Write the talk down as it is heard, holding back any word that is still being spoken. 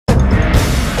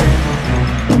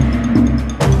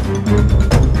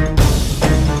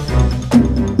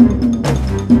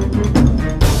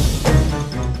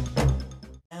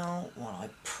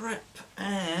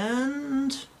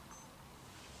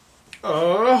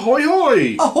Ahoy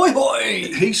hoy! Ahoy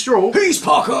hoy! He's Straw. He's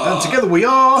Parker! And together we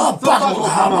are the Battle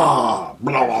Hammer!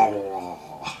 Blah, blah,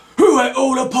 blah. Who ate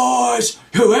all the pies?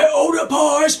 Who ate all the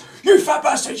pies? You fat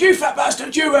bastard, you fat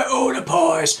bastard, you ate all the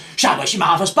pies! Shabash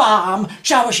mother's bum!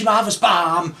 Shabash mother's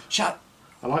bum! I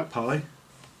like pie.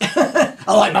 I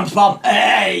like mum's bum!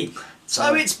 Hey!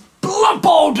 So it's Blood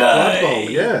Bowl Day! Blood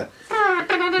Bowl, yeah.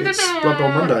 It's Blood Bowl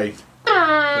Monday.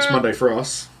 It's Monday for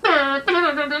us.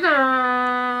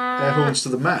 Air horns to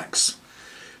the max.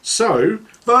 So,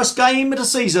 First game of the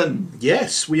season.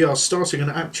 yes, we are starting an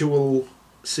actual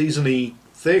season-y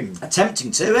thing. Attempting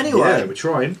to, anyway. Yeah, we're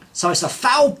trying. So it's the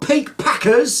Foul Peak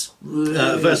Packers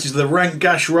Versus the rank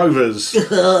Gash Rovers.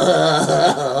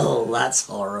 Oh, that's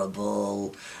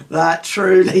horrible. That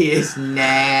truly is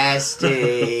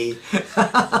nasty.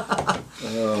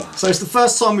 So it's the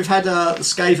first time we've had the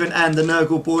Skaven and the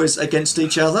Nurgle boys against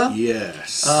each other.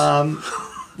 Yes.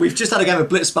 We've just had a game of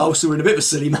Blitzball, so we're in a bit of a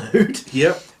silly mood.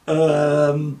 Yep.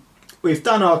 We've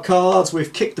done our cards,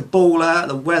 we've kicked the ball out,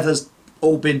 the weather's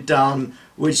all been done.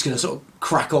 We're just going to sort of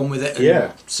crack on with it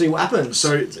and see what happens.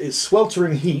 So it's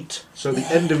sweltering heat. So at the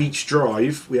end of each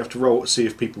drive, we have to roll to see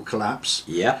if people collapse.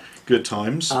 Yeah. Good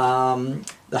times. The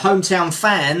hometown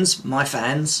fans, my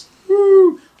fans,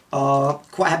 woo, are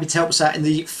quite happy to help us out in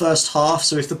the first half.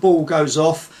 So if the ball goes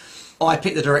off, I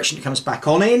pick the direction it comes back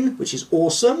on in, which is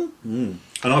awesome.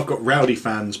 And I've got rowdy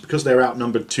fans. Because they're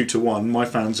outnumbered 2-1, my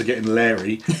fans are getting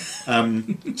leery.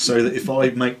 So that if I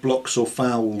make blocks or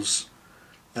fouls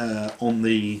on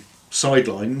the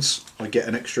sidelines, I get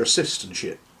an extra assist and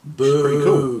shit. Boo, pretty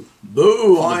cool.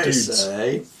 Boo, For the I dudes.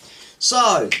 say.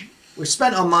 So, we've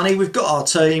spent our money, we've got our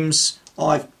teams.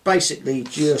 I've basically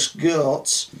just got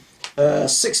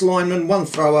 6 linemen, 1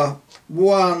 thrower,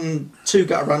 2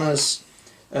 gutter runners,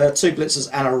 2 blitzers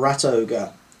and a rat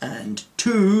ogre, and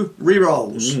 2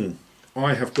 rerolls.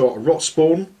 I have got a rot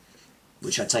spawn.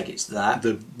 Which I take it's that.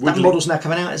 The That Wiggly- model's now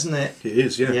coming out, isn't it? It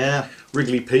is, yeah. Yeah.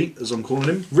 Wrigley Pete, as I'm calling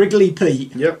him. Wrigley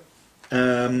Pete. Yep.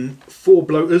 4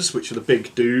 bloaters, which are the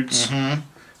big dudes,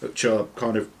 which are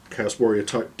kind of Chaos Warrior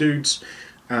type dudes,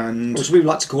 and Which we would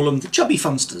like to call them the chubby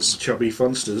funsters. chubby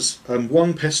funsters.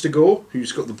 1 Pestigore,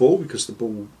 who's got the ball because the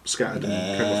ball scattered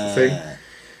and came off the thing.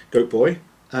 Goat boy.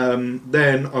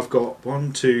 Then I've got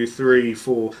 1, 2, 3,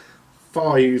 4,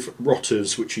 5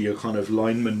 rotters, which are your kind of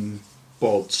lineman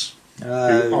bods,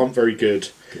 who aren't very good.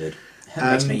 Good.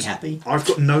 That makes And me happy. I've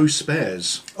got no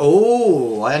spares.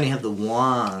 Oh, I only have the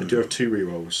I 1. do have 2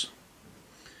 rerolls.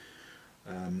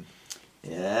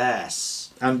 Yes.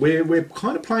 And we're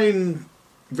kind of playing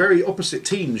very opposite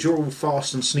teams. You're all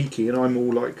fast and sneaky, and I'm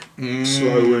all like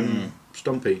slow and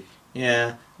stumpy.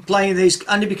 Yeah. I'm playing these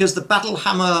only because the Battle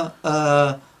Hammer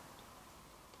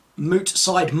moot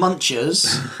side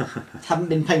munchers haven't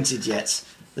been painted yet.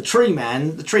 The tree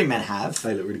man have.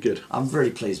 They look really good. I'm very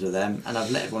pleased with them, and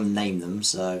I've let everyone name them.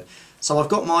 So I've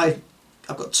got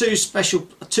 2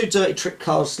 dirty trick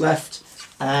cards left,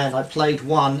 and I played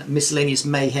 1 miscellaneous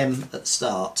mayhem at the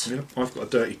start. Yep. I've got a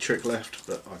dirty trick left,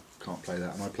 but I can't play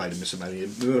that, and I played a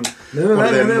miscellaneous one of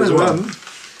them as well.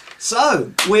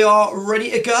 So we are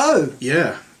ready to go.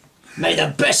 Yeah. May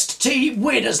the best team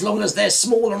win, as long as they're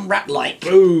small and rat-like.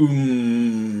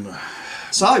 Boom.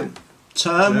 So,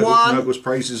 turn 1. Noble's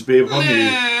praises be upon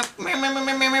you.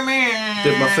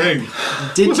 Did my thing.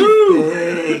 Did you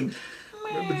think?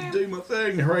 Remember to do my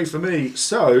thing. Hooray for me.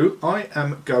 So I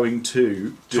am going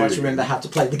to Try to remember how to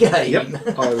play the game.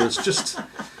 Yep. I was just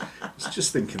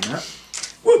thinking that.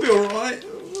 We'll be alright.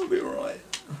 We'll be alright.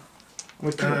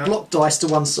 We're going to block dice to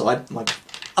one side, my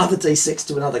other d6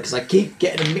 to another, because I keep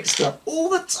getting them mixed up all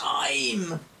the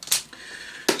time.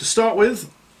 To start with,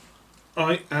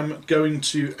 I am going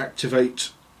to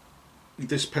activate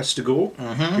this Pestigore,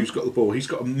 who's got the ball. He's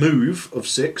got a move of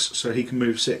 6, so he can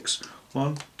move 6.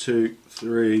 1, 2,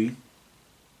 3,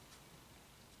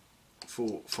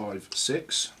 4, 5,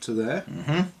 6 to there.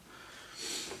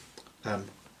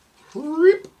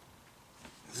 Whoop.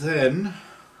 Then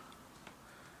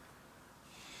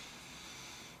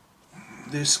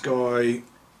this guy.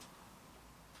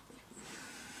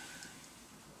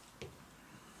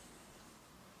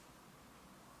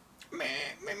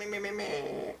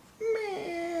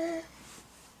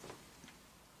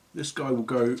 This guy will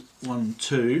go 1,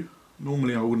 2.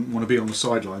 Normally I wouldn't want to be on the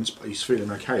sidelines, but he's feeling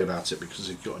okay about it because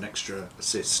he's got an extra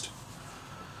assist.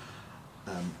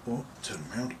 Turn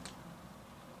around.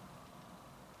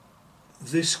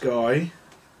 This guy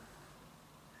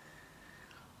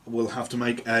will have to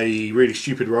make a really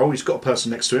stupid roll. He's got a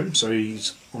person next to him, so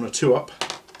he's on a 2-up.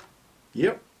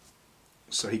 Yep.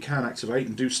 So he can activate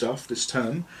and do stuff this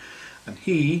turn. And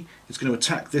he is going to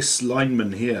attack this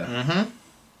lineman here.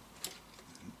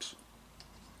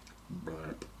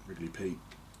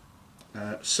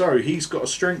 So he's got a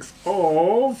strength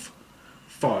of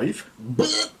 5.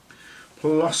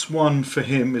 +1 for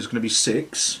him is going to be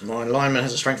 6. My lineman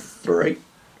has a strength of 3.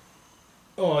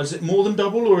 Oh, is it more than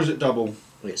double or is it double?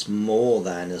 It's more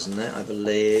than, isn't it? I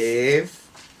believe.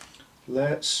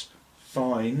 Let's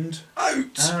find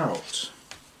out.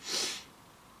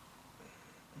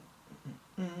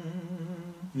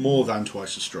 More than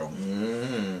twice as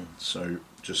strong. So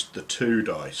just the 2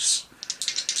 dice.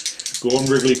 Go on,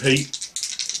 Wrigley Pete.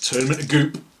 Turn him into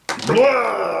goop.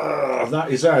 Blah! That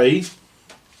is a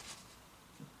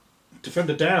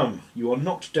defender down. You are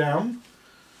knocked down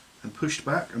and pushed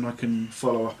back, and I can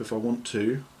follow up if I want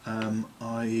to.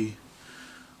 I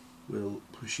will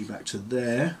push you back to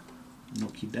there,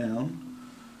 knock you down,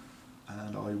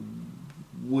 and I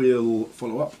will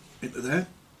follow up into there.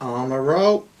 Armour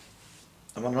roll.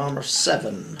 I'm on an armour of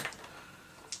 7.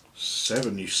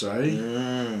 7, you say?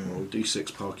 Roll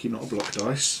D6, Parky, not a block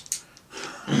dice.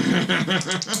 I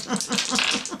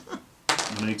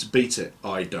need to beat it.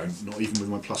 I don't, not even with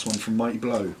my +1 from Mighty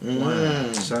Blow.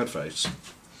 Wow, sad face.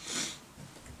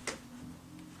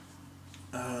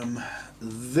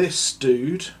 This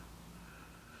dude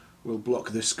will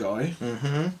block this guy.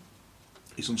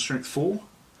 He's on strength 4.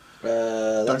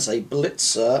 That's a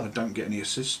blitzer. I don't get any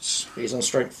assists. He's on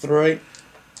strength 3.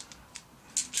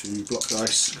 2 block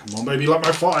dice. Come on, baby, light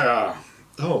my fire.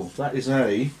 Oh, that is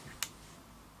a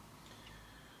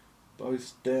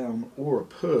both down or a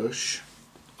push.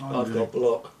 I've got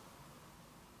block.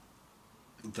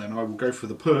 Then I will go for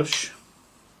the push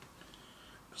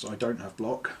because I don't have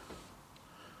block.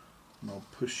 And I'll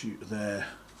push you there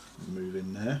and move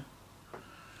in there.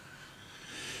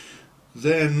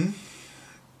 Then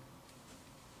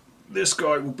this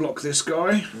guy will block this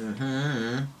guy.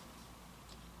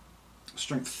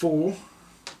 Strength 4.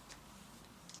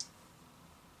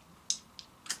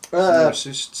 No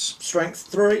assists. Strength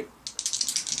 3.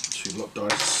 2 block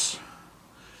dice.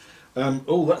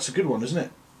 Oh, that's a good one, isn't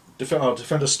it?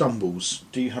 Defender stumbles.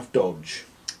 Do you have dodge?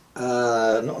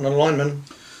 Not an alignment.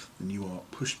 Then you are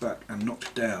pushed back and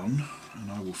knocked down,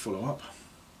 and I will follow up.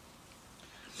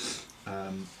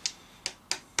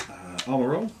 Armour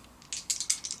roll.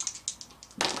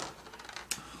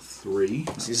 3.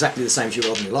 It's exactly the same as you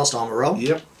rolled in your last armour roll.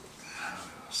 Yep.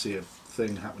 I see a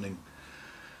thing happening.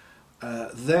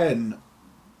 Then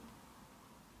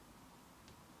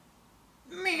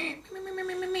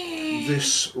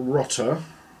this rotter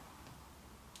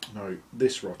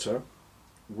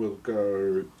will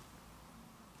go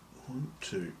 1,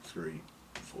 2, 3,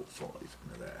 4, 5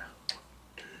 into there. 1,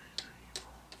 2, 3, 4,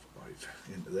 5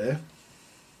 into there.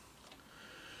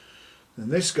 Then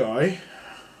this guy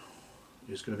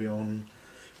is going to be on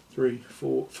 3,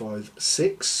 4, 5,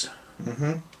 6.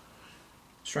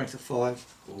 Strength of 5.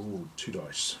 Oh, 2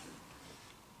 dice.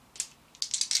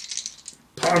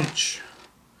 Punch!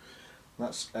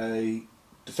 That's a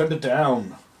defender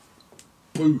down.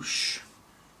 Boosh.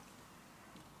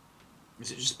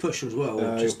 Is it just push as well?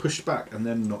 Or Just pushed back and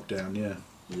then knocked down, yeah.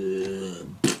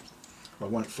 I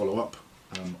won't follow up.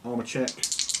 Armour check.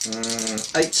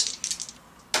 8.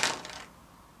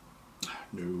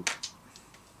 No.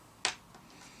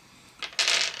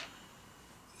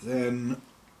 Then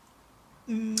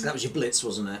That was your blitz,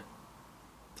 wasn't it?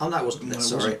 Oh, no, it wasn't blitz,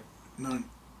 sorry. No.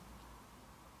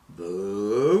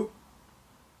 Boo.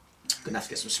 Gonna have to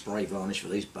get some spray varnish for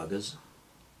these buggers.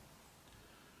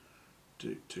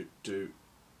 Do.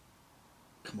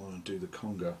 Come on and do the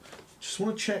conga. Just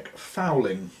want to check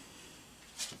fouling.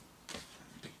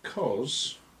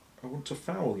 Because I want to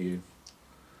foul you.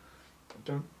 I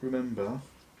don't remember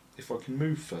if I can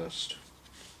move first.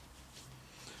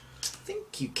 I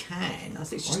think you can. I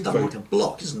think it's just done like a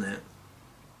block, isn't it?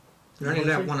 You're only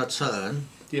allowed 1 a turn.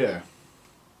 Yeah.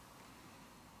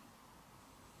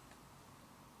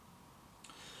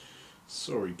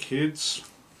 Sorry, kids.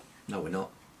 No, we're not.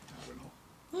 No, we're not.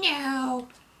 No.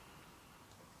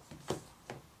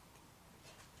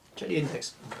 Check the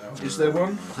index. Is there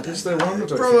one? Is there one? I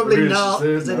don't Probably think there is. not.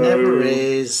 Is There No. never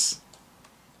is.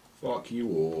 Fuck you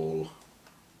all.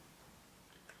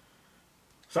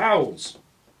 Fouls.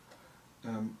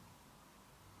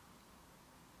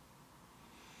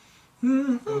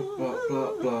 Blah,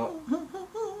 blah, blah.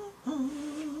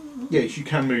 Yes, you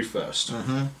can move first.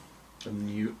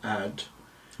 And you add.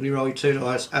 When you roll your 2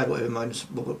 dice, add whatever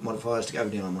modifiers to go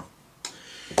with the armour.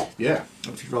 Yeah.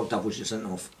 And if you roll doubles, you're sent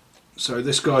off. So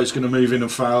this guy's going to move in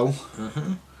and foul.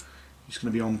 He's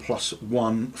going to be on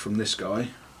 +1 from this guy.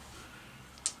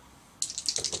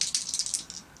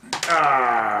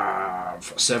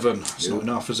 7. It's not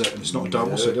enough, is it? And it's not a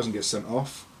double, so it doesn't get sent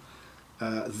off.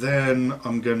 Then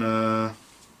I'm going to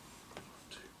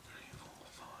 2, 3, 4,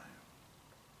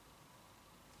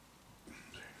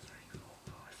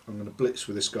 I'm going to blitz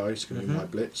with this guy. He's going to be my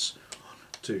blitz. 1,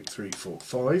 2, 3, 4,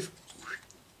 5.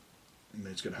 And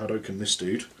then he's going to Hadoken this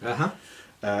dude.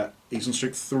 He's on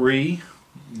strength 3.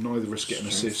 Neither of us get an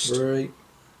assist. 3.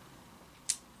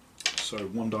 So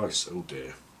 1 dice. Oh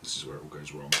dear. This is where it all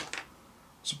goes wrong.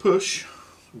 It's a push.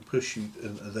 We'll push you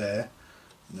there.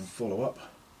 And then follow up.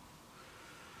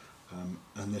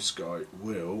 And this guy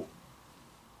will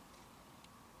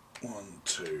 1,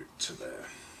 2 to there.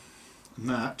 And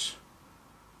that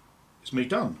is me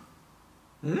done.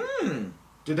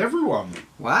 Did everyone?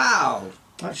 Wow.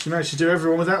 Actually managed to do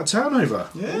everyone without a turnover.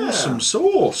 Yeah. Awesome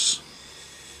sauce.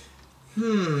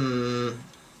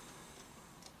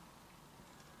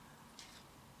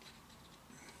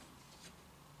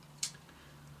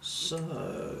 So...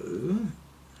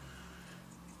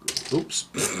 Oops.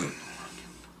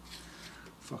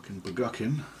 Fucking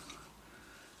bugucking.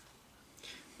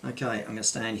 Okay, I'm going to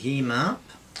stand him up.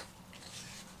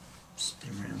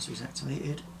 Spin around so he's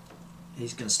activated.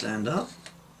 He's going to stand up.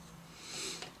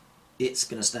 It's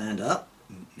going to stand up.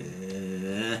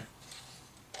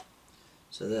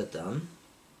 So they're done.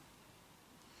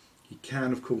 He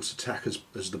can, of course, attack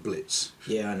as the blitz.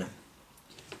 Yeah, I know.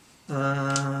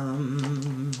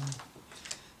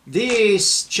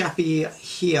 This chappy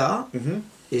here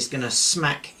is going to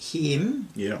smack him.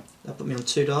 Yeah. That'll put me on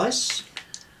 2 dice.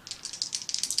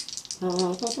 Oh!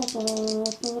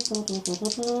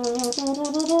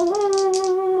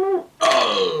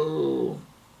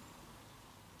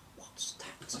 What's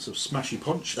that? That's a smashy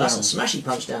punch. That's down. a smashy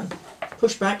punch down.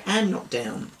 Push back and knock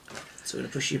down. So we're going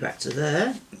to push you back to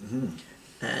there.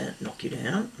 And knock you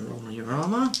down. And roll on your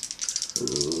armour.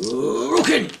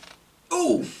 Rocking!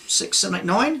 Oh! 6, 7, 8,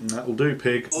 9. That'll do,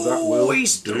 pig. Oh, that will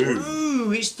he's do.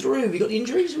 through. He's through. We got the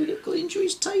injuries. We got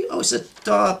injuries. Oh, it's a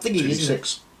thingy, isn't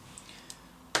it?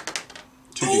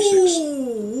 2d6.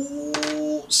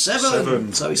 Oh,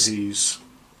 7. So he's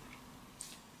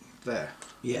there.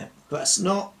 Yeah, but it's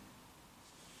not.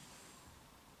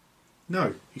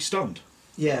 No, he's stunned.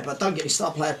 Yeah, but don't get any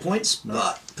star player points. No.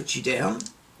 But puts you down.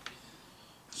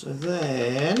 So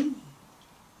then.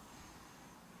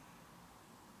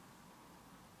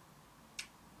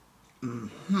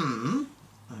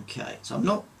 Okay, so I'm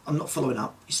not following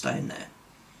up. You're staying there.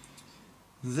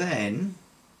 Then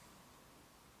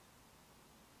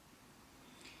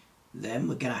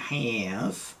we're gonna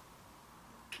have.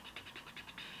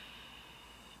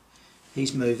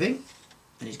 He's moving,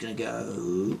 and he's gonna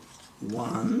go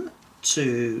 1,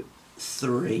 2,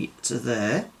 3 to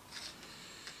there.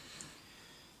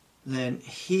 Then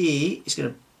he is going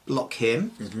to block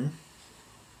him.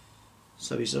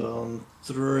 So he's on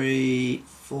 3,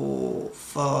 4,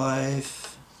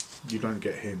 5. You don't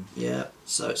get him. Yeah,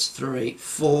 so it's 3,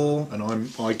 4. And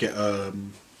I get let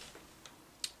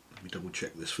me double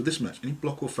check this. For this match, any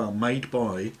block or foul made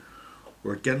by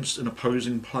or against an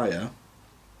opposing player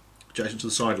adjacent to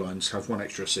the sidelines have 1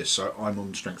 extra assist, so I'm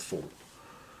on strength 4.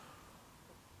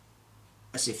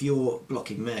 As if you're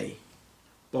blocking me.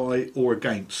 By or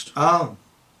against. Oh.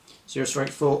 So you're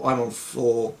strength 4, I'm on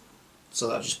 4. So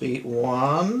that'll just be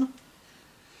 1.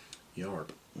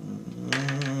 Yarb.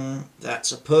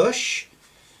 That's a push,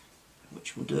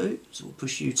 which we'll do. So we'll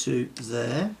push you to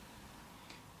there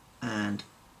and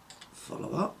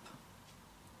follow up.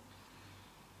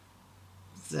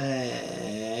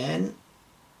 Then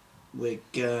we're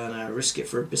gonna risk it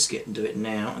for a biscuit and do it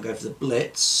now and go for the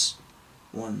blitz.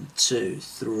 1, 2,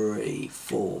 3,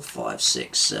 4, 5,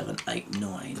 6, 7, 8,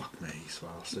 9. Fuck me, he's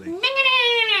fast, isn't he?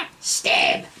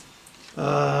 Stab.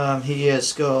 He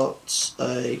has got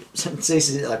a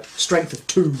strength of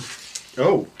 2.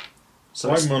 Oh, So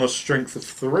I'm on a strength of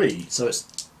 3. So it's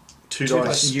 2 dice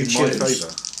dice and you in my choose.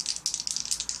 favour.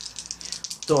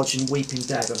 Dodge and Weeping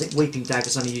Dagger. I think Weeping Dagger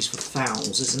is only used for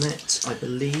fouls, isn't it? I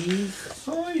believe.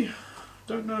 I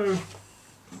don't know.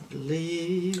 I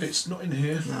believe. It's not in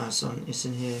here. No, it's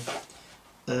in here.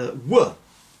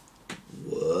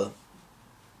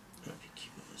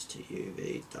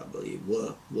 T-U-V-W.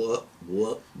 Whoop. Whoop,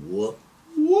 whoop,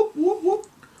 whoop.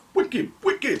 Wicked,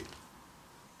 wicked.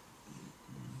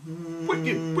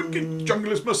 Wicked, wicked.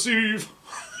 Jungle is massive.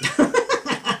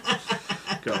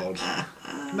 God.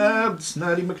 Nads,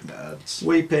 Naddy McNads.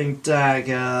 Weeping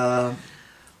Dagger.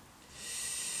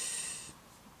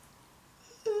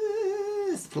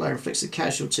 If the player inflicts a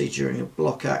casualty during a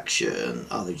block action.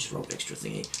 Oh, they just roll extra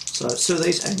thingy. So, 2 of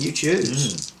these, and you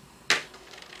choose.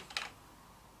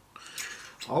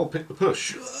 I'll pick the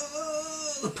push.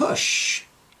 The push.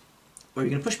 Where are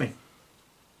you going to push me?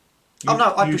 Oh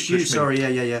no, I push you. push me. Sorry,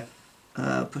 yeah.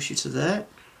 Push you to there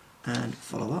and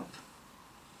follow up.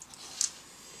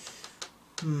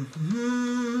 Then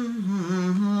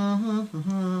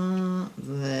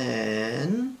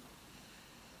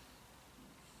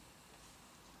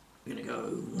I'm gonna go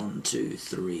 1, 2,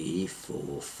 3,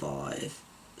 4, 5,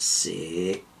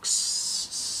 6,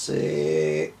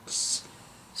 6,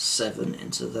 7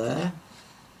 into there.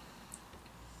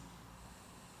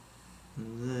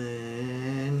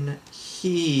 Then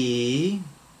he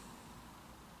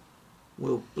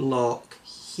will block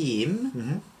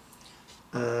him.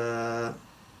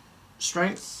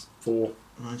 Strength 4.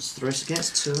 minus 3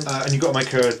 against 2. And you've got to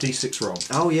make a d6 roll.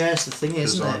 Oh yes, the thing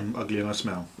is, Because isn't I'm ugly and I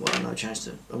smell. it? Well, no chance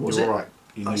to. What was You're it? alright.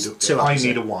 You Oh, need it's 2 I up,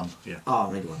 need so- a 1. Yeah. Oh,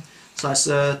 I need 1. So that's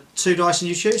 2 dice and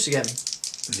you choose again.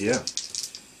 Yeah.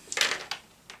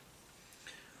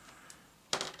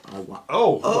 I won.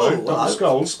 Oh, double hello.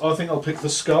 skulls. I think I'll pick the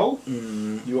skull.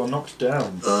 You are knocked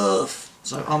down. Ugh.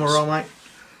 So armor roll, mate.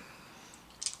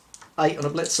 8 on a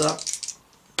blitzer.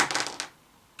 10.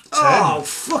 Oh,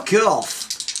 fuck off!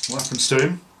 What happens to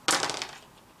him?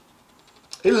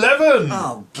 11!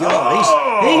 Oh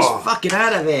god, he's fucking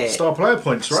out of it. Star player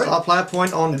points, right? Star player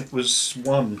point on. And it was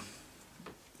 1.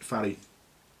 Fatty.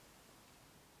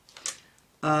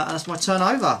 And that's my turn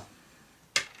over.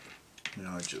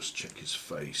 Now I just check his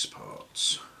face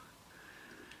parts.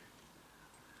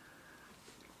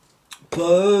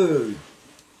 Boo.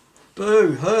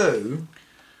 Boo hoo.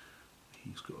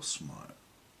 He's got a smile.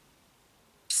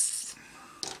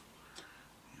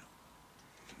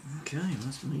 Okay, well,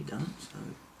 that's me done. So,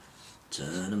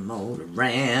 turn them all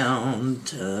around,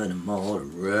 turn them all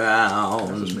around.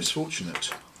 That was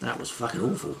misfortunate. That was fucking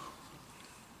awful.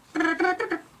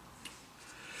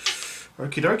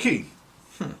 Okie dokie.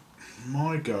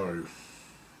 My go.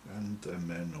 And the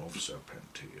men of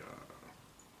Serpentia.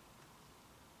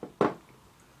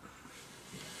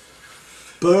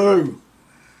 Boo.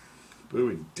 Boo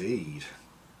indeed.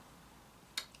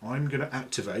 I'm going to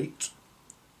activate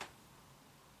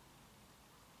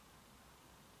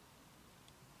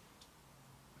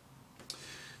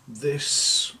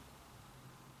this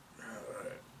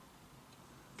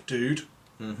dude.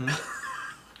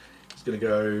 He's going to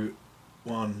go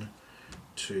 1,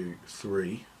 2,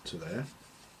 3 to there.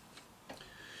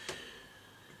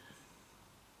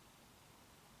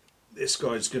 This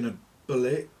guy's going to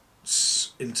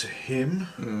blitz into him.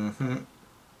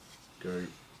 Go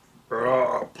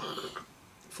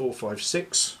 4, 5,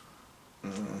 6.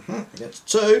 That's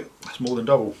 2. That's more than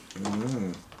double.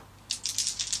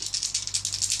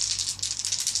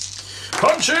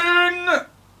 Punching!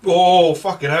 Oh,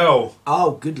 fucking hell.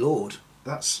 Oh, good lord.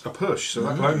 That's a push, so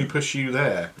that will only push you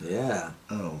there. Yeah.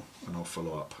 Oh, and I'll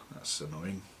follow up. That's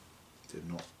annoying. Did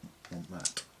not want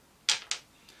that.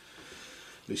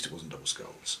 At least it wasn't double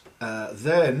skulls.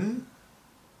 Then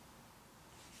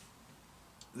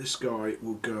this guy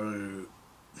will go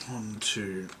 1,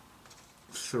 2,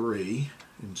 3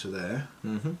 into there.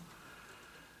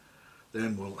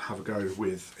 Then we'll have a go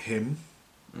with him.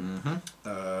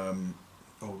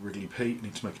 Oh, Wrigley Pete,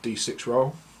 need to make a d6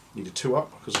 roll. Need a 2 up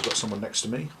because I've got someone next to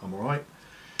me. I'm alright.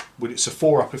 Well, it's a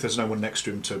 4 up if there's no one next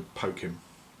to him to poke him.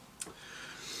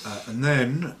 And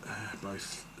then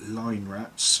both line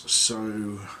rats,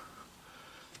 so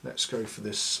let's go for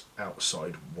this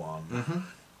outside one.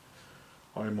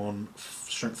 I'm on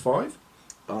strength 5.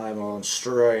 I'm on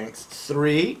strength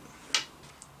 3.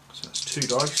 So that's 2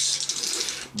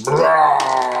 dice.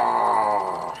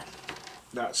 Brah!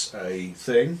 That's a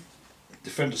thing.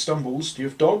 Defender stumbles. Do you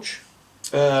have dodge?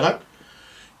 No.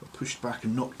 You're pushed back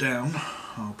and knocked down.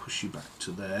 I'll push you back to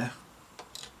there.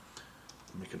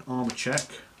 Make an armour check.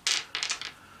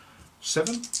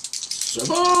 7.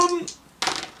 7.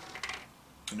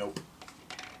 Nope.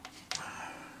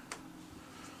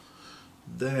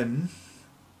 Then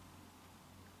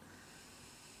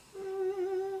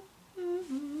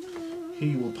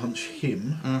he will punch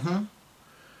him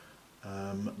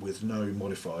with no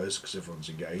modifiers because everyone's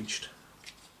engaged.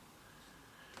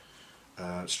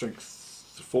 Strength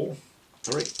 4.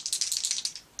 3.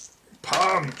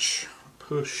 Punch!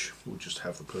 Push. We'll just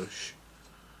have the push.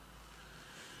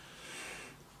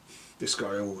 This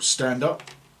guy will stand up.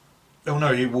 Oh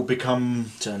no, he will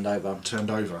become Turned over. turned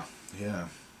over. Yeah.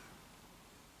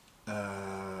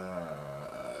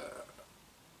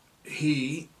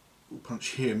 He will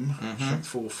punch him. Strength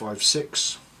 4, 5,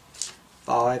 6.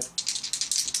 5.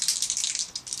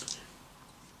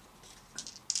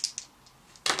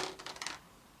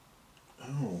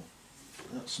 Oh,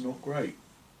 that's not great.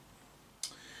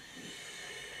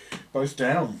 Both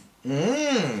down.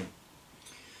 And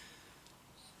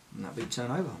that'd be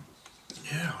turn over.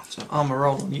 Yeah. So armour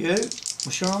roll on you.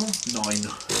 What's your armour? 9.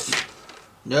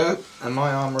 No. And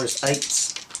my armour is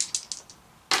 8.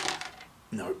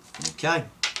 No. Okay.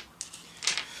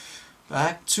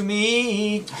 Back to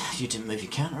me. You didn't move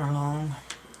your counter along.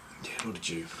 Yeah, what did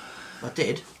you? I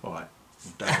did. Right.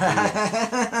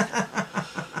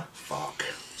 Fuck.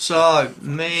 So,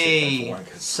 me. Shit,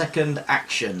 wankers. Second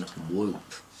action.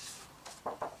 Whoop.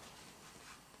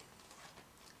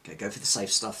 Okay, go for the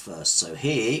safe stuff first. So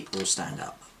he will stand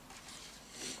up.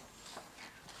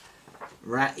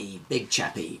 Ratty, big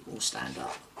chappy, will stand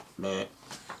up. Bleh.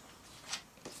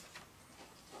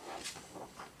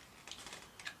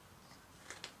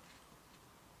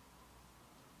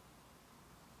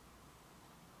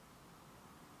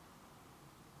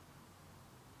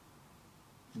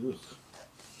 Ugh.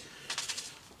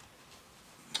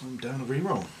 I'm down a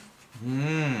reroll.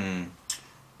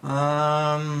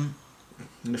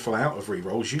 And if I'm out of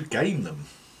rerolls, you gain them.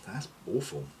 That's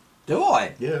awful. Do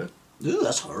I? Yeah. Ooh,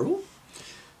 that's horrible.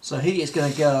 So he is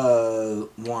going to go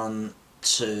 1,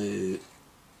 2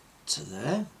 to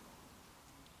there.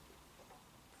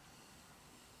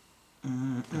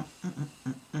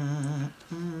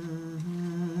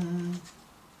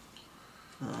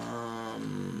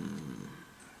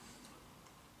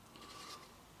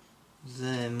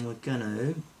 Then we're going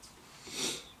to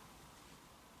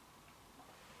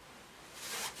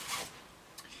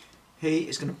he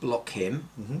is going to block him.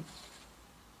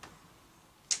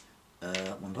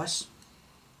 1 dice.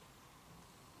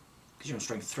 Because you're on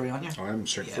strength 3, aren't you? I am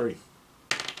strength Yeah. 3.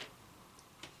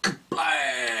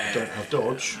 I don't have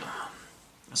dodge.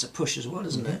 That's a push as well,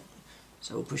 isn't it?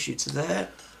 So we'll push you to there,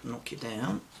 knock you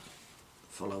down,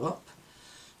 follow up.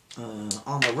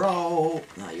 Armour roll.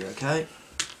 No, you're okay.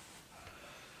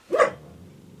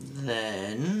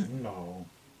 Then No.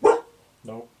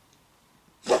 No.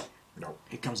 No.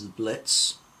 here comes the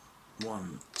blitz.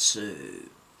 1, 2,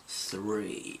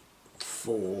 3,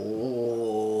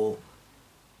 4,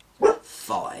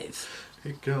 5.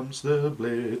 Here comes the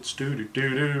blitz. Doo doo doo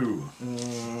doo.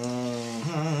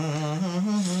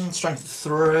 Strength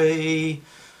 3.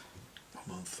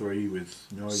 I'm on 3 with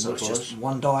no So it's dice. just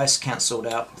 1 dice cancelled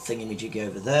out. Thingy-majig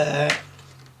over there.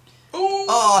 Ooh.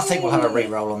 Oh, I think we'll have a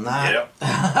re-roll on that. Yep.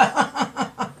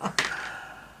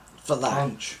 For that.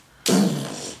 Punch.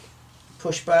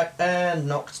 Push back and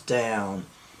knocked down.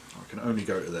 I can only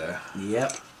go to there.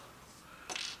 Yep.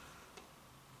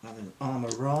 And then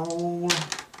armour roll.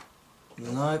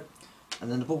 No.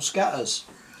 And then the ball scatters.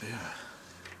 Yeah.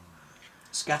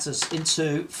 Scatters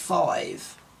into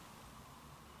 5.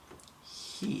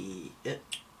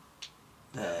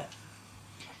 There.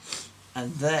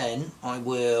 And then I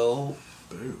will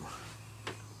Boo.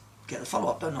 get the follow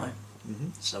up, don't I?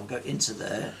 So we'll go into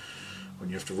there. When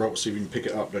you have to roll, see if you can pick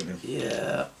it up, don't you?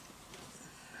 Yeah.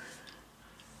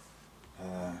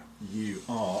 You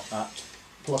are at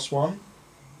 +1,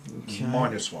 Okay.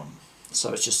 -1.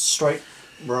 So it's just straight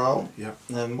roll. Yep.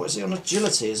 What is it on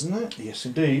agility, isn't it? Yes,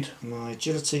 indeed. My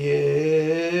agility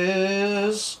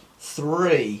is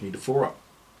 3. Need a 4 up.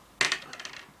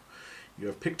 You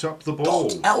have picked up the ball.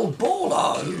 Dot El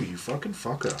Ballo. You fucking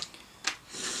fucker.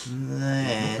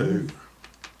 Then Who?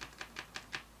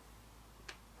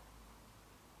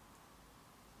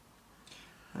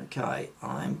 okay,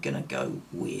 I'm gonna go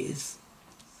with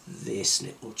this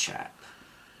little chap.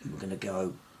 We're gonna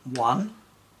go 1.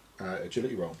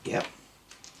 Agility roll. Yep.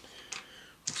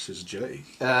 This is agility.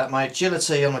 My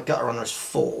agility on my gutter runner is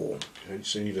 4. Okay,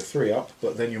 so you need a 3 up,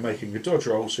 but then you're making a dodge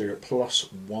roll, so you're at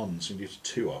 +1, so you need a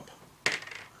 2 up.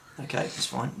 Okay, that's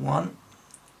fine. 1,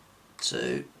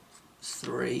 2,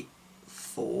 3,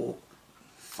 4,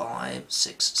 5,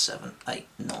 6, 7, 8,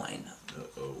 9.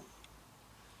 Uh-oh.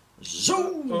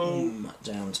 Zoom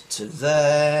down to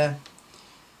there.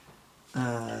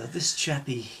 This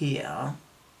chappy here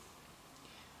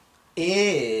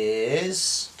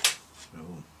is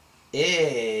Oh,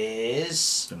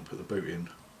 is don't put the boot in.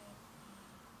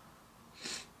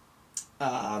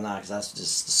 no, because that's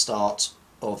just the start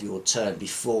of your turn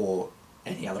before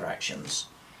any other actions.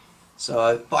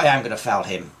 So, but I am going to foul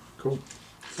him. Cool.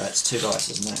 That's 2 dice,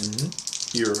 isn't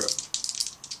it? You're at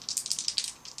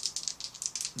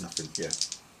nothing, yeah.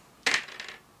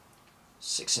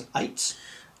 6 and 8.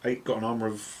 8, got an armour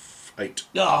of 8.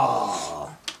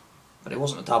 Ah, but it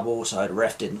wasn't a double, so the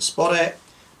ref didn't spot it.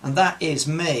 And that is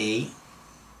me.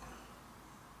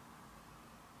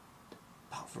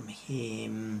 Apart from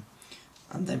him.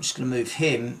 And then I'm just going to move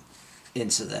him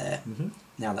into there.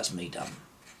 Now that's me done.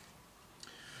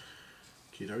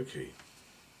 Okie dokie.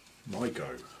 My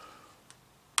go.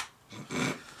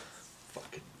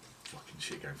 fucking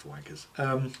shit going for wankers.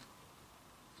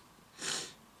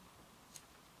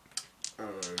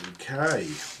 Okay.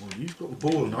 Well, you've got the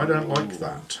ball, and I don't like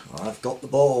that. I've got the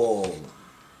ball.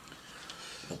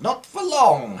 But not for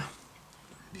long.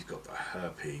 He's got the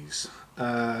herpes.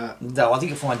 No, I think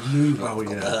you'll find you got the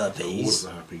All herpes. of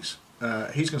the herpes.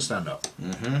 He's going to stand up.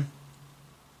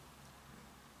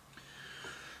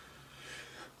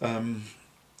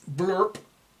 Blurp,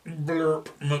 blurp,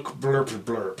 blurp,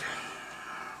 blurp.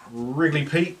 Wriggly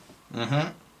Pete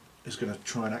is going to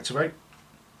try and activate.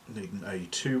 Needing a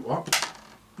 2 up.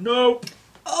 Nope.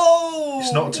 Oh!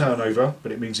 It's not a turnover,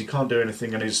 but it means he can't do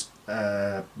anything and his,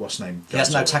 what's his name? He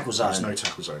has no tackle zone. He has no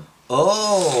tackle zone.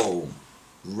 Oh!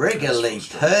 Wriggly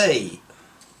Pete.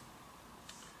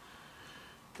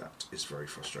 That is very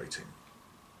frustrating.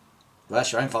 Well,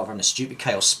 that's your own fault from the stupid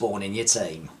chaos spawn in your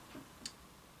team.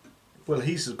 Well,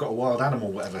 he's got a wild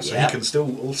animal, whatever, so Yep. he can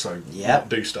still also Yep.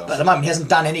 do stuff. But at the moment, he hasn't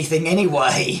done anything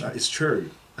anyway. That is true.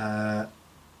 But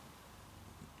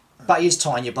he is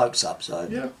tying your blokes up, so...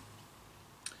 Yeah.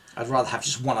 I'd rather have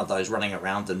just one of those running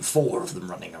around than 4 of them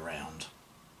running around.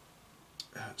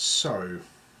 So...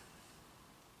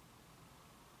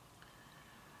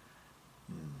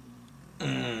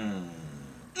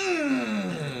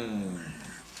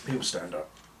 He'll stand up.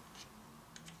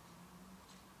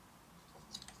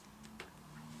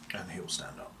 And he'll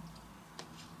stand up.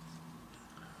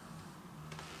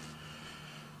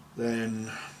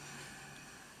 Then...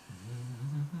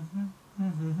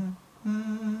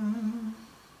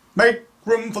 Make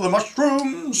room for the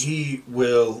mushrooms! he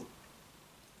will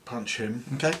punch him.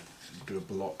 Okay. Do a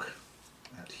block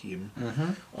at him.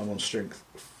 I'm on strength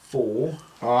 4.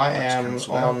 I Let's am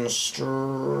cancel out. on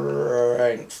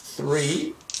strength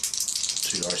 3.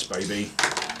 2 dice, baby.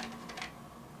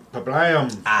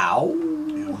 Pablam! Ow!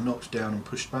 You're knocked down and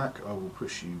pushed back. I will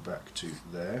push you back to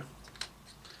there.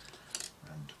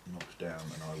 And knocked down,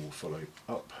 and I will follow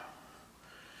up.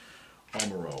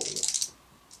 Armour roll.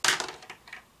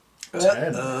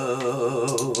 10.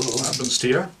 What happens to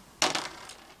you?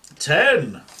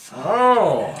 10!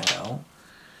 Oh! Well,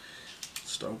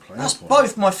 Still playing. that's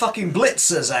both my fucking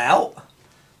blitzers out.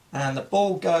 And the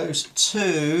ball goes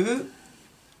to...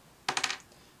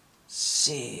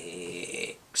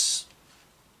 6.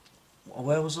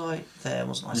 Where was I? There,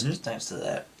 wasn't I? Thanks to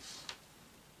that.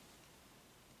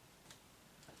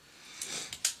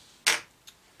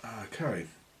 Okay.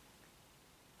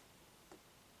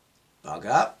 Bug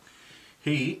up.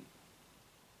 He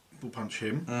will punch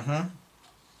him. I'm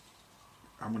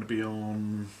going to be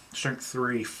on strength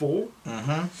 3, 4.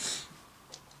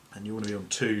 And you want to be on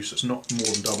 2, so it's not more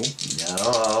than double.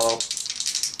 No.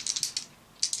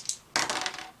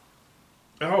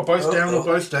 Oh, both down or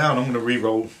both down. I'm going to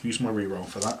re-roll. Use my re-roll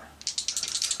for that.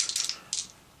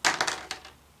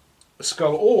 A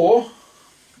skull or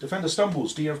defender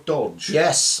stumbles. Do you have dodge?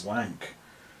 Yes. Wank.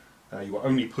 You are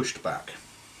only pushed back.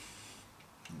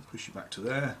 I'll push you back to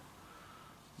there.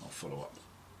 I'll follow up.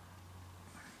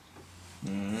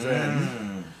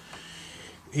 Then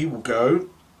he will go.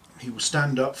 He will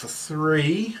stand up for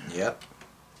 3. Yep.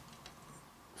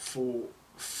 4,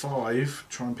 5.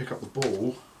 Try and pick up the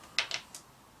ball.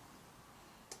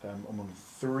 I'm on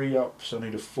 3 up, so I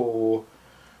need a 4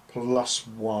 plus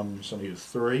 1, so I need a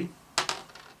 3,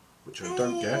 which I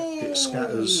don't get. It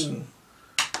scatters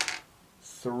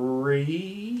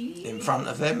 3 In front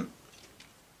of him.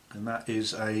 and that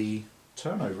is a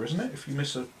turnover, isn't it? If you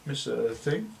miss a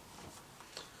thing.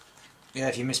 Yeah,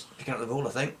 if you miss picking up the ball,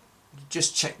 I think.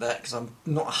 Just check that because I'm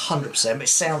not 100%, but it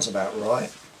sounds about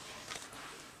right.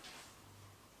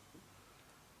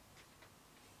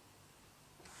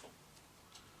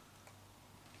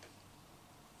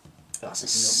 That's a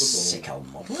sick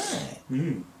old model, isn't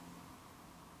it?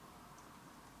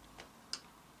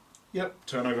 Yep,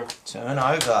 turnover. Turn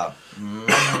over.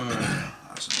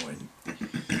 That's annoying.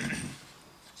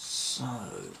 So,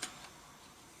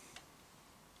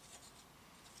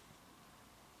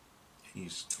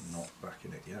 He's not back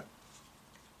in it yet.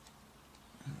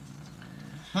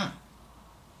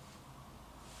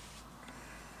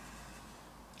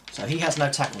 so he has no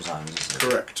tackle zones, is he?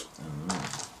 Correct.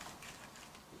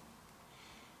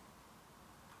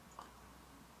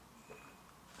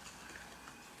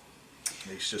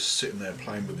 He's just sitting there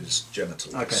playing with his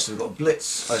genitals. Okay, so we've got a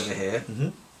blitz over here.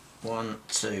 1,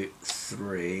 2,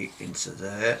 3 into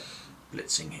there.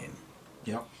 Blitzing him.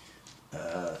 Yep.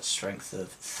 Strength of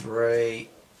 3.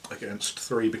 Against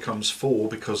 3 becomes 4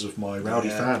 because of my rowdy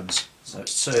fans. So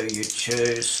it's 2 you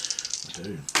choose. I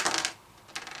do.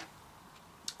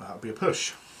 That'll be a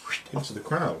push into the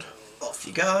crowd. Off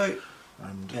you go.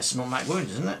 And Yes, not automatic wound,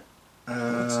 isn't it?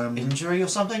 um, Injury or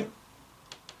something?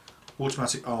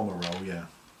 automatic armour roll, yeah.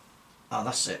 Oh,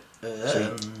 that's it.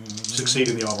 So succeed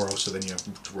in the armour roll, so then you have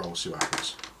to roll, see what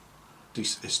happens.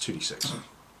 It's 2d6.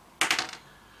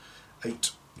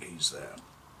 8, he's there.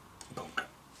 Bonk.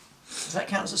 Does that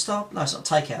count as a stop? No, it's not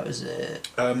takeout, is it?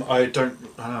 I don't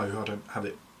have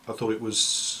it. I thought it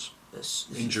was This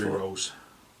injury is rolls.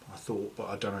 I thought, but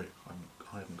I don't know.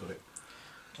 I haven't got it.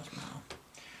 Doesn't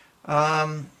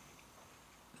matter.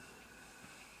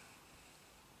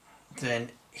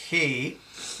 Then he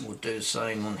will do the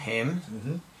same on him.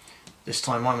 Mm-hmm. This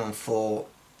time I'm on 4,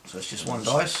 so it's just 1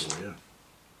 dice. 4, yeah.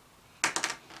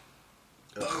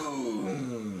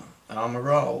 Boom! And I'm a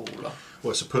roll.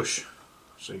 Well, it's a push,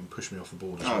 so you can push me off the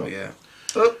board as well. Oh yeah.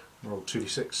 Roll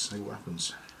 2d6, see what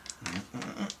happens.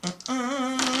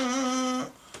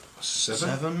 7.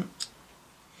 7.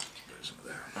 Goes up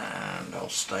there. And I'll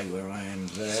stay where I am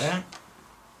there.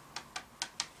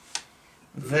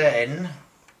 Then,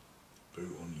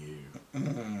 Boo on you.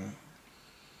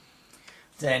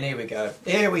 then here we go.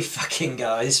 Here we fucking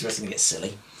go. This is going to get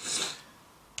silly.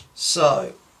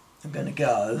 So, I'm going to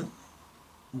go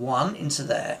 1 into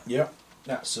there. Yep,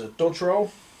 that's a dodge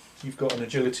roll. You've got an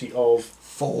agility of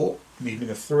 4. needing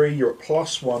a 3. You're at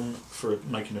 +1 for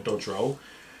making a dodge roll,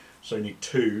 so you need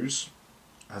 2s,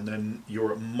 and then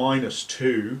you're at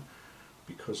 -2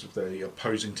 because of the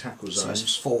opposing tackle So zones.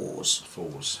 it's 4s.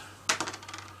 4s.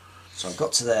 So I've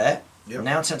got to there. Yep.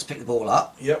 Now attempt to pick the ball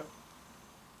up. Yep.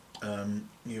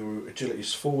 Your agility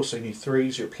is 4, so you need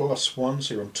 3s. You're at +1,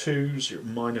 so you're on 2s. You're at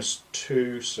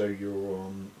 -2, so you're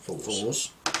on 4s. 4s.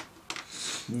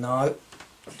 No.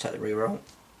 I'll take the reroll.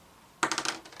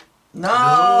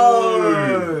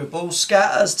 No! Ball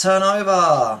scatters,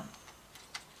 turnover.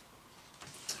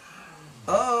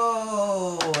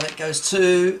 Oh, and it goes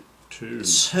to 2.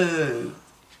 2.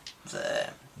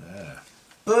 There. There.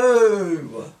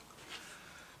 Boo!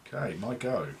 Okay, my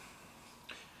go.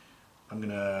 I'm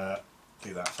gonna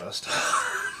do that first.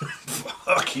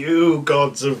 Fuck you,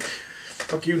 gods of...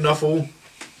 Fuck you, Nuffle.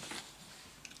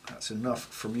 That's enough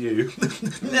from you.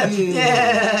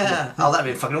 Yeah! Oh,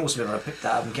 that'd be fucking awesome if I picked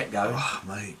that up and kept going. Oh,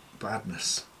 mate,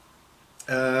 badness.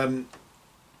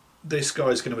 This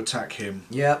guy's going to attack him.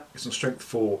 Yep. It's on strength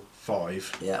 4,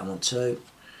 5. Yeah, I'm on 2.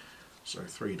 So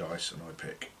 3 dice and I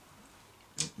pick.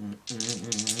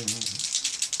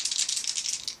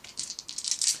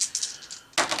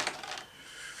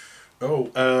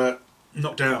 Oh,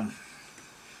 knock down.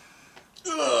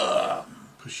 Ugh.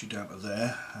 Push you down to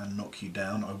there and knock you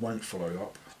down. I won't follow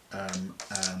up.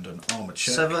 And an armour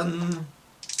check. 7.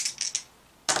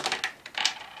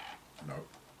 No.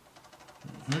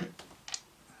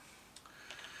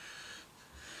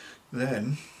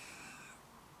 Then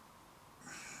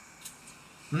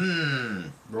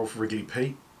roll for Wrigley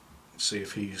Pete. See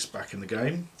if he's back in the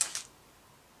game.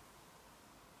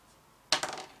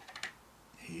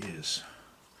 He is.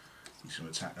 He's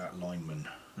going to attack that lineman.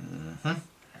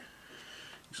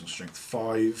 He's on strength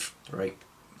 5. 3.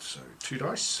 So 2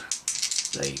 dice.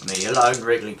 Leave me alone,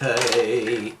 Wrigley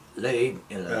Pete. Leave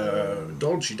me alone.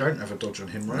 Dodge. You don't have a dodge on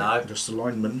him, right? No. Just the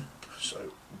lineman. So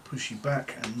we'll push you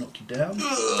back and knock you down.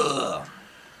 Ugh.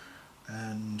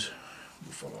 And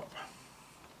we'll follow up.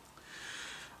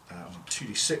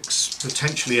 2d6,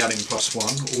 potentially adding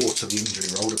 +1 or to the injury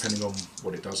roll, depending on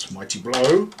what it does for Mighty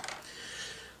Blow.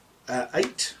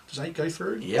 8. Does 8 go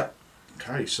through? Yep.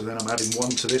 Okay, so then I'm adding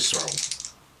 1 to this roll.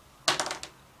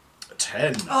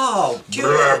 10. Oh,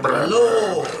 good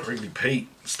lord. Wrigley Pete,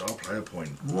 star player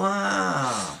point.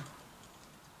 Wow.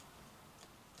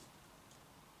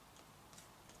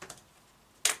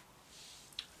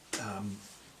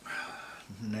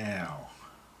 Now.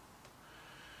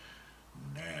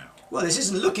 Well, this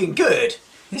isn't looking good.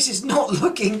 This is not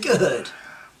looking good.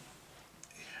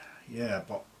 Yeah,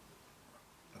 but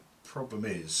the problem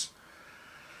is,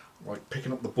 like,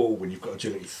 picking up the ball when you've got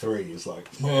agility 3 is like,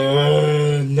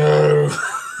 no.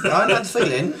 I know the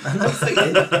feeling. I know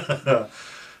the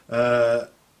feeling.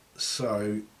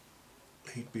 So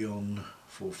he'd be on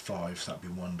 4, 5, so that'd be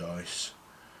 1 dice.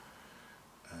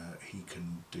 He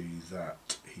can do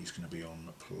that. He's going to be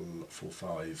on 4,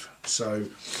 5. So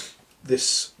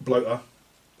this bloater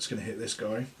is going to hit this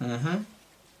guy. I'm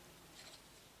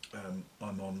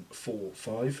on 4,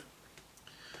 5.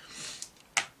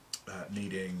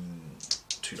 Needing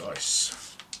 2 dice.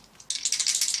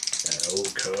 El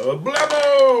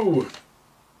Kablamo!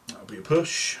 That'll be a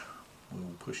push.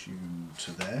 We'll push you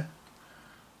to there.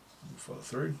 We'll follow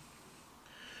through.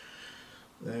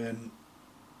 Then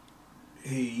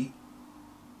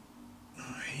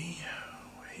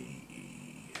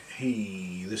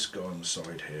this guy on the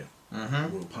side here.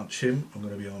 We'll punch him. I'm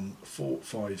going to be on 4,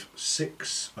 5,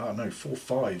 6. Ah, no, 4,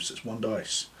 5, so it's 1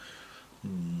 dice.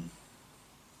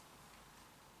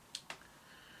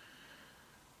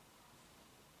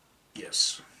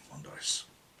 Yes, 1 dice.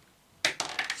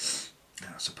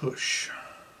 That's a push.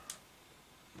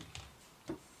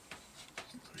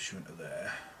 you into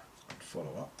there and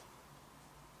follow up.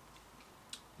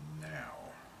 Now.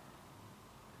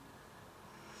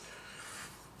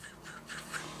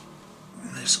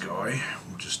 This guy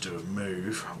will just do a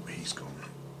move. Oh, he's gone.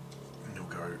 And he'll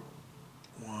go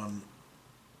 1,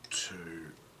 2,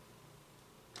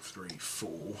 3,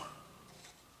 4.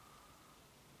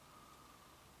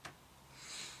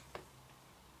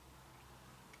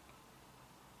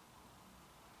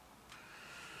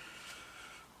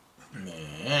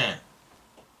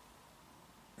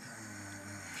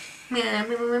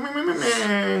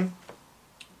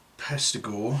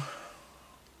 Pestigore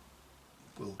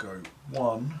will go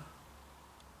 1,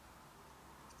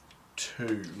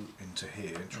 2 into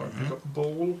here and try and pick up the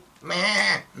ball.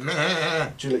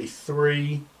 Agility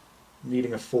 3,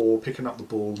 needing a 4, picking up the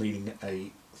ball, needing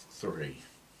a 3.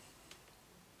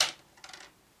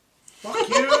 Fuck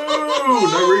you!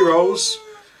 No rerolls.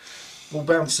 Ball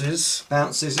bounces.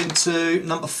 Bounces into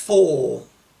number 4.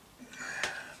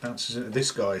 Bounces into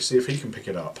this guy, see if he can pick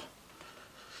it up.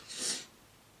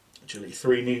 Agility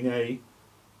 3, needing a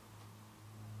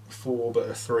 4 but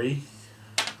a 3.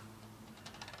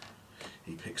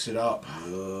 He picks it up.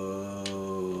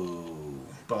 Oh.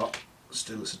 But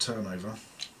still it's a turnover.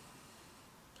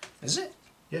 Is it?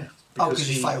 Yeah. Oh, because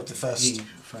he failed the first. He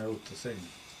failed the thing.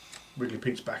 Wrigley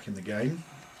Pete's back in the game.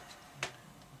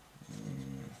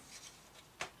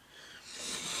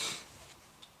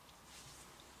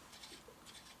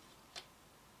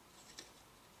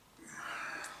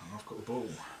 I've got the ball.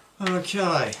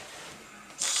 Okay.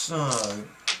 So,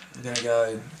 I'm going to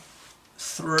go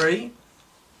 3,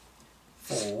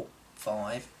 4,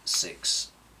 5,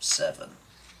 6, 7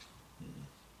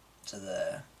 to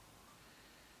there.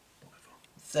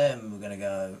 Then we're going to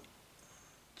go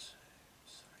 2,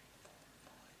 3, 4,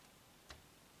 5,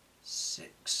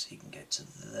 6. He can get to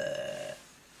there.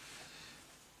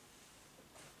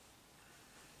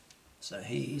 So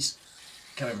he's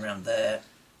coming around there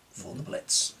for the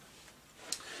blitz.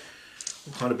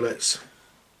 What kind of blitz?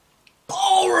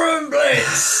 Ballroom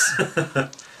blitz!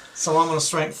 So I'm on a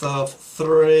strength of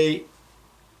 3,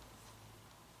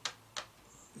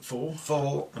 4.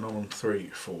 4. And I'm on 3,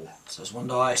 4. So it's 1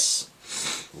 dice.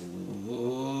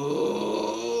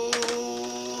 Ooh.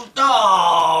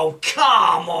 Oh,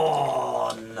 come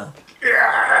on!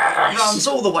 Yes! Runs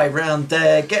all the way round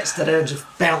there, gets to there and just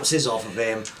bounces off of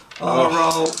him. I'll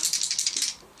roll.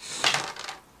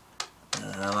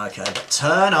 Okay, but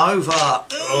turn over.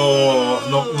 Oh,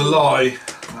 not gonna lie,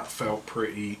 that felt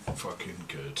pretty fucking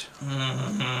good.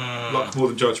 Luck more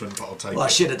than judgment, but I'll take What I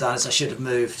it. should have done is I should have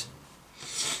moved.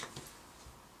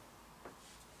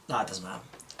 No, it doesn't matter.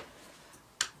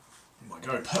 Oh my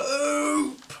God.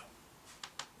 Poop!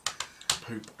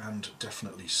 Poop and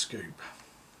definitely scoop.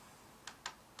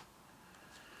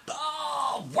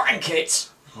 Oh, wank it!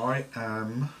 I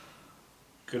am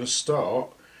gonna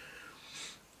start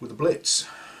with a blitz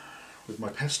with my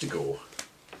Pestigore.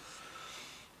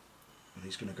 And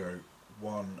he's going to go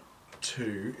 1,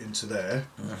 2 into there.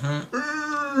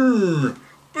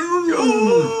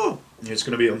 It's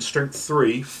going to be on strength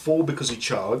 3, 4 because he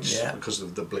charged, because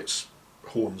of the blitz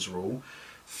horns rule,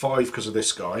 5 because of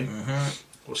this guy.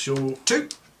 What's your 2?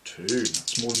 2.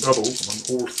 That's more than double.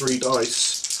 I'm on all 3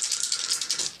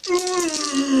 dice.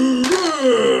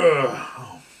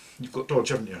 Oh, you've got dodge,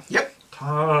 haven't you? Yep.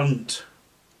 Can't.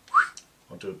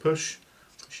 I'll do a push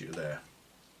you there.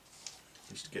 At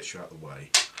least it gets you out of the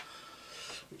way,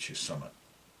 which is something.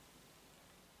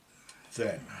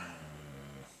 Then,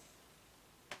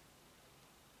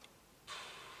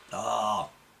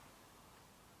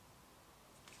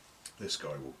 this guy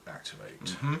will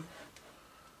activate and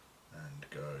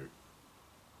go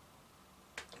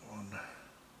 1,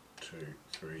 2,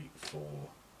 3, 4,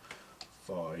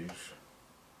 5.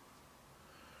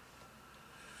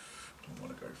 Don't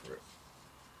want to go for it.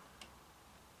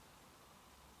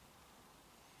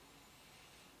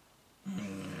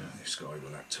 This guy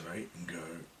will activate and go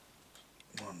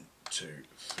 1, 2,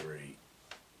 3,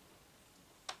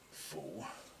 4.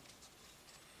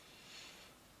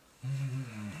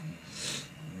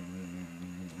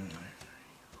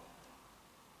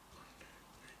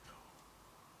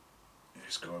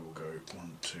 This guy will go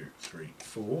 1, 2, 3,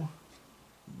 4.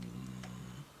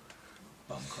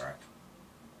 Bum crack.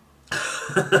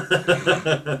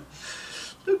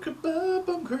 Look at my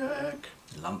bum crack.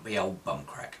 Lumpy old bum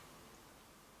crack.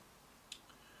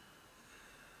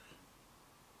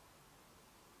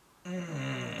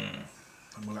 And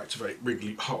we'll activate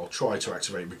Wrigley. I'll try to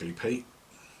activate Wrigley Pete.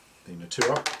 Need a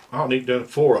 2 up. I'll need a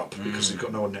 4 up because he's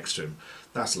got no one next to him.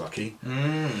 That's lucky.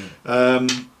 Then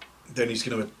he's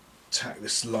going to attack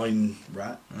this line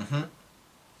rat.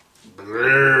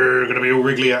 Going to be all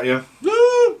wriggly at you.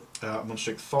 Monster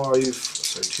strength 5,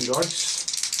 so 2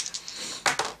 dice.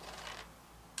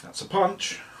 That's a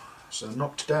punch. So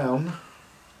knocked down,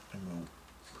 and we'll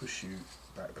push you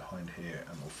back behind here,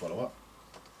 and we'll follow up.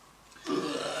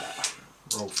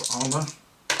 Roll for armour.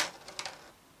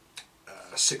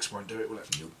 6 won't do it, will it?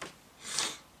 Nope.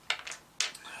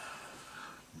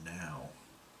 Now.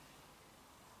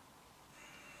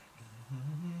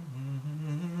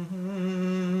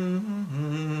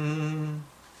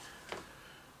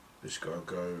 This guy will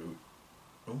go.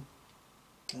 Oh,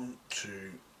 1,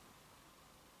 2,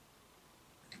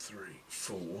 3,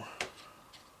 4.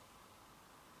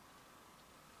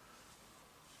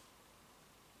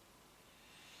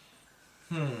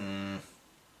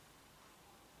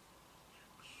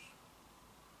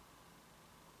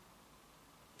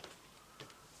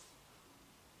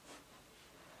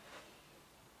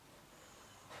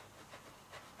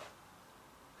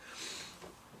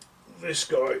 This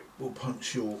guy will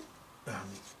punch your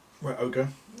right ogre.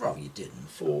 Rather you didn't.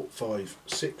 4, 5,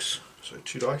 6. So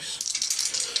 2 dice.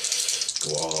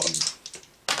 Go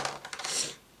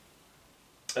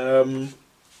on.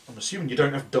 I'm assuming you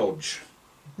don't have dodge.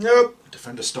 Nope.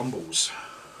 Defender stumbles.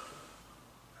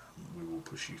 We will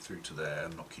push you through to there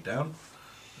and knock you down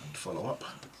and follow up.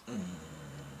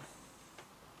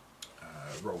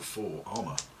 Roll 4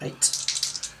 armour. 8.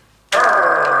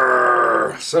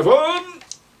 7.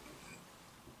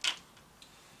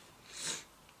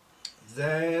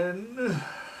 Then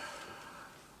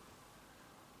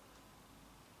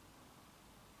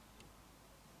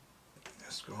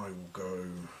this guy will go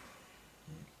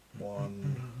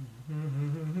 1.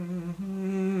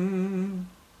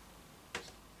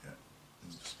 Yeah,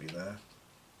 just be there.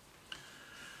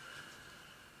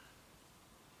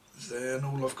 Then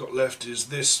all I've got left is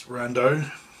this rando.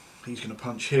 He's going to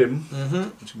punch him. He's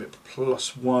going to be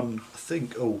 +1, I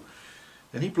think. Oh,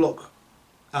 any block?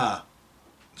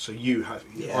 So you have.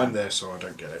 Yeah. I'm there, so I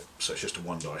don't get it. So it's just a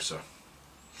 1 dicer.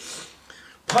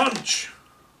 Punch.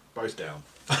 Both down.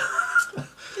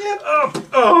 Yep. Up.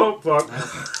 Oh, fuck.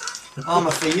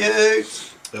 Armour for you.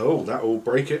 Oh, that will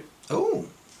break it. Oh.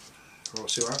 Right,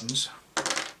 see what happens.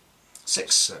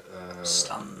 6.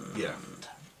 Stunned. Yeah.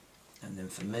 And then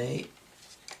for me.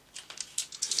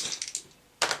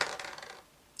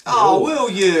 Oh, will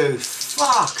you?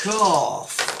 Fuck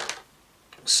off.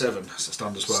 7. That's a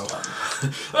stunned as well.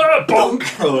 Bonk!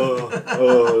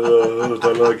 I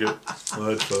don't like it.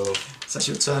 I'd fell off. So that's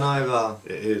your turn over.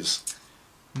 It is.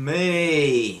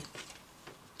 Me.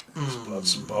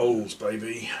 Bloods and bowls,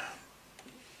 baby.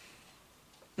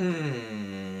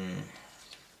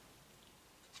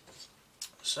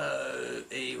 So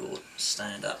he will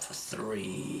stand up for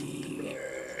 3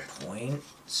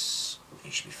 points. He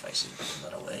should be facing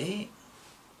that away.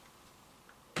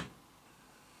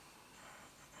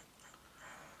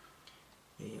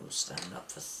 He will stand up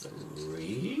for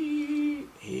 3.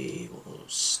 He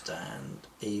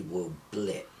will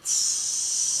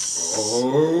blitz.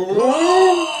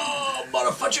 Oh,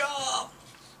 motherfucker!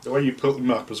 The way you put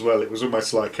them up as well, it was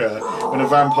almost like when a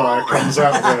vampire comes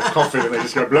out of a coffin and they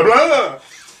just go blah blah.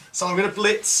 So I'm going to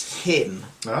blitz him.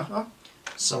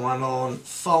 So I'm on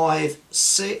 5,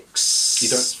 6, You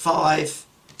don't... 5.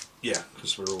 Yeah,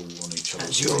 because we're all on each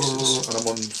other's your... faces. And I'm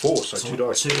on 4, so 2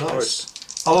 dice. 2 dice.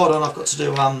 Oh, hold on, I've got to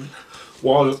do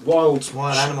wild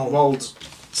animal. Wild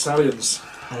stallions.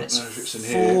 And it's, I don't know if it's in 4.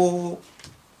 here.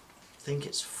 I think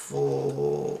it's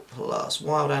 4 plus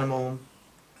wild animal.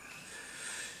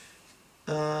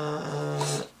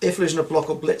 If losing a block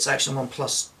or blitz action, 1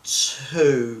 plus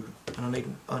 2,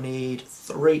 and I need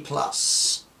 3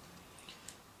 plus.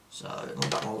 So on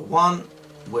that roll 1,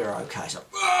 we're okay.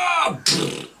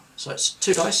 So it's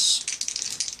 2 dice.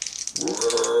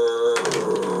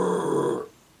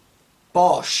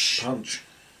 Bosh. Punch.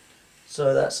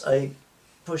 So that's a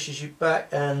pushes you back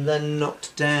and then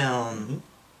knocked down.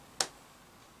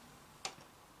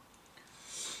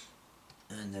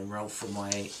 And then roll for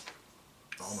my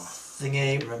Armour.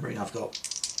 Thingy. Remembering I've got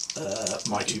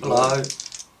Mighty blow.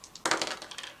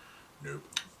 Nope.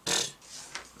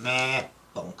 Meh.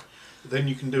 Bonk. Then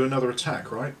you can do another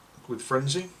attack, right? With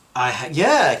frenzy.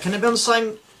 Yeah. Can it be on the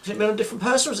same? Can it be on a different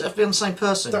person, or does it have to be on the same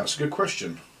person? That's a good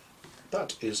question.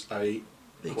 That is a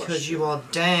because question. You are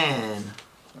Dan.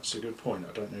 That's a good point.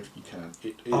 I don't know if you can.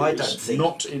 It is I don't think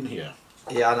not in here.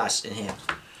 Yeah, I know it's in here.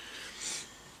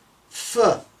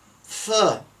 Fud.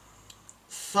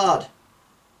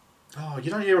 Oh, you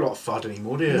don't hear a lot of FUD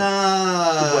anymore, do you?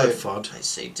 No. Good word, FUD. A,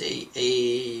 C, D,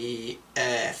 E,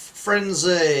 F.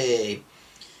 Frenzy.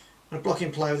 A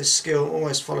blocking player with this skill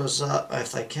always follows up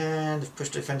if they can. If push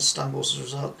defender stumbles as a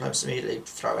result, the player must immediately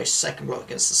throw a second block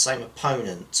against the same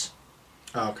opponent.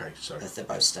 Oh, okay, so If they're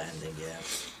both standing, yeah.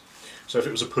 so if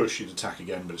it was a push, you'd attack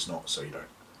again, but it's not, so you don't.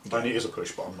 Yeah. Only it is a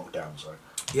push, but I'm knocked down, so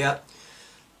Yep.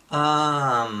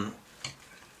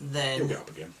 Then he'll get up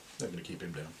again. They're going to keep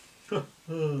him down.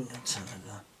 let's have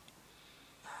another.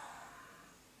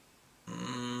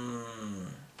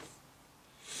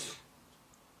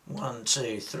 1,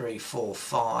 2, 3, 4,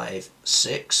 5,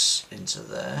 6 into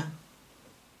there.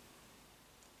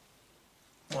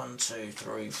 1, 2,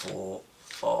 3, 4,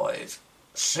 5,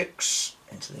 6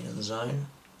 into the other zone.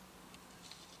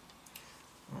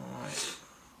 Alright.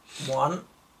 1.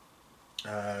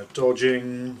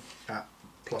 Dodging at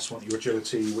 +1 your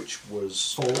agility, which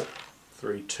was 4.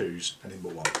 3 2s, and in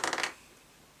but 1.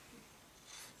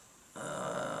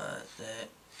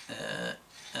 There.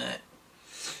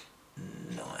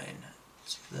 9.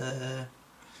 It's there.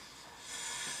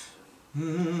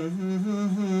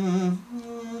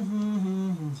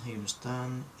 He was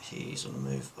done. He's on a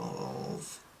move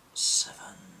of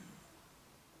 7.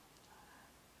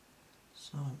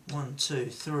 So 1, 2,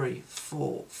 3,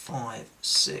 4, 5,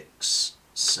 6,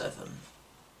 7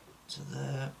 to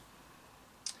there.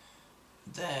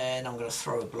 Then I'm going to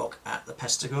throw a block at the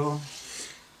Pestigore.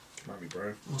 Come at me,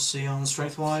 bro. We'll see on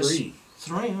strength wise. 3.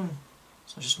 3.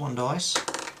 So just 1 dice.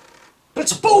 But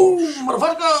it's a boom,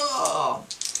 motherfucker!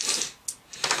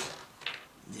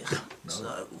 Yeah. No.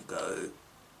 So we'll go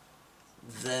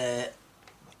there,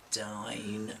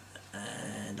 down,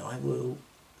 and I will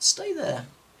stay there.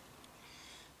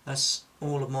 That's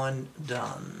all of mine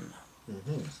done.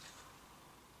 Mm-hmm.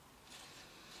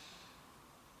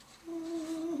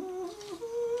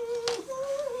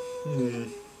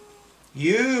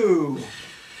 You!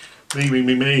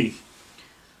 Me.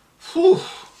 Whew.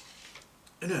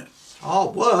 Innit?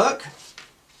 Hard work.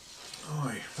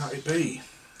 Aye, that'd be.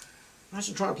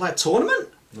 Imagine trying to play a tournament.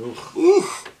 Ugh.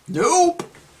 Oof. Nope.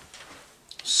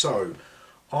 So,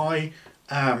 I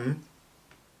am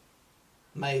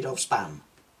Made of spam.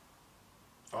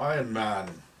 Iron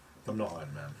Man. I'm not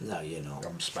Iron Man. No, you're not.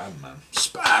 I'm Spam Man.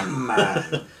 Spam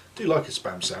man. Do like a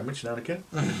spam sandwich now and again.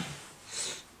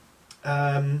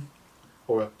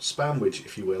 Or a spamwich,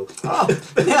 if you will. Oh,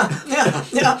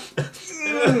 yeah.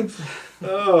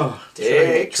 Oh,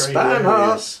 Dick trade Spanner.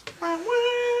 areas. Wow,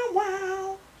 wow,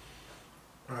 wow.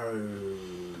 Okay.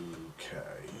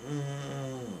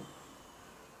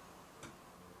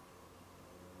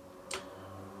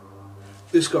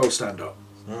 This guy will stand up.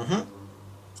 Mm-hmm.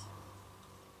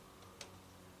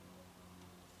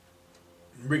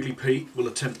 Wrigley Pete will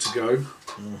attempt to go.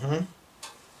 Mm-hmm.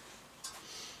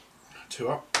 2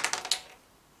 up,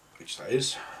 which that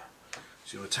is.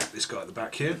 So you'll attack this guy at the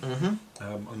back here. Mm-hmm.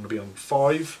 I'm going to be on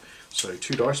 5, so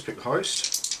 2 dice, pick the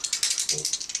highest. Or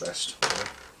best. Whatever.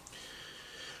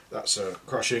 That's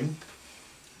crushing.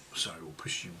 So we'll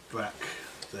push you back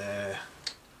there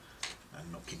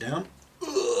and knock you down.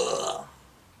 Ugh.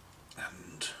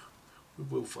 And we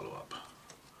will follow up.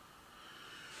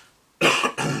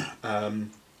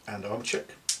 And armor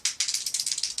check.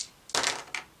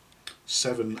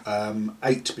 7,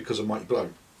 8 because of Mighty Blow.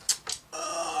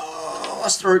 Oh,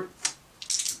 that's through. Well,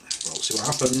 we'll see what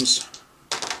happens.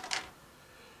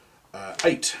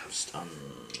 8. Stun.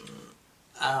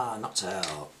 Ah, knocked out.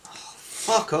 Oh,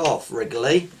 fuck off,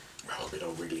 Wrigley. Oh, good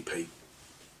old Wrigley Pete.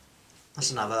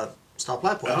 That's another star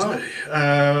player point, isn't it?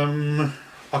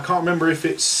 I can't remember if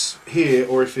it's here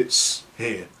or if it's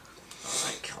here.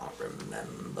 I can't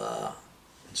remember.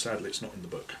 And sadly, it's not in the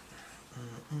book.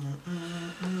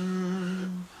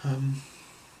 Wrong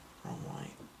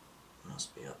way.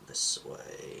 Must be up this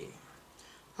way.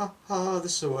 Ha ha,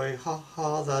 this way. Ha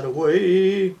ha, that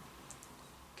way.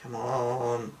 Come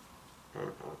on.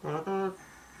 Blah,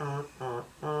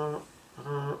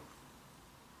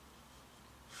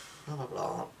 blah,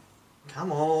 blah.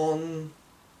 Come on.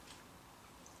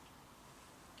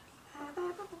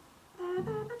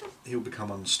 He'll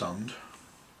become unstunned.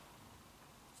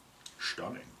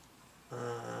 Stunning.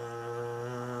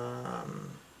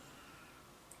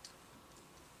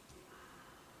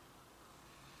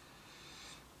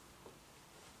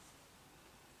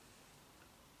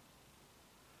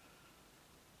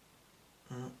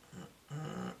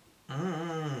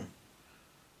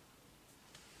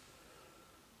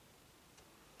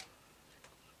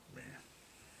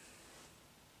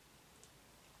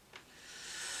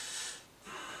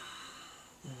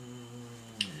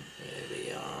 Here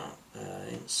we are.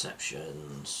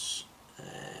 Interceptions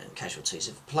and casualties.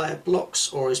 If a player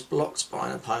blocks or is blocked by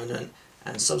an opponent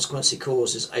and subsequently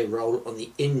causes a roll on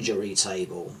the injury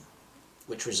table,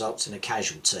 which results in a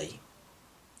casualty.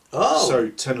 Oh! So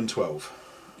 10 and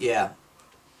 12. Yeah.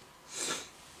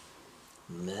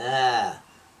 Nah.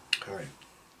 Okay.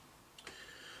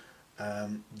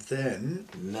 Then...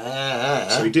 Nah.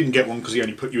 So he didn't get one because he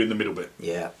only put you in the middle bit.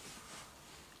 Yeah.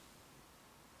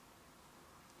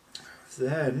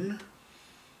 Then...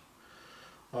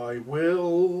 I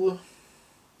will...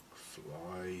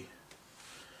 fly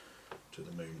to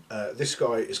the moon. This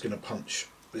guy is going to punch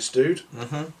this dude.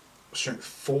 Mm-hmm. Strength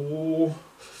 4,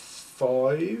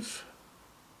 5.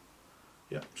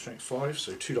 Yeah, strength 5,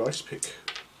 so 2 dice, pick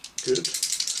good.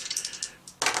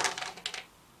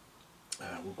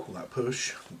 We'll call that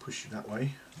push. We'll push you that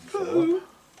way and follow up.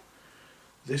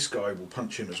 This guy will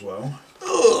punch him as well.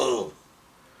 Oh.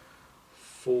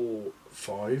 4,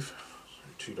 5, so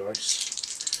 2 dice.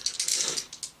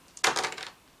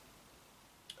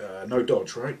 No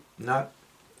dodge, right? No.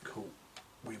 Cool.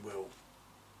 We will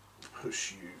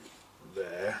push you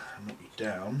there and knock you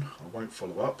down. I won't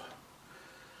follow up.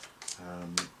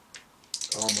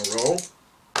 Armour roll.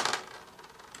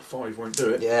 5 won't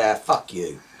do it. Yeah, fuck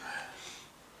you.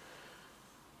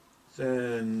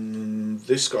 Then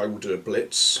this guy will do a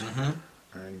blitz Mm-hmm.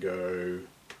 and go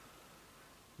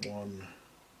 1,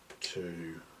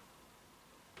 2,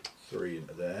 3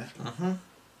 into there. Mm-hmm.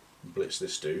 Blitz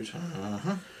this dude.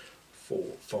 Mm-hmm.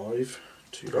 4, 5,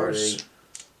 2 Three. dice.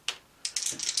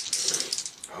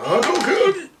 Oh,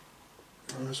 good!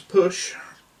 Let's push.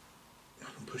 I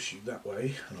can push you that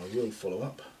way, and I will follow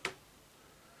up.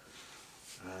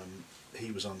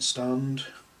 He was unstunned.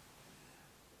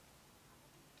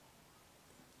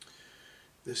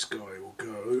 This guy will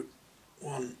go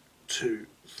 1, 2,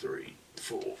 3,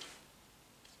 4,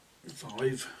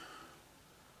 5.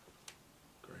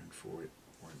 Going for it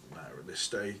won't matter at this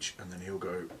stage, and then he'll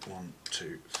go 1,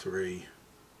 2, 3.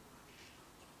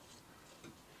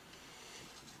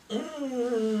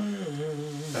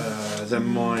 Then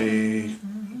my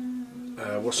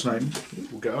what's the name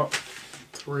will get up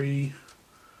 3,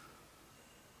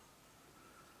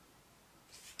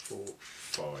 4,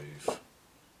 5,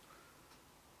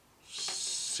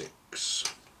 6,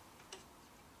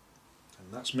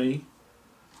 and that's me.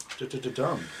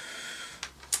 Done.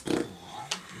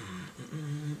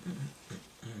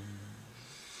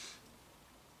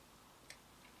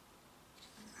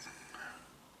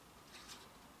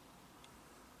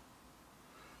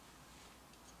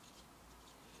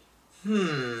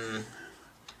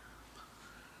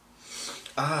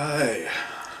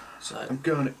 So I'm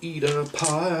gonna eat a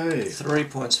pie. 3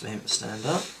 points for him to stand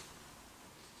up.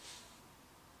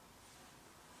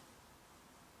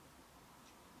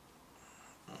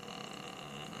 I'm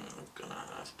gonna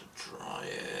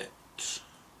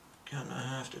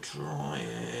have to try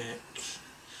it.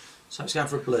 So it's going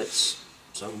for a blitz.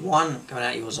 So 1 going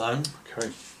out your zone.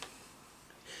 Okay.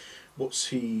 What's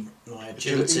he? My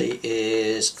agility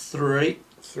is 3.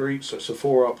 3, so it's a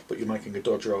 4 up, but you're making a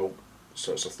dodge roll,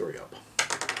 so it's a 3 up.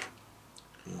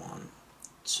 1,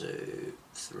 2,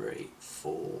 3,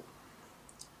 4,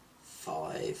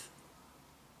 5.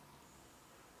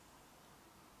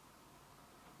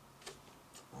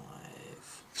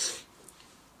 5,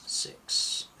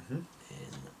 6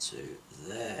 into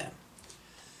there.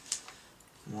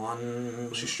 1.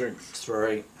 What's your strength?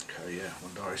 3. Okay, yeah,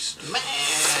 1 dice.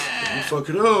 Don't fuck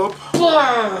it up.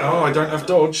 Oh, I don't have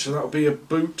dodge, so that'll be a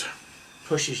boot.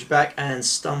 Pushes you back and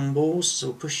stumbles, so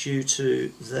we'll push you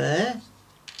to there.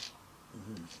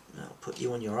 That'll put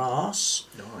you on your arse.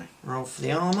 Aye. Roll for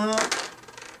the armour.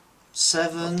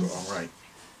 7. Alright.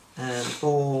 And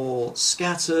ball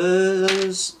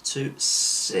scatters to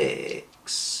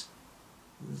 6.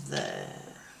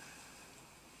 There.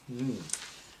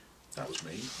 That was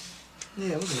me.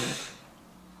 Yeah, wasn't it?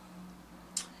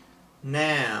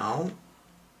 Now,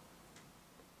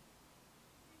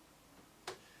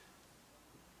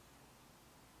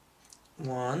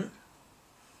 one,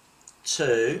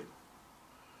 2,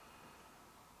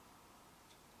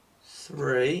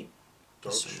 3. Dodge.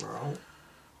 That's a roll.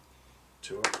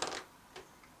 2 up.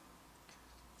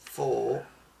 4,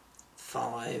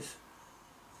 5,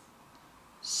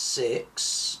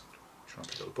 6. Try and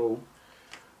pick up the ball.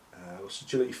 What's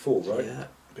agility 4, right? Yeah.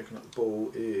 Picking up the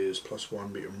ball is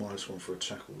 +1, but you're -1 for a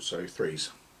tackle, so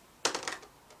 3s.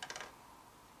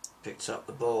 Picked up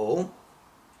the ball.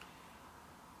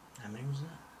 How many was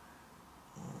that?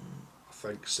 I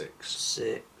think 6.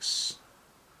 6.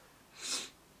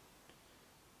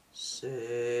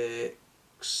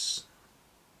 6.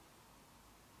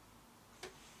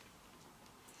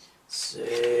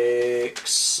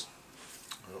 6.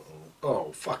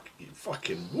 Oh, fuck you.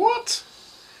 Fucking what?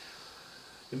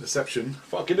 Interception.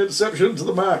 Fucking interception to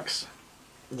the max.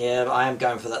 Yeah, but I am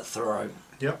going for that throw.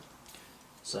 Yep.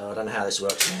 So I don't know how this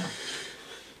works now.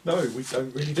 No, we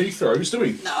don't really do throws, do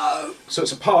we? No. So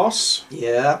it's a pass.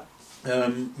 Yeah.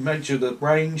 Measure the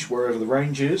range wherever the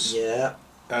range is. Yeah.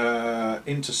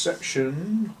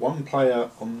 Interception. One player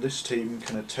on this team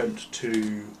can attempt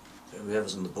to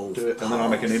Whoever's on the ball. do it, and then I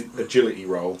make an agility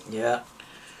roll. Yeah.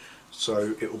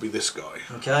 So it will be this guy.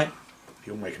 Okay.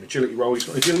 He'll make an agility roll. He's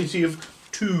got an agility of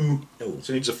 2, Ooh.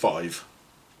 so he needs a 5.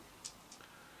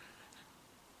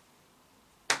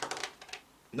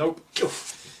 Nope.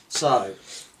 So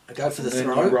I go for the Then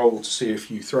throw. you roll to see if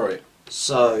you throw it.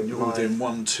 So You're within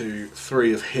 1, 2,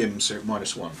 3 of him, so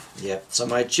 -1. yeah. So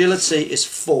my agility is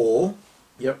 4.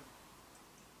 Yep.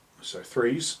 So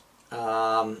 3s,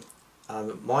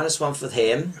 -1 for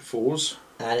him, 4s,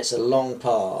 and it's a long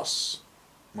pass.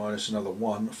 minus another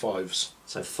 1, 5s.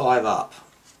 So 5 up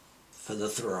for the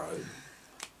throw.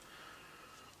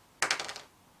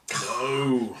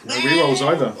 No rerolls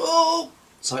either. Oh.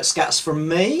 So it scatters from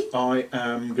me. I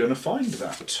am going to find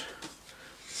that.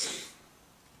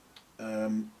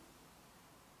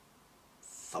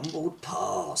 Fumbled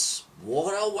pass.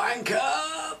 What a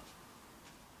wanker!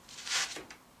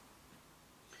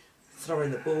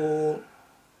 Throwing the ball.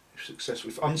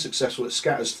 If unsuccessful, it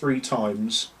scatters 3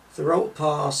 times. The roll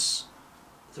pass.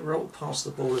 The roll past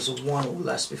the ball is a 1 or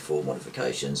less before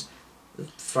modifications. The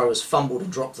thrower's fumbled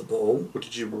and dropped the ball. What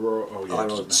did you roll? Oh, yeah, I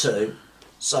rolled 2.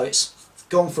 So it's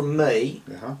gone from me.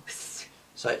 Uh-huh.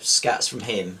 So it scatters from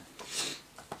him.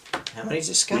 How many does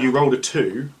it scatter? Well, you rolled a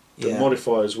 2. The Yeah.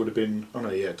 modifiers would have been. Oh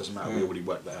no, yeah, it doesn't matter. We already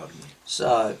worked that out, didn't we?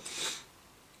 So,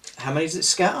 how many does it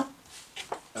scatter?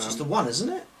 It's just the 1, isn't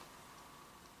it?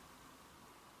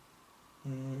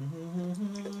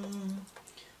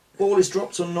 Ball is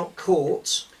dropped or not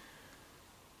caught.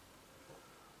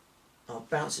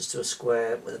 Bounces to a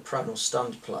square with a prone or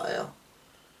stunned player.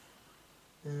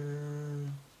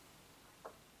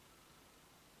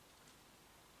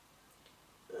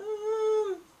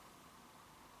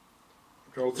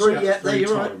 Roll the 3, scatter yeah, there 3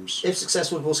 you're times. right. If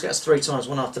successful, the ball scatters 3 times,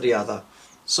 one after the other.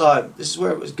 So, this is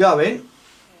where it was going.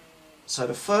 So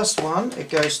the first one, it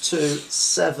goes to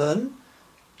 7.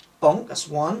 Bonk, that's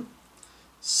 1.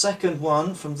 Second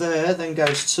one from there then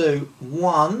goes to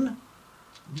 1.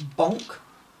 Bonk.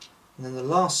 And then the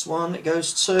last one, it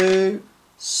goes to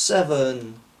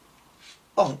 7.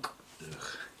 Bonk. Ugh.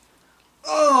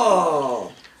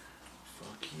 Oh!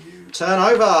 Fuck you. Turn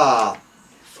over.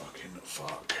 Fucking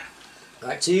fuck.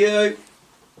 Back to you.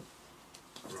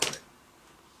 Right.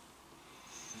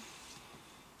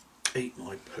 Eat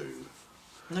my poo.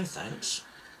 No thanks.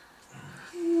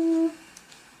 1,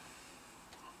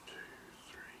 2,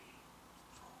 3,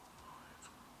 4,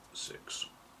 5, 6.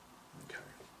 Okay.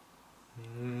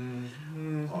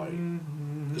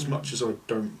 As much as I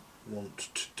don't want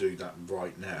to do that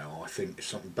right now, I think if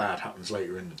something bad happens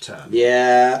later in the turn,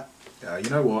 Yeah. you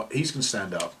know what? He's going to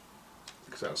stand up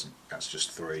because that's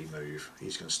just 3 move.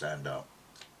 He's going to stand up.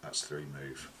 That's 3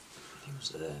 move. He was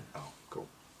there. Oh, cool.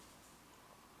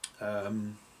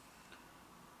 No,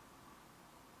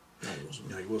 he wasn't.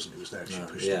 No, he wasn't. He was there. She No,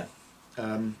 pushed yeah.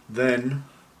 him. Then,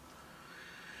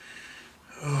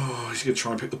 he's going to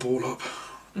try and pick the ball up.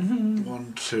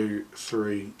 1, 2,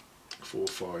 3, 4,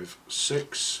 5,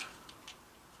 6.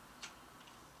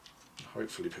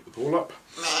 Hopefully pick the ball up.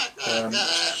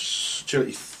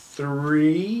 Agility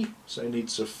 3, so he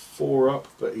needs a 4 up,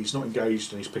 but he's not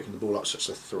engaged and he's picking the ball up, so it's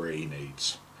a 3 he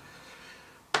needs.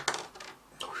 He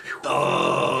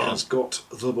has got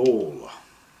the ball.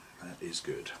 That is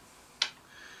good.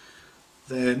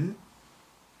 Then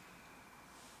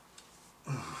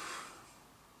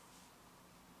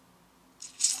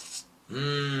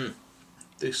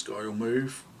this guy will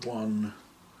move. 1,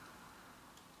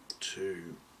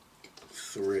 2,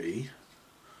 3.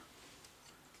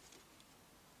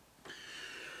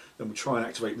 Then we'll try and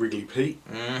activate Wrigley Pete.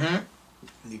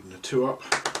 Needing a 2 up.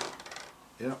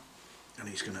 Yeah. And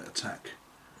he's going to attack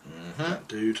that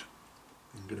dude.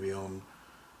 I'm going to be on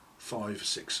 5,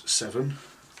 6, 7.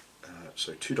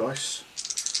 So 2 dice.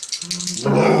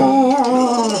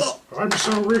 I'm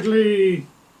so Wrigley!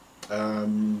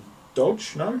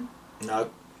 Dodge? No? No.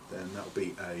 Then that'll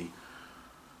be a.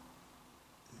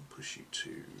 Push you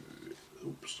to.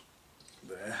 Oops.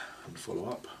 There. And follow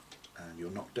up. And you're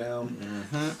knocked down.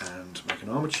 And make an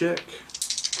armour check.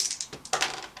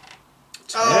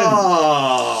 10.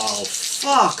 Oh,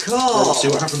 fuck off! Let's see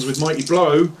what happens with Mighty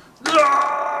Blow.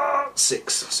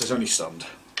 6. So it's only stunned.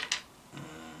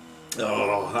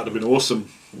 Oh, that'd have been awesome.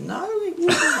 No, it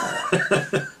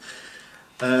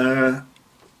wasn't.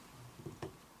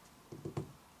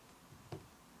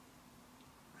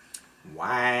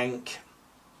 Wank.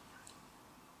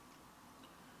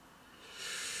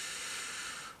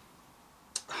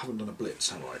 haven't done a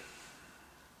blitz, have I?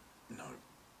 No.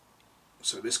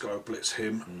 So this guy will blitz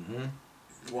him.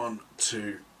 1,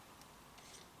 2.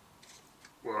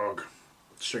 Wog.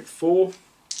 Strength 4.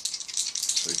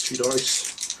 So 2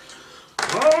 dice.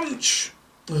 Punch!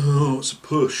 Oh, it's a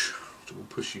push. So we'll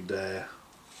push you there.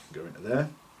 Go into there.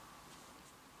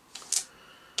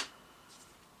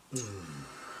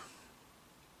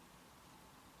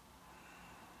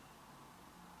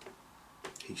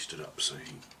 He stood up, so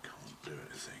he can't do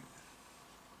anything.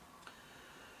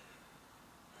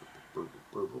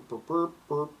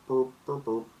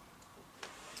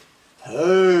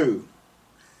 Pooh!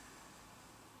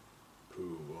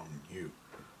 Pooh on you.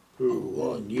 Pooh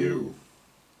on you.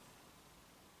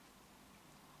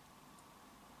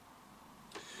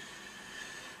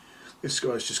 This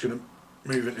guy's just going to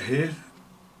move into here.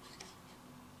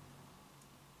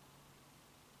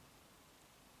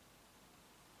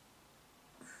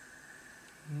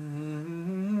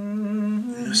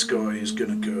 This guy is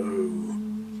going to go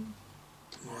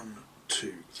 1,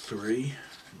 2, 3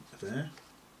 there.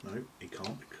 No, he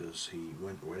can't because he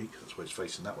went away. That's why he's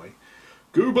facing that way.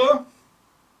 Goober!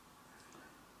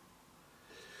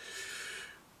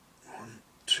 1,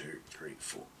 2, 3,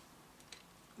 4.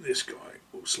 This guy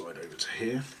will slide over to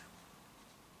here.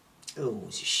 Oh,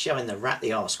 he's showing the rat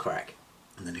the arse crack.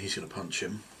 And then he's going to punch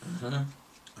him. And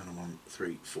I'm on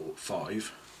 3, 4,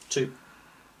 5. 2.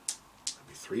 That'll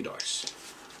be 3 dice.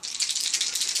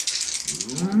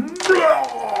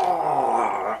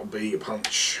 That'll be your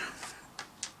punch.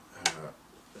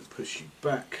 Push you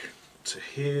back to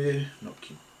here, knock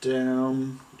you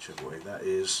down, whichever way that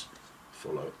is.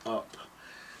 Follow up.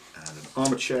 And an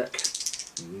armour check.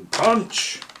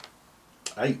 Punch!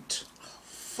 8.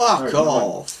 Fuck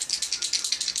off!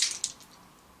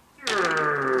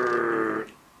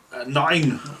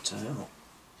 9. What hell?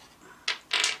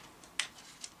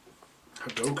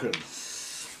 Hadoken.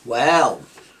 Well.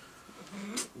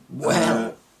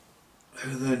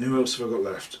 Then who else have I got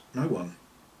left? No one.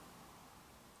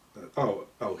 Oh,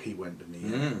 he went, didn't he?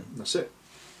 That's it.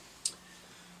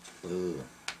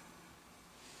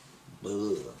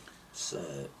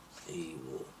 So he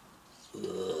will.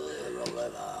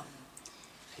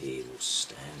 He will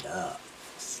stand up.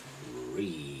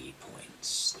 3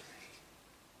 points.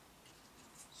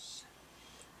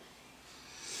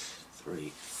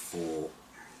 3, 4,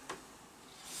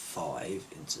 5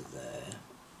 into there.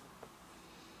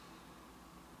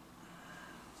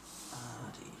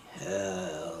 Bloody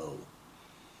hell.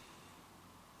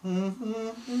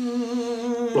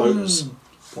 Bloaters.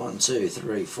 1, 2,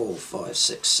 3, 4, 5,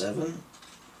 6, 7.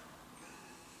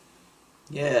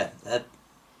 Yeah, that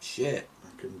shit.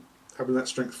 Having that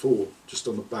strength 4 just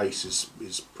on the base is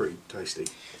pretty tasty.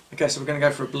 Okay, so we're going to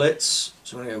go for a blitz.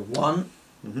 So we're going to go 1.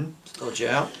 Dodge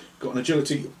out. Got an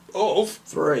agility of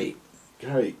 3.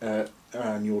 Okay,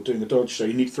 and you're doing a dodge, so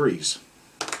you need 3s.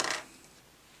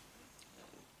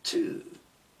 2,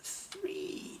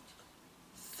 3,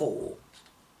 4.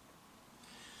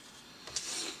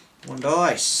 1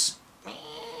 dice.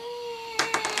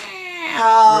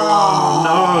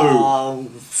 Oh, no!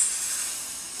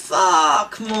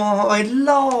 Fuck my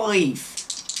life!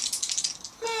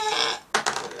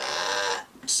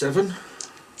 7.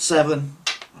 7.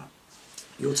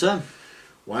 Your turn.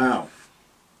 Wow.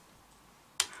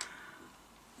 I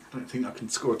don't think I can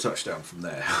score a touchdown from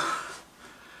there.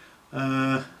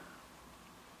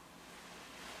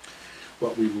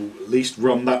 But we will at least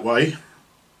run that way.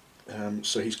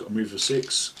 So he's got a move of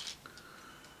 6.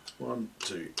 1,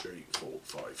 2, 3, 4,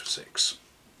 5, 6.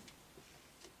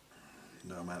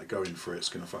 No amount of going for it's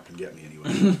going to fucking get me anyway.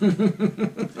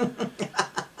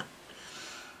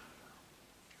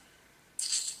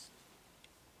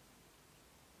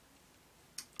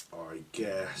 I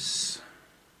guess.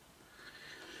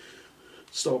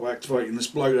 Start by activating this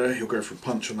bloater. He'll go for a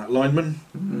punch on that lineman.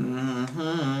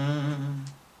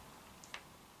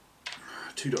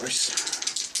 2 dice.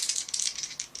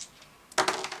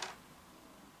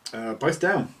 Both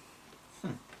down.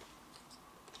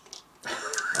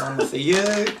 One for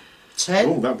you. 10.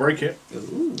 Oh, that'll break it.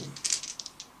 Ooh.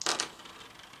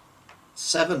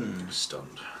 7.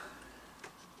 Stunned.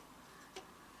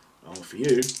 Oh, for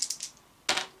you.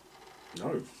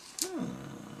 No.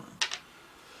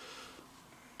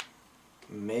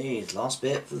 Me, last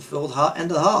bit for the full end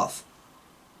of the half.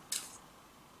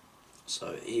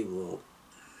 So he will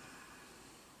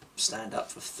stand up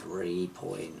for 3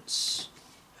 points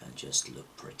and just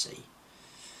look pretty.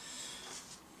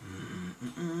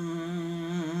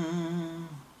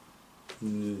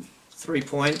 3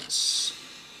 points.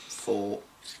 4,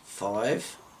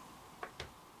 5.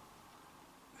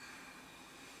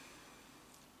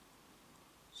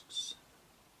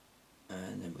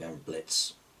 going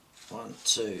blitz. 1,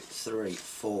 2, 3,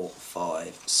 4,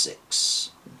 5,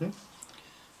 6.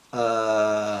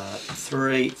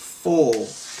 3, 4.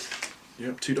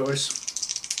 Yep, 2 dice.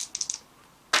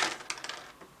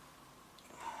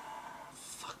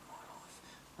 Fuck my life.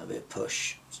 That'll be a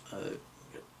push. So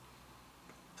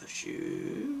push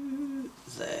you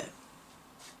there.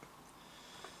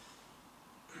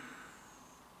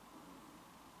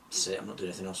 That's it, I'm not doing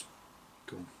anything else.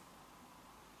 Cool.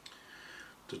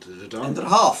 End of the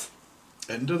half.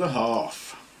 End of the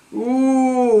half.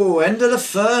 Ooh, end of the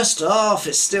first half.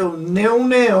 It's still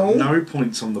 0-0. No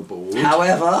points on the board.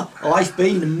 However, I've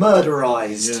been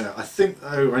murderised. Yeah, I think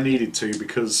though I needed to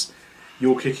because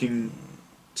you're kicking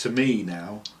to me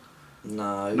now.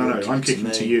 No, I'm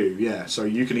kicking to you. Yeah, so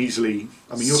you can easily.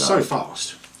 I mean, you're so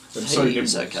fast. And so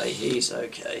he's nimble. okay. He's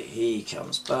okay. He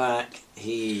comes back.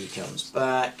 He comes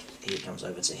back. He comes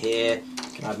over to here.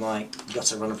 Can I have my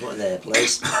gutter runner plot there,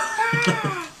 please?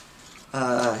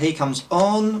 He comes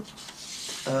on.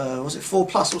 Was it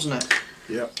 4+, wasn't it?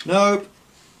 Yep. Nope.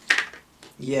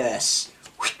 Yes.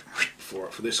 4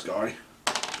 up for this guy.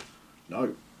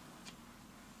 No.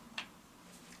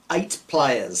 8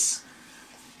 players.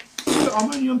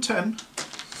 I'm only on 10.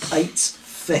 8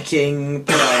 fucking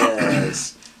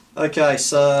players. Okay,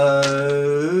 so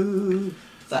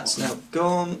that's now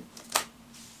gone.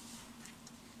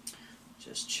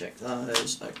 Just check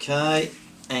those. Okay,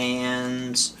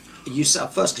 and you set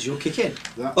up first because you'll kick in.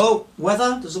 Oh,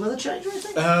 weather? Does the weather change or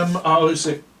anything? Oh, it's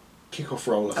a kick-off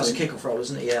roll. That's a kick-off roll,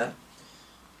 isn't it? Yeah.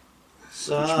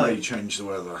 So which may change the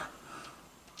weather.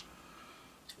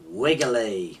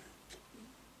 Wiggly.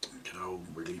 Good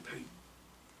old Wiggly Pete.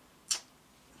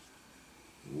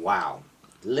 Wow.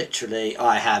 Literally,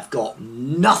 I have got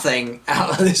nothing out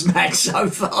of this match so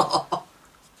far.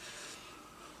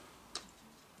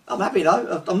 I'm happy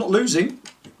though. I'm not losing.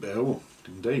 Oh,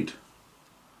 indeed.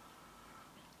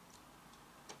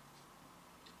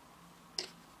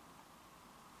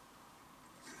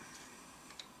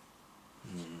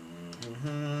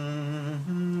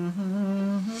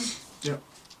 Yep.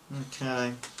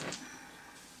 Okay.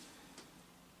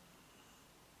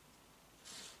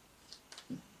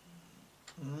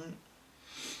 Right.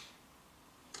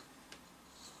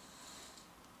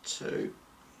 2.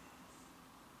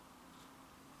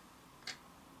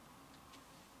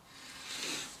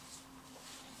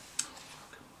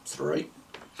 3.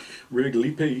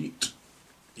 Wriggly Pete.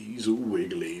 He's a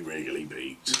wiggly, Wriggly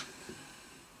Pete.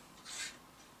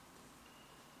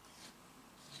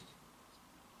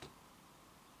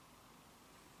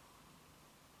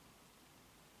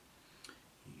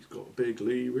 He's got a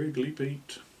bigly, Wriggly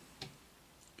Pete.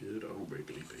 Good old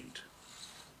Wriggly Pete.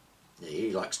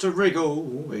 He likes to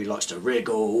wriggle. He likes to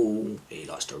wriggle. He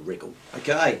likes to wriggle.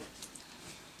 Okay.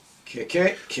 Kick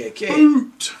it. Kick it.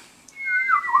 Boot!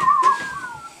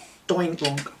 Doink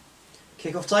donk.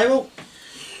 Kick off table.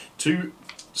 2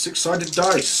 6-sided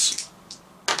dice.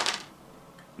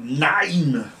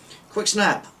 9! Quick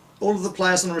snap. All of the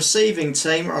players on the receiving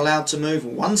team are allowed to move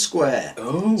 1 square.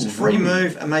 Oh, it's a free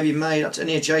move and may be made up to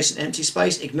any adjacent empty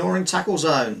space, ignoring tackle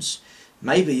zones.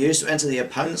 May be used to enter the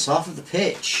opponent's half of the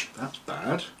pitch. That's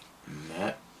bad.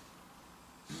 Meh.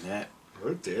 Meh.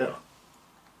 Oh dear.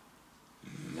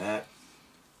 Meh.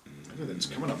 Everything's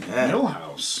coming up. Yeah.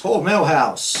 Millhouse. Poor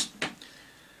Millhouse.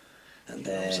 And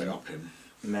I'll say then up him.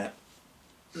 meh.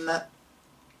 Meh.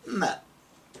 Meh.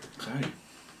 Okay.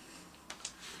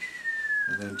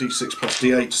 And then D6 plus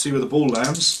D8 to see where the ball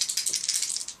lands.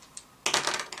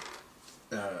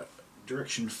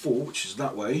 Direction 4, which is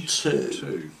that way.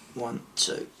 2. 1,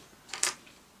 2.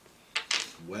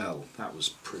 Well, that was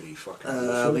pretty fucking We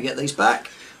awful. get these back.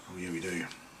 Oh yeah, we do.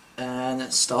 And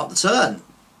let's start the turn.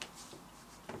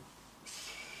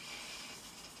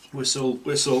 Whistle,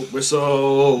 whistle,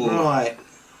 whistle. Right.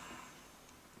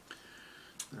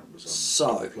 That was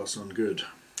So plus on good. I'm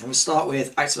going to start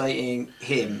with activating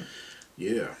him.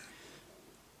 Yeah.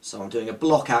 So I'm doing a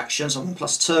block action, so I'm on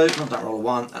 +2, not that roll a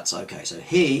 1, that's okay. So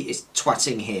he is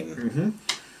twatting him.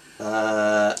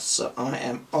 So I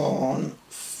am on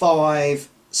 5,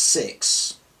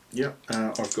 6. Yep,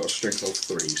 I've got a strength of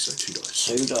 3, so 2 dice.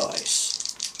 2 dice.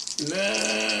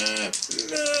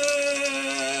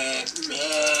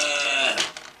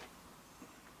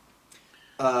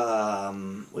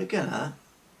 We're gonna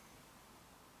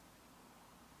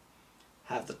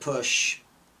have the push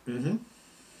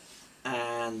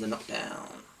and the knockdown.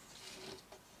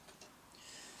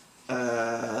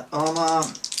 Armour,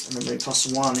 and then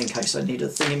 +1 in case I need a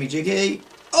thingy-majiggy.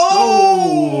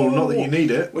 Oh, not that you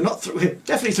need it. We're not. We're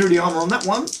definitely through the armour on that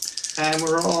one, and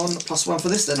we're on +1 for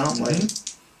this then, aren't we?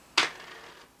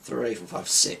 3, 4, 5,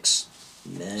 6.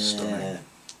 Nah. Stunning.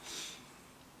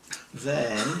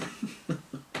 Then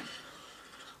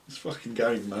This fucking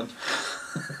game, man.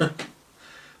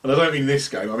 And I don't mean this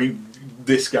game, I mean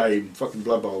this game, fucking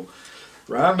Blood Bowl.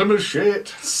 Random as shit.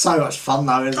 so much fun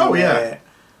though, isn't it? Oh, yeah.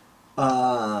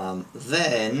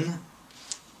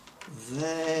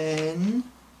 Then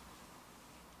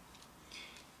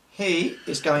he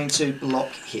is going to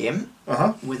block him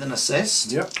with an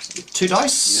assist. Yep. 2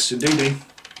 dice. Yes, indeedy.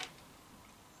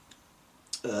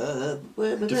 Where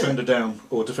were Defender down,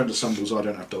 or defender stumbles, I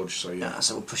don't have dodge, so yeah.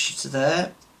 So we'll push you to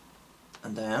there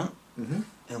and down.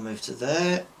 He'll move to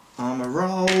there. Armour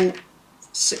roll.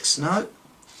 6 no.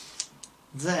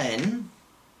 Then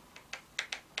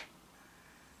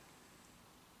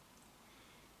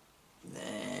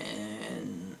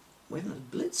we haven't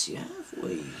had blitz yet, have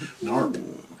we? No.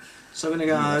 So we're going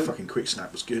to Yeah, go fucking quick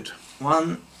snap was good.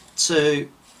 1, 2,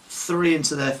 3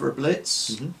 into there for a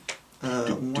blitz.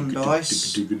 1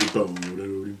 dice. So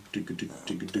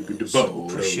we'll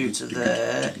push you to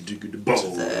there. To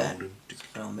there.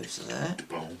 I'll move to there.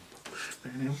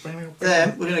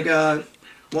 Then we're going to go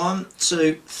 1,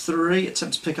 2, 3.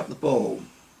 Attempt to pick up the ball.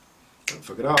 Don't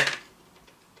fuck it up.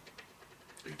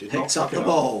 He did not Picked up fuck it the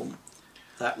ball.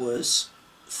 That was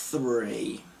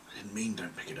 3. I didn't mean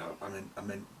don't pick it up. I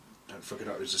meant don't fuck it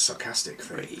up. It was a sarcastic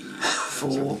thing. 3,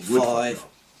 4, 5,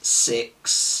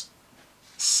 6,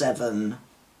 7,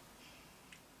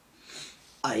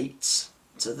 8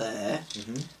 to there.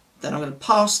 Then I'm going to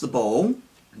pass the ball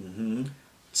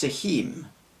to him.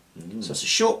 So it's a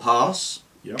short pass.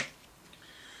 Yep.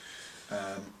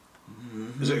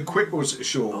 Is it a quick or is it a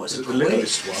short? Oh, is it's it the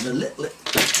littlest one?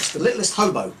 It's the littlest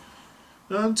hobo.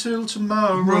 Until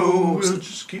tomorrow, we'll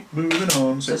just keep moving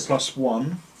on. So it's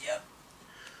 +1. Yep.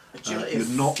 You're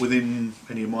not within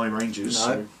any of my ranges.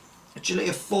 No. So. Agility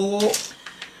of 4.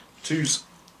 2s.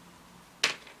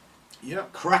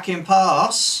 Yep. Cracking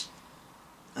pass.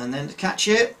 And then to catch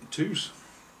it. 2s.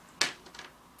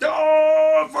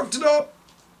 Oh, I fucked it up.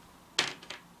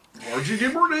 Why'd you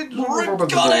give it?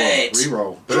 Got it.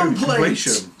 Reroll. Boom.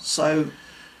 Completion. So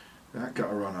That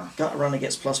got a runner. gutter runner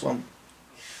gets +1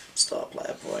 star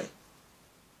player point.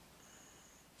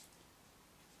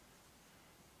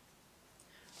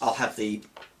 I'll have the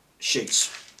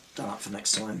sheets done up for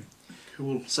next time.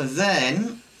 Cool. So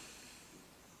then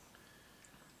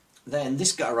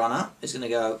this gutter runner is going to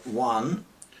go 1,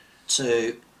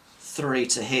 2, 3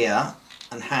 to here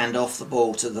and hand off the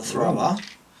ball to the thrower.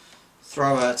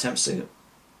 Thrower attempts to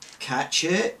catch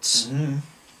it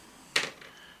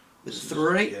with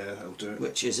 3, Yeah, that'll do it.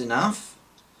 which is enough.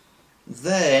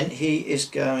 Then he is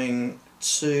going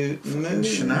to move.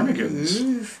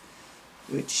 Shenanigans.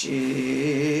 Which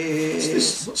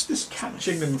is What's this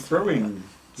catching and throwing?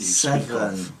 You speak 7.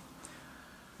 of?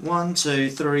 1, 2,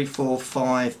 3, 4,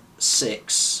 5,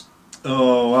 6.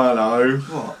 Oh, hello.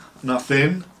 What?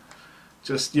 Nothing.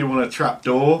 Just you want a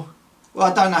trapdoor? Well,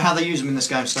 I don't know how they use them in this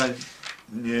game, so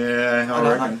Yeah, I I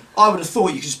don't reckon. know. I would have thought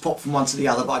you could just pop from one to the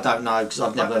other, but I don't know because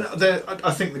I've never.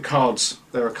 I think the cards.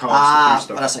 There are cards Ah, that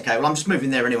do but stuff. that's okay. Well, I'm just moving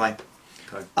there anyway.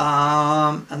 Okay.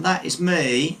 And that is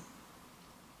me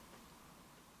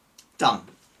done.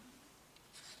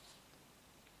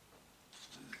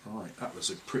 Right, that was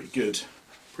a pretty good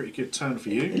turn for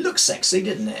you. It looks sexy,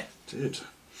 didn't it? Did.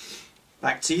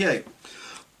 Back to you.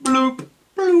 Bloop,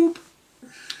 bloop.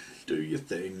 Do your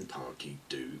thing, Parky.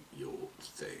 Do your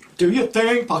thing. Do your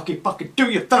thing, Pocket, Pocket. Do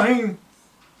your thing.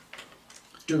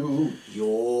 Do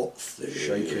your thing.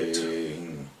 Shake it.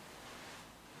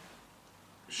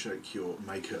 Shake your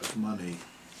maker of money.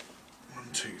 1,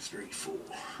 2, 3, 4.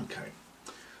 Okay.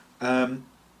 Oh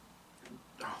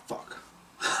fuck.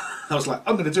 I was like,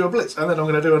 I'm going to do a blitz, and then I'm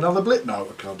going to do another blitz. No,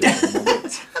 I can't do another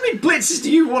blitz. How many blitzes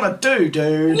do you want to do,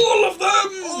 dude? All of them.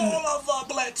 All of the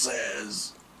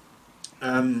blitzes.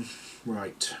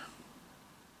 Right.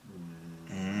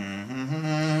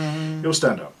 He'll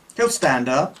stand up. He'll stand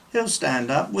up. He'll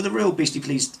stand up. With a real beastie,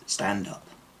 please stand up.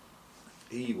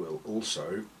 He will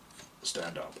also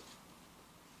stand up.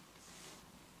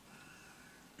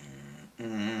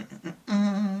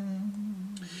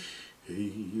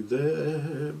 Hey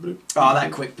there, blue. Oh,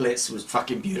 that quick blitz was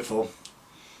fucking beautiful.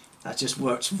 That just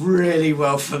worked really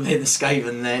well for me, the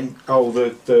Skaven then. Oh,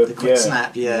 the quick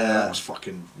snap, yeah. That was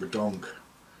fucking redonk.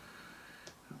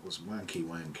 That was wanky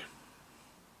wank.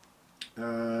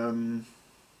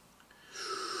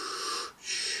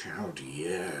 Shout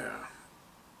yeah.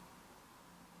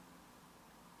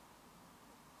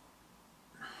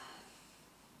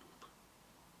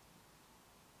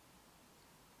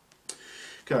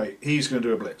 Okay, he's going to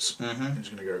do a blitz. He's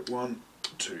going to go 1,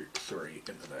 2, 3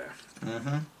 into there.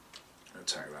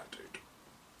 Attack that dude.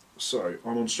 So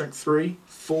I'm on strength 3,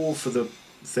 4 for the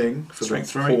thing, for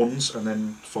Strength the 3. horns, and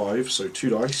then 5, so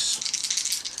 2 dice.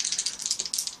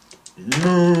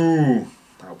 No!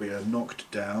 That'll be a knocked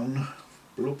down.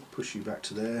 Bloop, push you back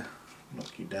to there,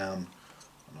 knock you down,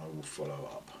 and I will follow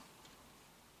up.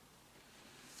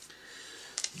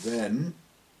 Then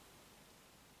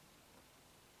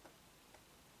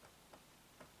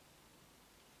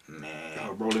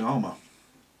rolling armour.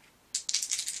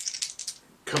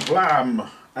 Kablam!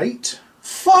 8.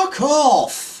 Fuck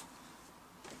off!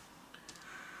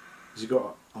 Has he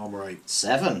got armour 8?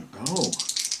 7. Oh,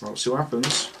 right, we'll see what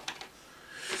happens.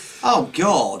 Oh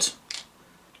God!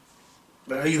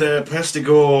 Hey there,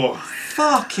 Pestigore!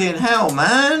 Fucking hell,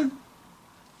 man!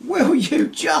 Will you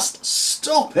just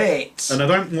stop it? And I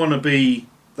don't want to be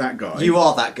that guy. You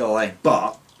are that guy.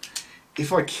 But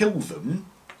if I kill them,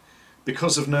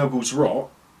 because of Nurgle's rot,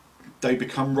 they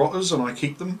become rotters and I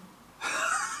keep them.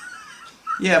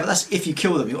 Yeah, but that's if you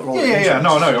kill them, you've got to roll. Yeah,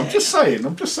 no, I'm just saying.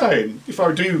 If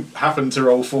I do happen to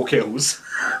roll 4 kills.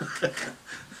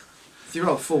 If you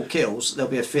roll 4 kills, there'll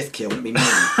be a 5th kill and it'll be me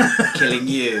killing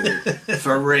you.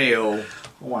 For real.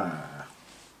 Wow.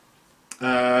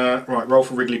 Right, roll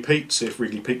for Wrigley Pete, see if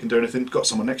Wrigley Pete can do anything. Got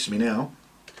someone next to me now.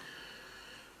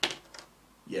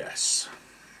 Yes.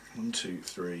 1, 2,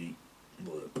 3. And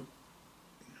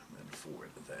then 4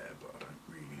 into there, but I don't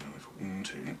really know if I want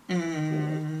to.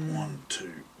 1,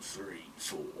 2, 3,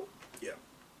 4. Yeah.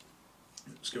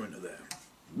 Let's go into there.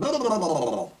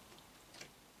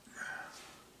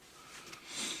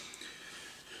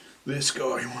 This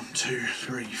guy, 1, 2,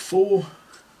 3, 4.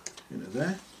 Into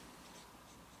there.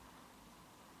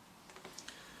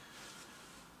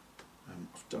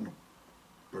 I've done a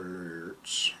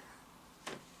birds.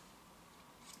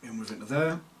 He'll move into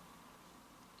there.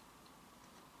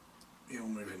 He'll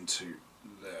move into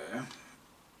there.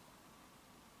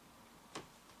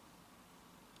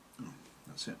 Oh,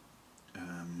 that's it.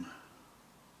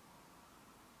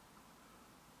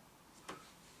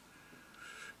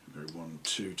 Go 1,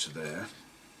 2 to there,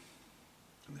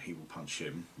 and he will punch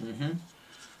him.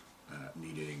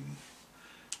 Needing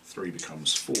 3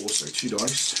 becomes 4, so 2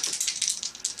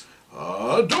 dice.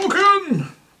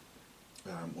 Duncan!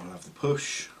 We'll have the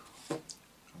push and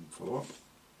follow up.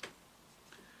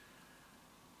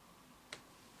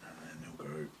 And then he'll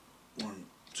go 1,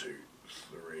 2,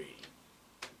 3,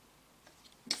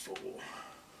 4.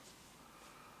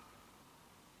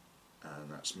 And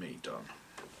that's me done.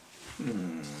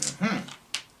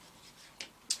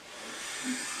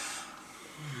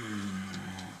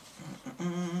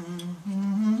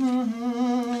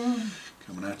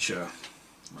 Coming at you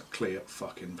like Clea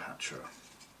fucking Patra.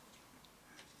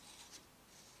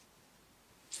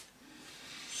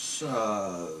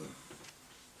 So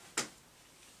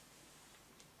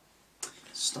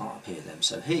start up here then.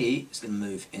 So he is going to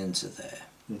move into there.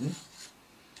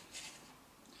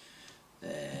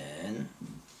 Then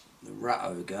the rat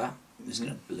ogre is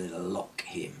going to lock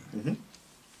him.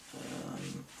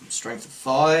 Strength of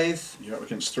 5. You're up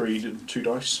against 3, 2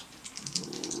 dice.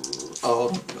 Oh,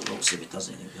 hold on. Let's see if it does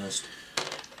anything first.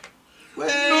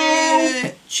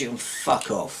 Wait! She'll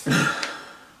fuck off.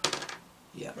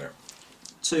 Yeah. There.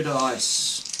 2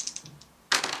 dice.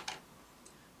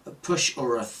 A push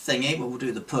or a thingy. Well, we'll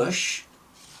do the push.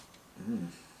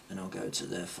 Then I'll go to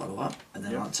the follow up, and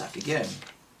then I'll attack again.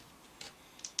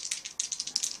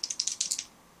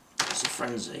 It's a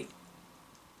frenzy.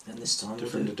 And this time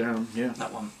Defender down, yeah.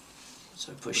 that one.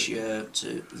 So push you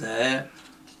to there.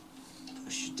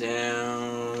 Push you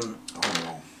down.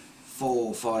 Oh,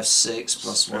 4, 5, 6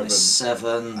 plus 1 is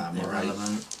 7.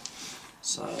 Irrelevant.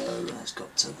 So that's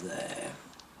got to there.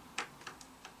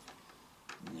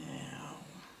 Now.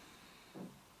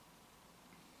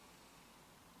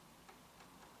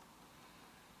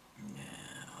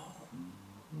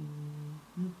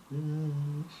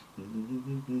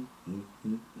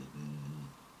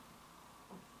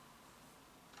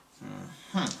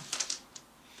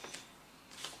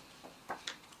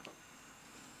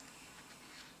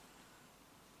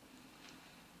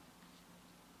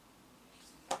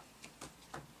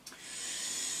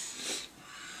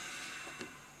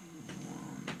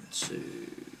 Two,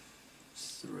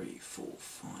 3, 4,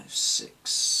 5,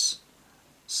 6,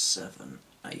 7,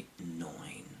 8, 9.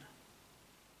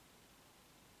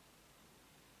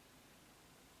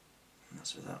 And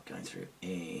that's without going through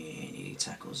any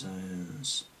tackle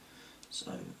zones.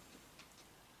 So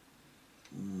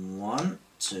 1,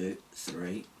 2,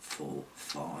 3, 4,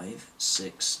 5,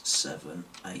 6, 7,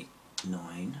 8,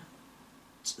 9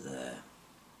 to there.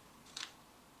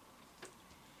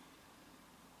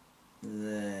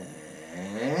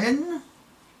 Then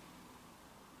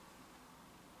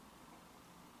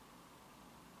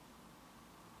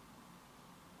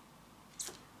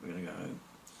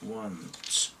 1,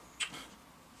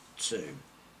 2,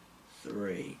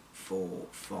 3, 4,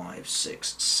 5,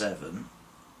 6, 7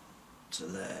 to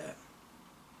there.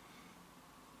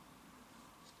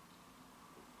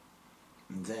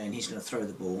 And then he's going to throw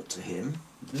the ball to him.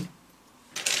 Mm-hmm.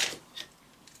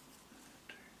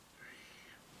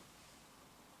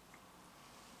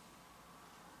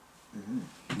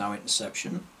 Mm-hmm. No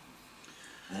interception.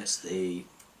 That's that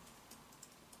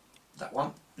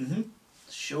one. Mm-hmm.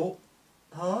 Short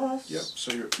pass. Yep.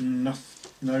 So you're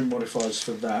no modifiers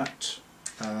for that.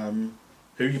 Who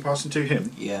are you passing to?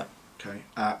 Him. Yeah. Okay.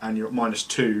 And you're at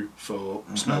 -2 for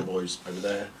Smell Boys over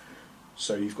there.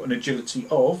 So you've got an agility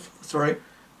of 3.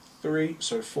 3.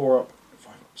 So 4 up,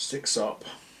 5 up, 6 up.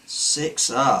 6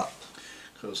 up.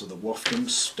 Because of the wafting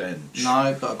stench.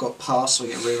 No, but I've got pass, so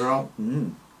we get reroll.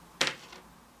 Mm.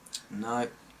 No.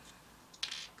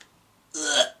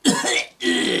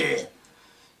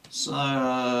 So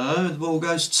the ball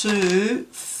goes to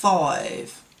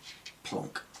 5.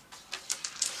 Plonk.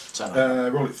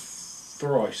 Roll it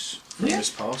thrice from this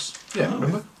pass. Yeah, oh,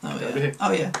 remember? Oh Over yeah. here.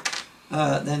 Oh yeah.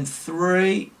 Then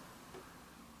 3.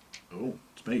 Oh,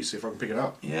 it's me. See if I can pick it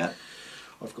up. Yeah.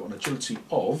 I've got an agility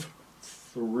of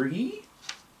 3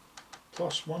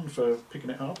 plus 1 for picking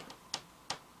it up.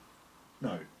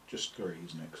 No, just 3,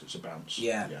 isn't it? Because it's a bounce.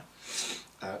 Yeah.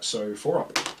 So 4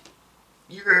 up.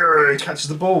 Yeah, he catches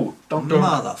the ball. Dunk, dunk.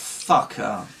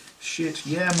 Motherfucker. Shit,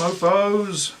 yeah,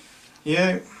 mofos.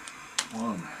 You.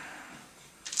 1.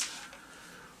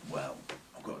 Well,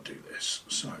 I've got to do this.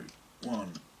 So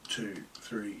 1, 2,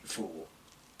 3, 4,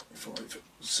 5,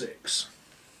 6.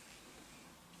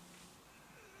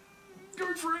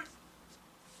 Go for it.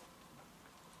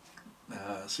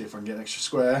 See if I can get an extra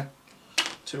square.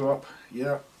 2 up.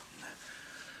 Yeah.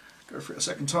 Go for it a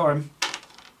second time.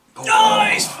 Oh,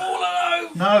 he's fallen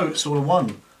over. No, it's all a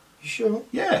 1. You sure?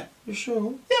 Yeah. You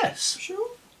sure? Yes. Sure?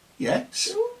 Yes.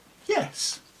 Sure?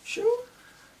 Yes. Sure?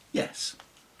 Yes.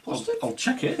 Positive? I'll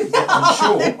check it. But I'm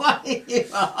sure.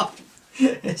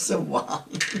 It's a 1.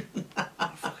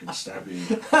 I'll fucking stab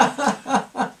you.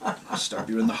 I'll stab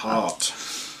you in the heart.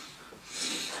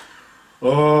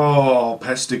 Oh,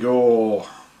 Pestigore.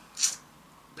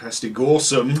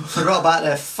 Pestigorsome. Forgot about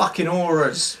their fucking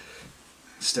auras.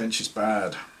 Stench is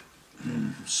bad.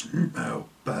 Smell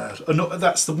bad. Oh, no,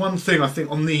 that's the one thing I think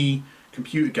on the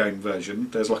computer game version,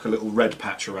 there's like a little red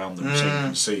patch around them so you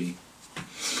can see.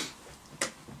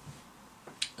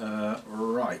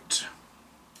 Right.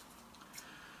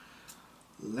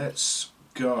 Let's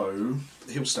go.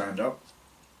 He'll stand up.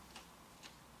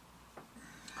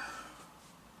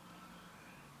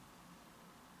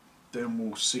 Then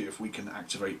we'll see if we can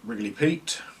activate Wriggly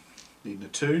Pete, needing a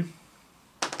 2,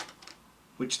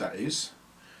 which that is.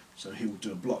 So he will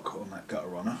do a block on that gutter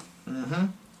runner. Mm-hmm.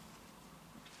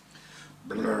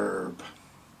 Blurb.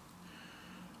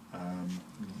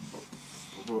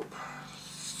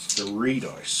 3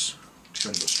 dice. You've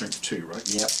only got strength 2, right?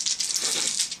 Yep.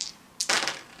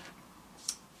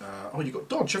 Oh, you got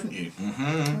dodge, haven't you?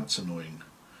 Mm-hmm. That's annoying.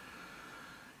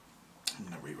 I'm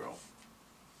going to reroll.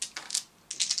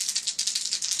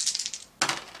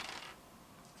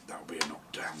 That'll be a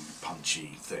knockdown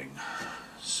punchy thing.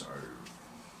 So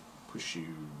push you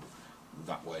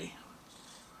that way.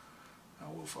 I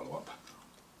will follow up.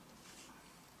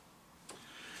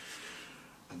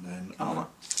 And then Armour.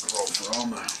 Roll for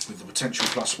armour with the potential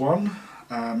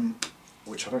 +1,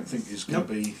 which I don't think is going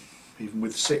to be, even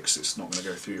with 6, it's not going to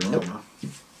go through your armour.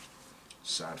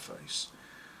 Sad face.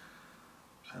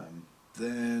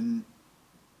 Then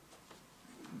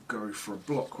go for a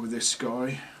block with this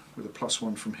guy with a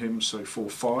 +1 from him, so 4,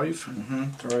 5.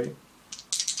 Mm-hmm. 3.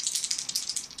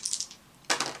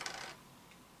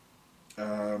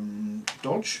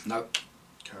 Dodge. No.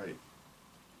 Okay.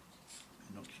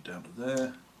 Knock you down to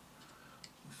there.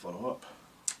 Follow up.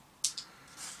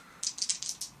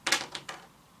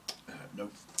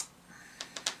 Nope.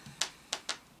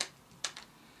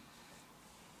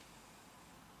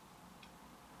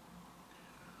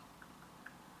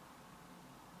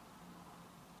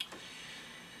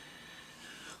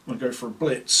 I'm going to go for a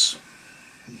blitz.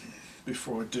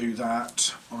 Before I do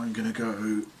that, I'm going to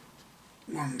go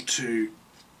 1, 2,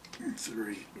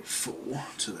 3, 4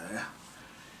 to there.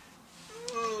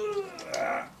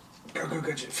 Go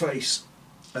gadget face,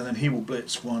 and then he will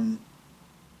blitz 1,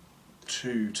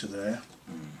 2 to there.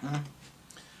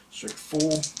 Strike 4.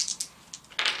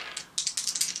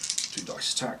 2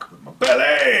 dice attack with my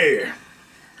belly.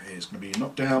 Here's going to be a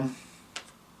knockdown.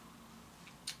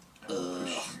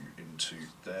 Push you into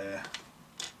there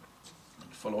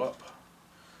and follow up.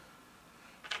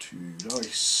 2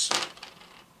 dice.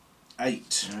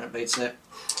 8. That beats it.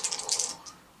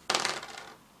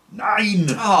 9!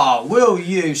 Oh, will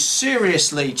you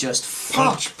seriously just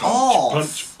Punch, fuck punch, off?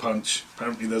 punch, punch.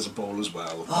 Apparently there's a ball as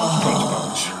well. Punch,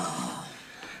 punch,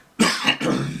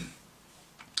 punch.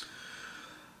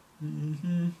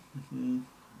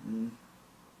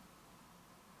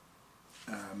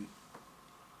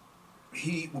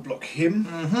 He will block him.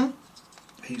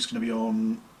 He's going to be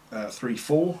on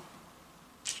 3-4.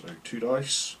 So 2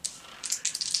 dice.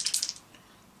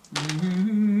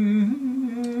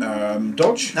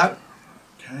 Dodge. No.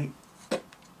 Okay.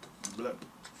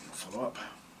 Follow up.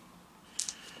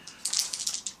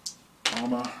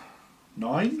 Armour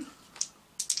 9.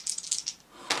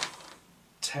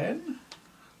 10.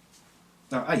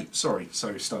 No, 8. Sorry.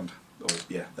 So stunned. Oh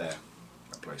yeah, there.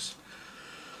 That place.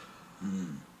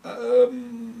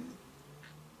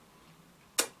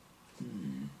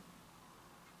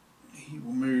 He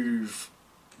will move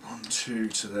 1, 2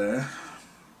 to there.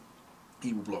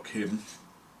 He will block him.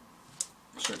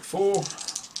 So 4.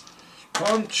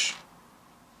 Punch.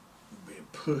 Will be a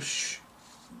push.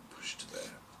 Push to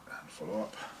there and follow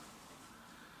up.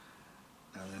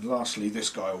 And then lastly, this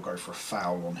guy will go for a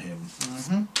foul on him.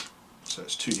 So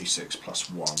it's 2d6 plus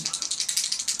 1.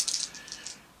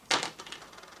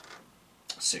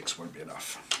 6 won't be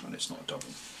enough, and it's not a double.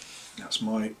 That's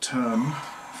my turn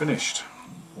finished.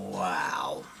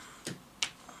 Wow.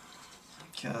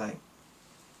 Okay.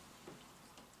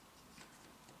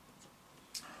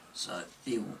 So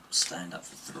he will stand up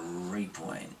for 3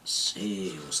 points.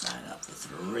 He will stand up for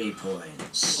 3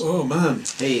 points. Oh man.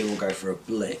 He will go for a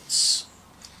blitz.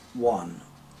 1,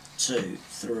 2,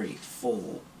 3,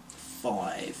 4,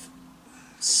 5,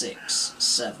 6,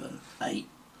 7, 8,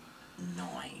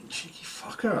 9. Cheeky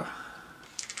fucker.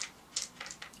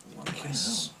 1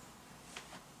 less.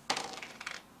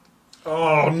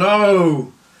 Oh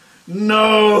no!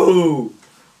 No!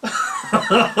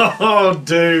 Oh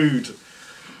dude!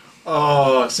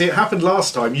 Oh, see, it happened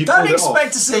last time. You Don't called it expect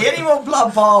off. to see any more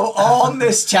Blood Bowl on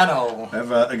this channel.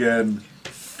 Ever again.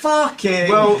 Fucking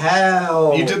Well,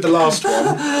 hell. You did the last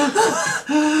one.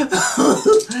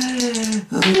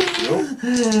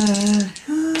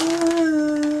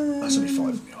 That's only 5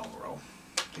 in the armor roll.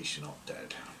 At least you're not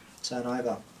dead. Turn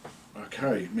over.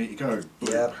 Okay, meet you go.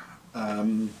 Yep.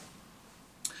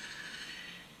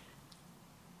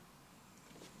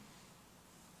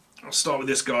 I'll start with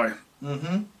this guy.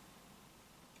 Mm-hmm.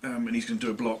 And he's going to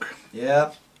do a block.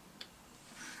 Yep.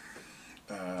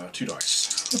 2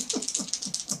 dice.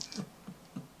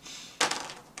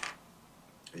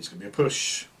 He's going to be a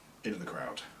push into the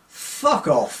crowd. Fuck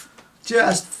off.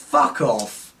 Just fuck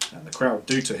off. And the crowd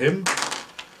do to him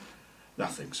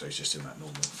nothing, so he's just in that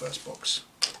normal first box.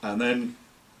 And then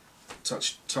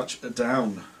touch it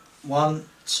down. 1,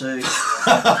 2.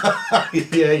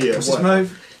 Yeah. What's his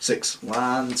move? 6.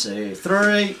 1, 2,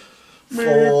 3,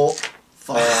 4,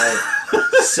 5,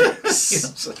 6.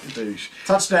 Such a douche.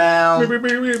 Touchdown.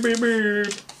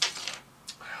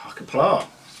 Kapla.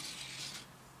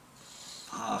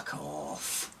 Fuck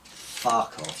off.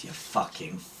 Fuck off, you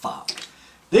fucking fuck.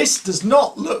 This does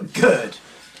not look good.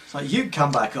 So you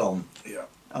come back on. Yeah.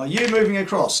 Are you moving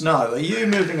across? No. Are you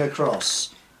moving across?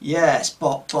 Yes,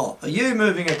 bop, bop. Are you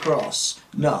moving across?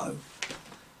 No.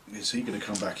 Is he going to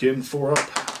come back in? 4 up?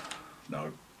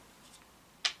 No.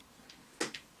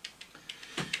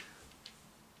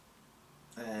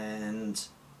 And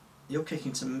you're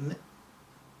kicking to me.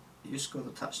 You scored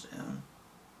the touchdown.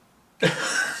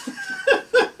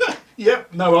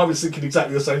 Yep, no, I was thinking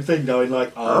exactly the same thing, going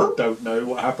like, I don't know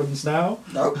what happens now.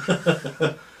 Nope.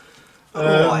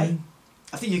 Why?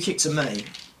 I think you kicked to me.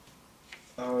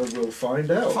 I will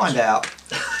find out. Find out.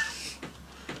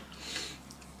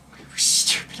 We're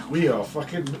stupid. We are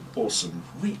fucking awesome.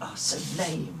 We are so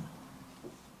lame.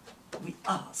 We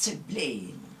are so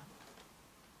lame.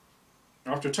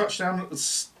 After a touchdown at the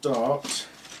start,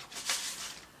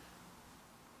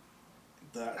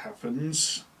 that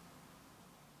happens.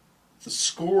 The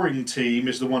scoring team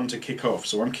is the one to kick off,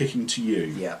 so I'm kicking to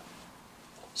you. Yeah.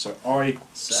 So I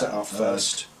set up first.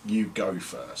 first, you go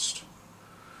first.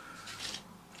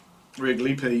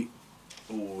 Wriggly Pete.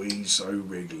 Oh, he's so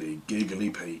wriggly. Giggly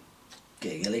Pete.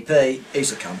 Giggly Pete.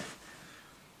 He's a cunt.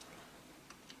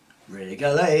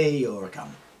 Wriggly, you're a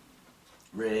cunt.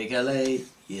 Wriggly,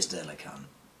 you're still a cunt.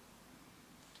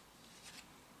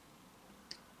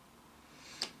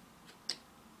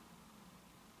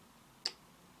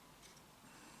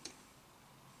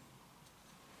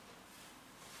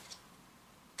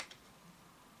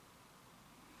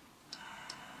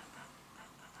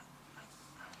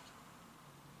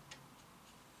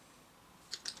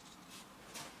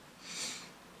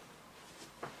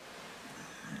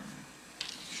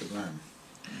 Shablam.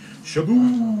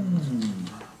 Shaboom!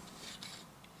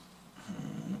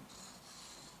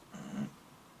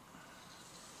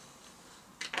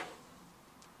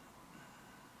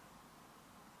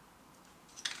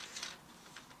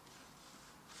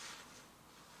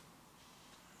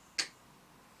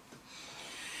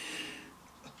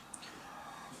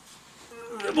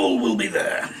 The ball will be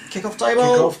there. Kick-off table.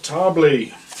 Kick off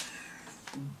Tarbly.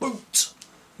 Boot.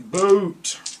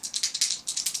 Boot.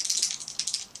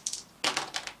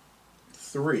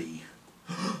 3.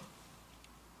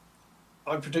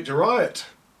 I predict a riot.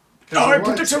 I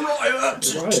predict a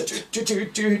riot. Riot.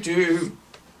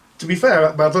 To be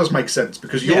fair, that does make sense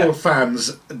because your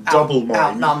fans double mine.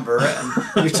 Outnumber it,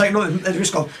 and you've taken all. And you've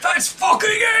just gone. That's fucking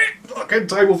it. Fucking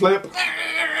table flip.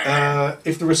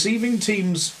 If the receiving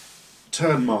team's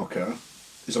turn marker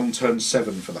is on turn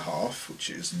 7 for the half, which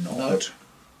is not. No.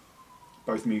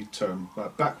 Both move turn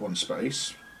back 1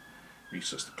 space.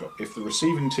 Resets the clock. If the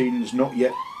receiving team has not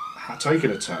yet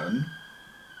taken a turn,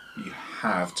 you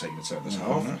have taken a turn this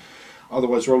half.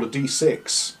 Otherwise, roll a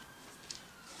d6.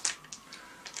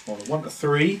 On a 1 to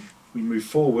 3, we move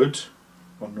forward.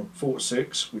 On a 4 to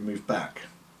 6, we move back.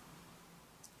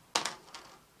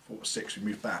 4 to 6, we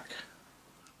move back.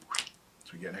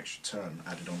 So we get an extra turn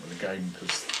added onto the game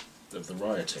because of the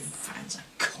rioting. Fans are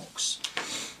cocks.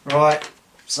 Right.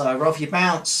 So roll for your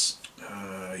bounce.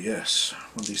 Yes.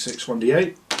 1d6,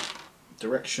 1d8.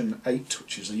 Direction 8,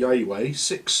 which is the yay way.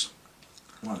 6.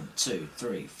 1, 2,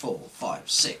 3, 4, 5,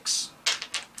 6.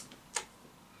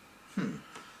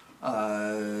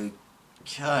 Okay.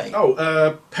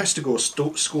 Oh, Pestigor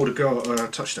scored a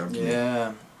touchdown.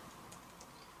 Yeah.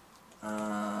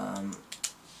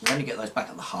 We only get those back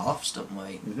at the halves, don't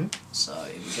we? Mm-hmm. So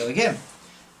here we go again.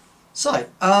 So,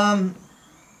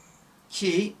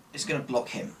 Key is going to block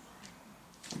him.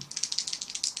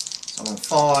 So I'm on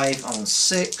 5, I'm on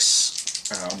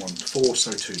 6. I'm on 4,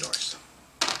 so 2 dice.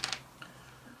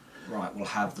 Right, we'll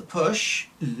have the push,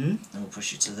 Mm-hmm. and we'll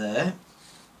push it to there.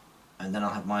 And then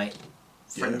I'll have my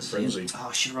frenzy. Oh,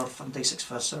 I should roll fucking d6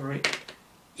 first, sorry.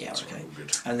 Yeah, That's okay. all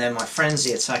good. And then my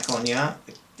frenzy attack on you.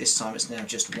 This time it's now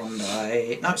just 1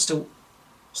 die. No, it's still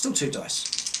 2 dice.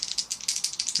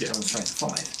 Yeah. So I'm strength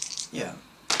 5. Yeah.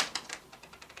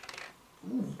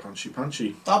 Ooh.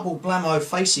 Punchy. Double blammo,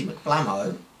 facey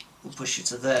McBlammo. We'll push you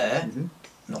to there. Mm-hmm.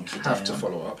 Knock You you have down. to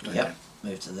follow up, don't Yep.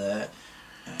 Move to there.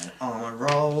 And armor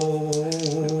roll.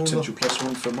 you? Potential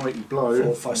 +1 for Mighty Blow.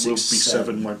 4, 5, will 6, be 7.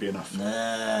 7, won't be enough.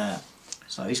 Nah.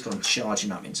 So he's gone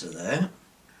charging up into there.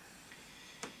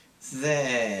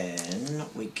 Then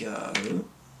we go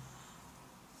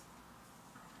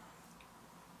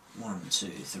 1, 2,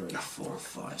 3, 4,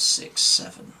 5, 6,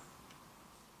 7,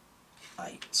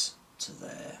 8 to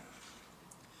there.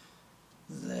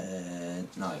 Then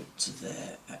no, to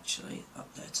there actually,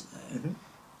 up there to there. Mm-hmm.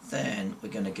 Then we're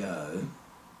going to go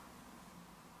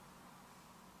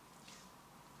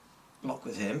block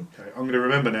with him. Okay, I'm going to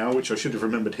remember now, which I should have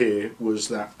remembered here, was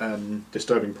that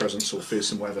Disturbing Presence or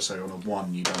Fierce and whatever say on a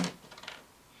 1 you don't.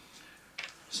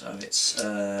 So it's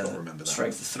remember that.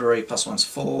 strength of 3 plus 1's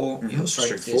 4. Mhm. Your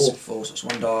strength Strength is 4. 4, so it's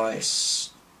 1 dice.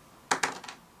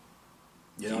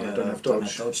 Yeah, You I don't have don't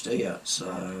dodge. have dodge, do you? So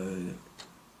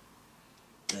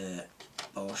there,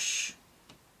 Bosch,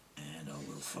 and I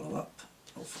will follow up.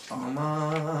 Roll for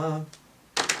armour.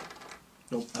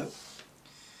 Nope. Nope.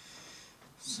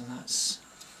 So that's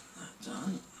that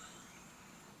done.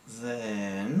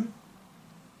 Then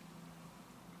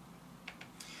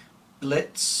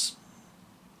Blitz.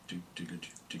 1,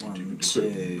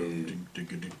 2,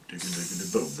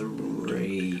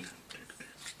 3,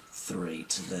 3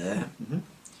 to there. Mhm.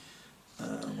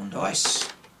 1 dice.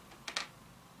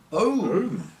 Oh!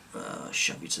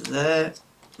 Shove you to there.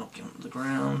 Knock you onto the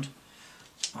ground.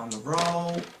 Armor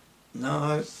roll.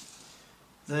 No.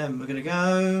 Then we're going to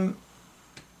go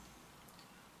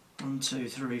 1, 2,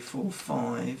 3, 4,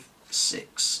 5,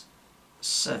 6,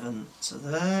 7 to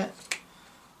there.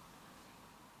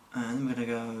 And then we're going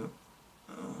to go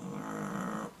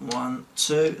 1,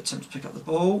 2, attempt to pick up the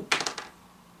ball.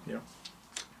 Yeah.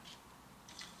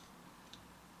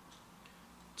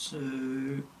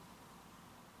 2.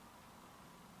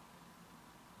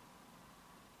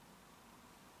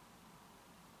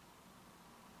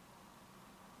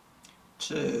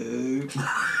 2.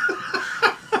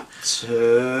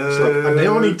 2. And they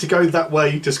all need to go that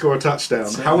way to score a touchdown.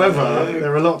 Two. However,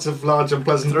 there are lots of large and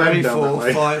pleasant 3, men down that 4,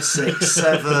 way. 5, 6,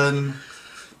 7,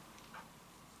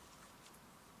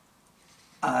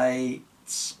 8.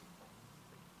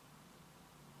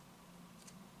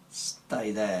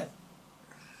 Stay there.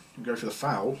 You go for the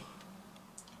foul.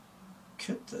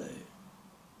 Could do.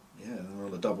 Yeah, and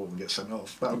roll a double and get sent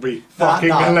off. That would be fucking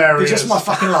no, hilarious. It's just my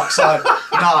fucking luck. So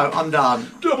no, I'm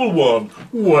done. Double one.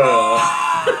 Well.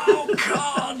 Oh,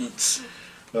 can't.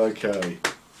 Okay.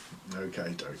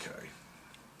 Okay.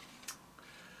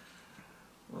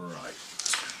 Right.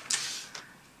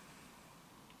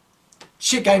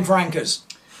 Shit game for anchors.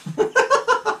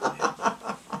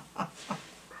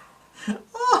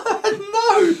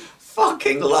 No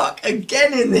fucking luck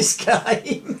again in this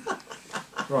game.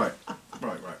 Right.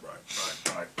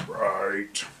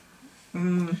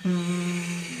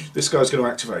 This guy's going to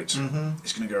activate.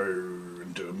 He's going to go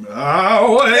and do a...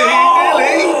 Oh,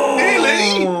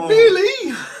 nearly.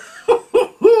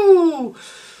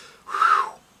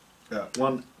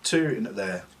 1, 2 into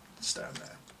there. Stand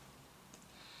there.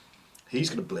 He's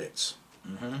going to blitz.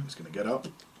 He's going to get up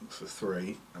for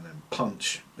 3 and then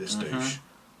punch this douche.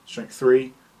 Strength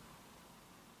 3.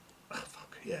 Oh,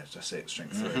 fuck. Yeah, that's it.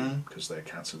 Strength 3 because they're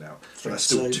cancelled out. But that's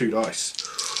still 2 dice.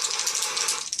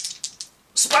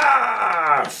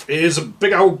 Spaff! Here's a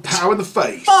big old pow in the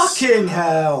face. Fucking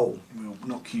hell! We'll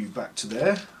knock you back to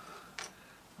there.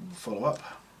 And we'll follow up.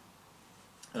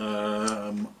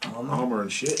 Armour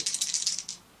and shit.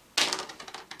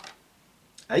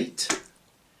 8.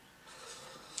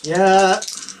 Yeah.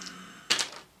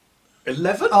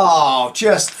 11. Oh,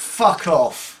 just fuck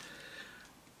off.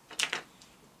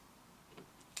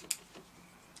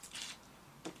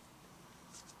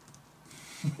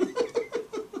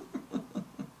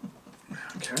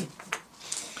 Okay.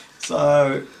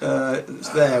 So, it's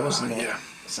there, wasn't it? Yeah.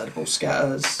 So the ball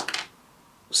scatters.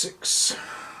 6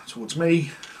 towards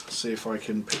me. See if I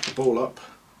can pick the ball up.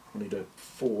 I need a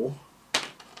 4.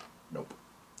 Nope.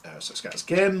 So it scatters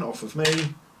again off of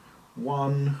me.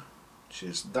 1, which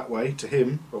is that way to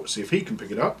him. Oh, see if he can pick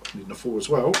it up. I need a 4 as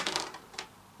well.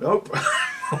 Nope.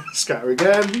 Scatter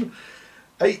again.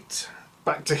 8.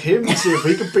 Back to him. See if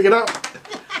he can pick it up.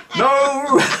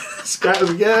 No. Scatters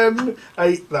again.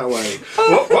 8 that way.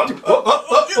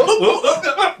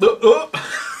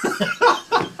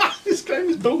 This game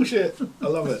is bullshit. I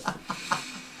love it.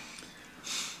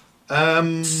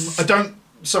 I don't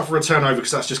suffer a turnover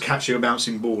because that's just catching a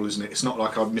bouncing ball, isn't it? It's not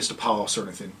like I've missed a pass or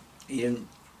anything. You didn't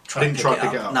I didn't try to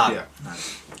pick it up. No. Yeah.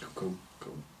 Cool.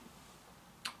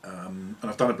 And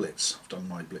I've done a blitz. I've done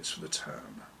my blitz for the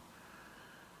turn.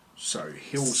 So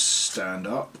he'll stand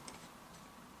up.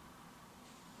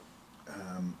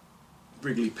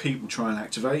 Wrigley Pete will try and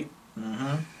activate.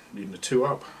 Needing a 2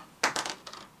 up.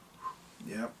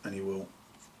 Yeah, and he will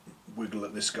wiggle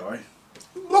at this guy.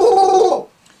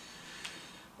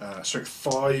 Strength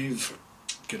 5,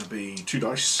 gonna be 2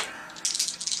 dice.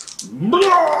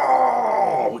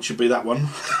 Which should be that one,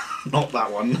 not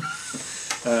that one.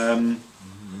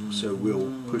 So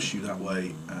we'll push you that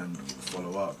way and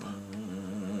follow up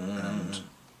and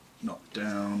knock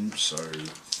down. So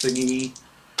thingy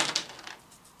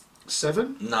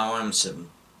 7. No, I'm 7.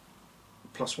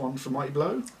 +1 for Mighty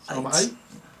Blow. So I'm at 8. 8.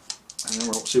 And then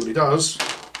we'll see what he does.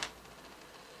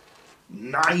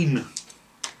 9.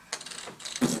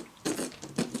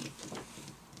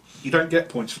 You don't get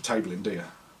points for tabling, do you?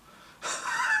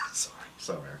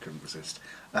 Sorry, I couldn't resist.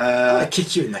 I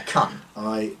kick you in the cunt.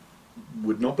 I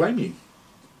would not blame you.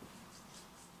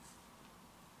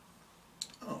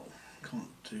 Oh, can't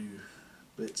do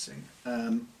blitzing.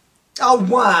 Oh,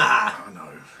 wow! Oh no.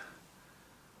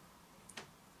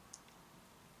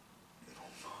 4,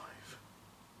 5.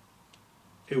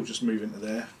 He'll just move into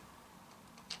there.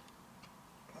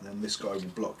 And then this guy will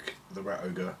block the Rat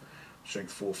Ogre.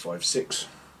 Strength 4, 5, 6.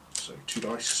 So 2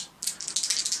 dice.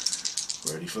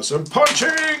 Ready for some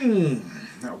punching!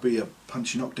 That'll be a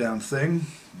punchy knockdown thing.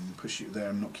 Push you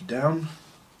there and knock you down.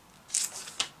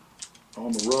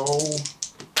 Armour roll.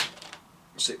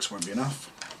 6 won't be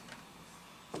enough.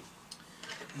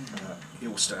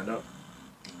 He'll stand up.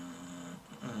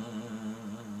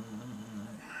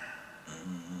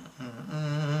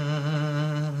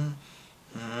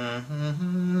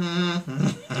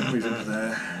 Move into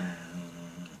there.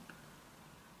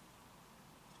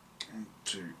 1,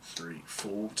 2, 3,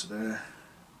 4 to there.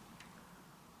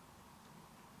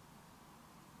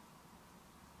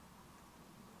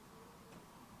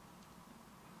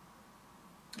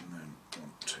 And then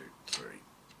 1, 2, 3,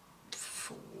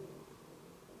 4,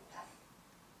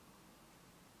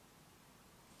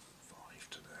 5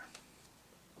 to there.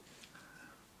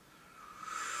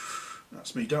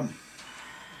 That's me done.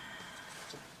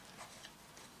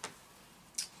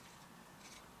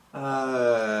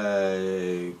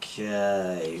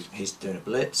 Okay, he's doing a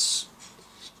blitz.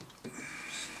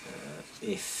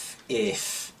 If,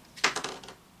 yes.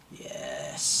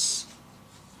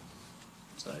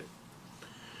 So,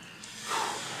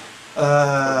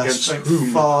 Against strength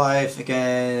whom? 5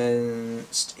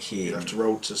 against him. You have to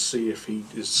roll to see if he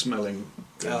is smelling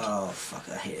good. Oh, fuck,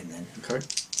 I hit him then. Okay.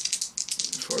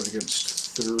 5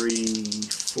 against 3,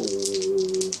 4.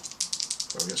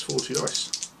 5 against 4, 2 dice.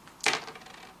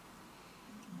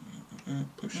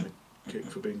 Pushing a kick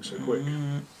for being so quick.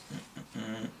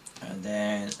 And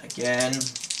then again.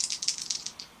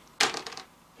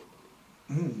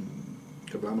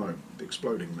 Kablamo, the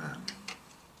exploding man.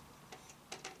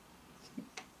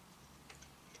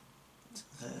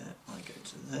 There, I go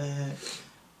to there.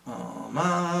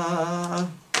 Armour.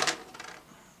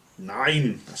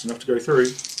 9. That's enough to go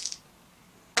through.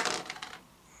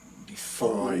 Be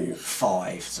 4,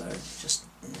 5, so just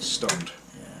Stunned.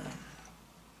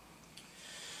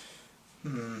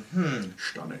 yeah.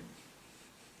 Stunning.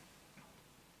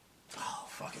 Oh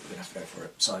fuck it, we're gonna have to go for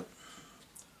it. So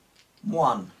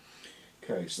 1.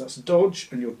 Okay, so that's a dodge,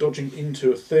 and you're dodging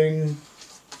into a thing.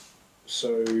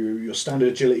 So your standard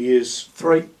agility is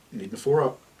 3. needing a 4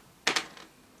 up.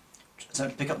 So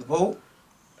pick up the ball.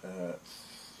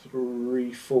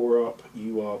 3, 4 up.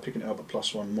 You are picking it up at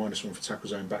 +1, -1 for tackle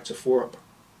zone, back to 4 up.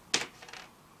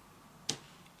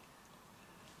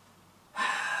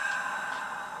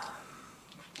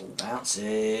 Ball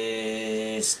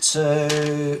bounces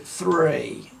 2,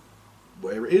 3,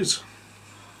 Where it is.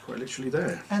 Quite literally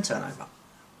there. and turnover.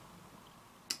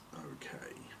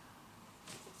 Okay.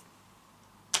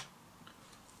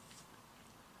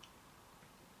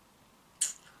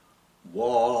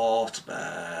 What a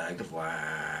bag of wank.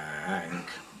 1,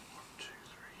 2,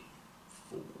 3,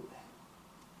 4.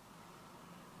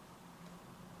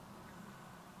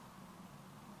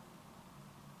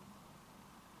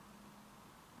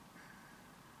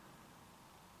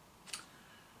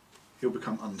 He'll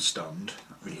become unstunned.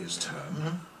 That'll be his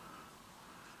turn.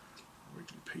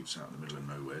 Wrigley Pete's out in the middle of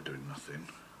nowhere doing nothing.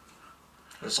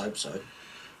 Let's hope so.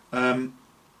 1,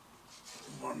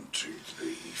 2,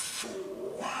 3,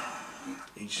 4.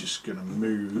 He's just going to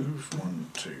move.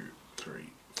 1, 2,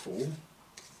 3, 4.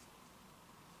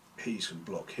 He's going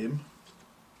to block him.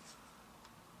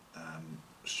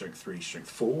 Strength 3, strength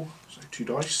 4. So 2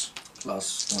 dice.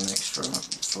 Plus 1 extra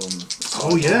from the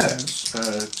Oh yeah,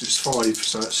 sidelines. just 5.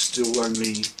 So that's still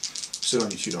only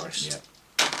 2 dice. Yeah.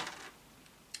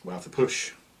 We'll have the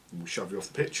push. We'll shove you off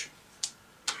the pitch.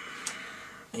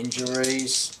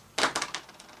 Injuries.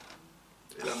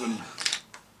 11.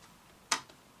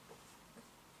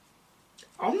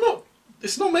 I'm not.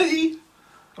 It's not me.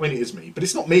 I mean, it is me, but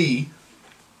it's not me.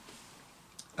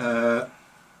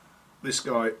 This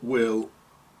guy will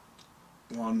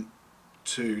 1,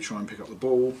 2 try and pick up the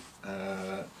ball.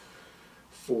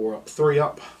 4 up, 3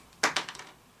 up.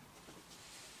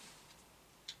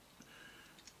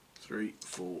 3,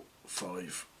 4,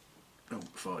 5. Oh,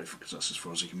 5, because that's as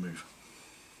far as he can move.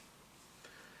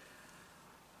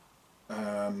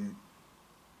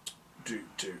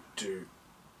 Do.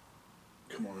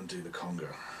 Come on and do the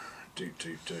conga. Do.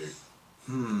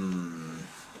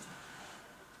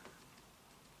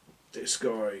 This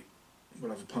guy will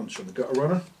have a punch on the gutter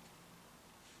runner.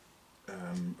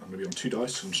 I'm going to be on 2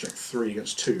 dice, so I'm strength 3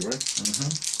 against 2, right?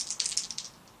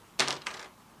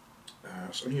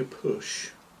 It's only a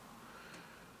push.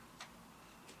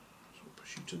 So I'll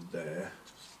push you to there.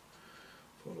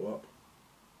 Follow up.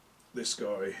 This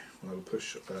guy will have a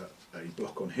push, a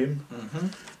block on him. Going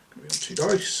to be on 2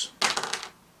 dice.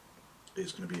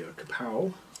 Is going to be a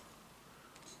kapow.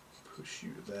 Push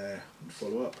you there and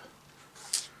follow up.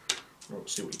 Right,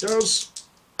 see what he does.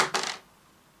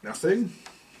 Nothing.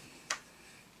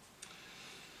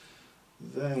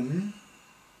 Then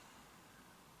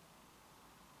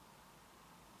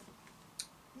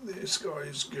this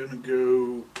guy's gonna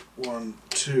go 1,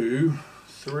 2,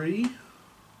 3,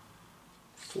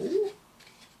 4.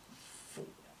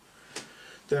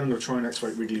 Then I'm gonna try and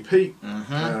activate Wrigley Pete.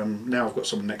 Now I've got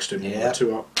someone next to him, Yep.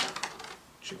 2 up.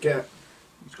 Should get.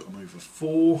 He's got to move a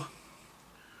 4.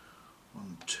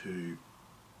 1, 2,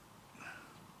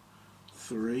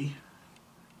 3.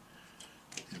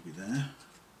 He'll be there.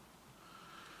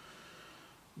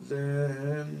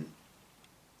 Then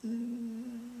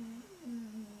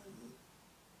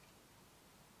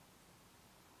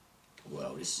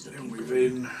Well, this is a he'll move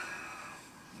in.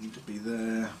 Need to be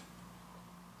there.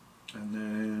 And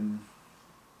then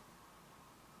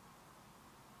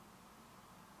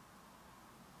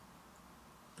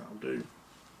that'll do.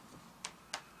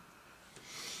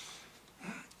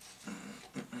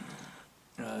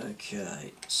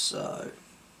 Okay, so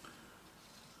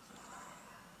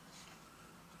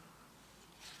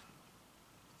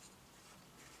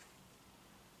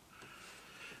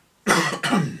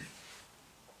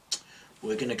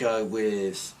we're going to go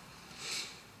with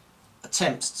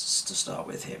attempts to start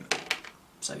with him.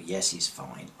 So yes, he's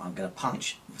fine. I'm going to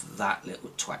punch that little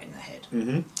twat in the head.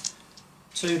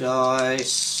 2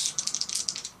 dice.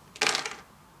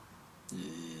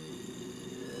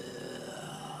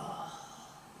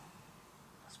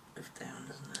 That's both down,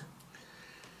 doesn't it?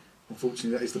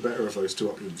 Unfortunately, that is the better of those 2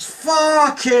 options.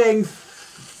 Fucking.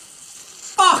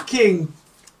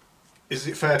 Is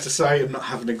it fair to say I'm not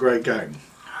having a great game?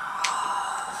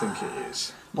 I think it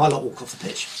is. My lot walk off the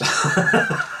pitch.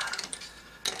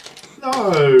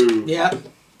 No. Yeah,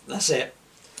 that's it.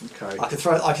 Okay. I can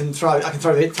throw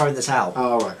in the towel.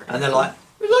 Oh, right. Okay. And they're like,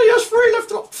 there's only us 3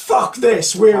 left. Like, fuck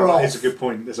this, we're off. That's a good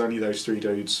point. There's only those 3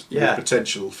 dudes. Yeah. With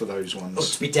potential for those Or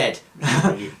ones. to be dead.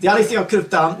 The only thing I could have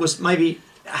done was maybe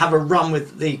have a run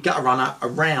with the gutter runner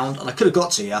around, and I could have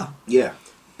got to you. Yeah.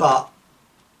 But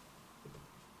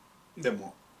Then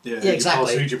what? Yeah,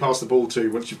 exactly. Who do you pass the ball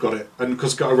to once you've got it? And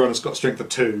because gutter runner's got strength of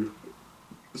 2,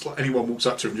 it's like anyone walks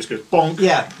up to him and just goes bonk.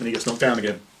 Yeah. And he gets knocked down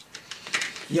again.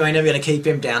 You ain't never going to keep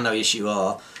him down, no yes you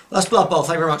are. Well, that's Blood Bowl,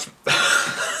 thank you very much.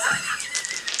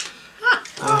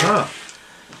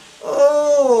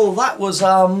 Oh,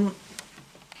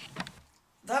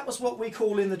 that was what we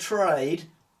call in the trade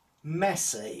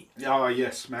messy. Ah,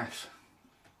 yes, mess.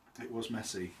 It was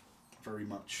messy. Very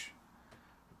much.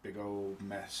 A big old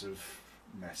mess of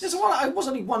mess. It was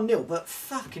only 1-0, but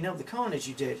fucking hell, the carnage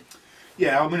you did.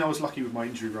 Yeah, I mean, I was lucky with my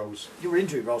injury rolls. Your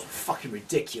injury rolls were fucking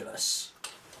ridiculous.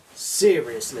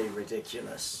 Seriously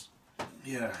ridiculous.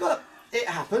 Yeah. But it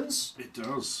happens. It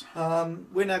does.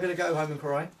 We're now going to go home and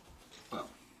cry. Well,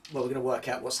 we're going to work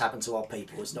out what's happened to our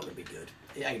people. It's not going to be good.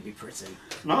 It ain't going to be pretty.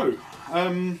 No.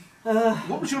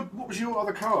 What was your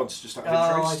other cards? Just out of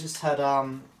I interest. just had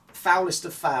foulest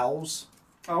of fouls.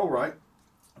 Oh, right.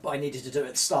 But I needed to do it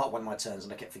at the start of one of my turns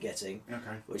and I kept forgetting.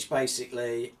 Okay. Which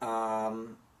basically,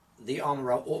 the armour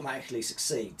roll automatically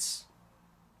succeeds.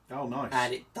 Oh, nice.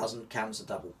 And it doesn't count as a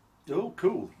double. Oh,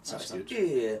 cool. So That's it's good.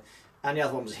 like, yeah. And the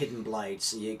other one was Hidden Blade,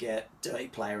 so you get dirty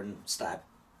player and stab.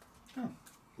 Oh.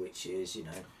 Which is, you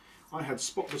know. I had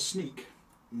Spot the Sneak.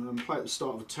 Play at the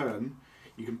start of a turn.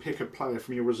 You can pick a player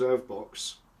from your reserve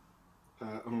box.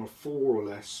 And on a 4 or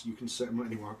less, you can set them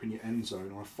anywhere up in your end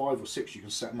zone. On a 5 or 6, you can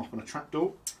set them up on a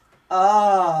trapdoor.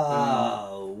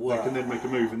 Oh, They can then make a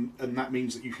move, and that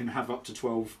means that you can have up to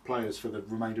 12 players for the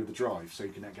remainder of the drive, so you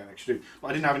can get an extra dude. But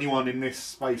I didn't have anyone in this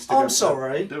space to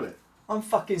sorry. do it. I'm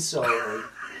fucking sorry.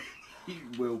 You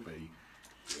will be.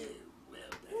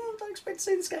 Well, don't expect to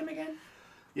see this game again.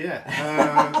 Yeah.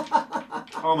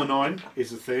 Armour 9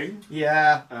 is a thing.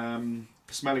 Yeah.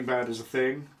 Smelling Bad is a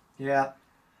thing. Yeah.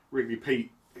 Wrigley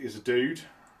Pete is a dude.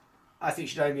 I think you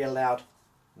should only be allowed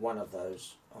one of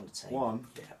those on the team. One?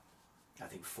 Yeah. I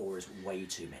think 4 is way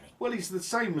too many. Well, he's the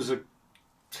same as a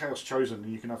Chaos Chosen,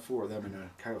 and you can have 4 of them in a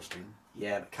Chaos team.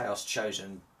 Yeah, but Chaos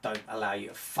Chosen don't allow you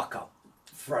to fuck up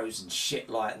throws and shit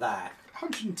like that.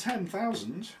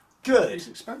 110,000? Good. It's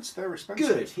expensive. They're expensive.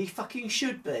 Good. He fucking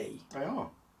should be. They are.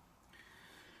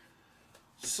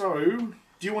 So, do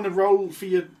you want to roll for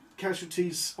your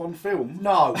casualties on film?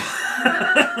 No.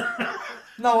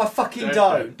 No, I fucking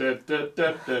don't.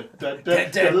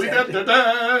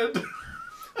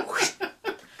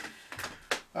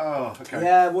 Oh, okay.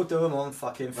 Yeah, we'll do them on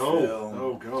fucking film.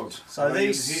 Oh God. So are they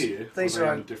these- in here? these or are they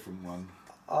on- in a different one.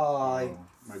 I. Oh,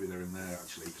 maybe they're in there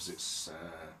actually because it's.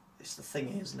 It's the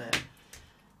thing, isn't it?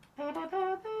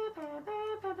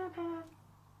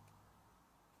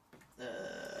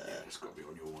 It's got to be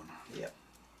on your one. Yep.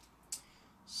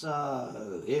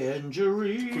 So,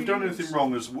 injuries. If we've done anything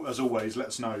wrong, as always, let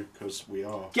us know because we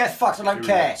are. Get fucked, I don't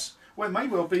care. furious. Well, it may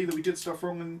well be that we did stuff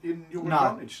wrong in your No.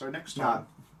 advantage. So next time.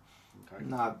 Okay.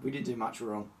 No, we didn't do much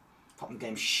wrong. Apart from the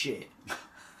game shit.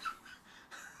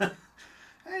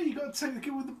 Hey, you got to take the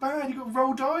good with the bad. You got to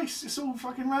roll dice. It's all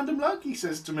fucking random luck. He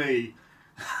says to me.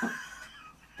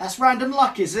 That's random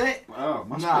luck, is it? Oh,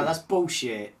 must No, be. that's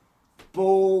bullshit.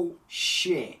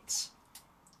 Bullshit.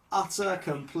 Utter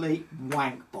complete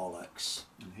wank bollocks.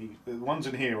 And the ones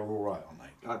in here are all right, aren't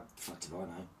they? Fuck do I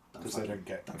know? Because they don't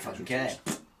get. Don't fucking care.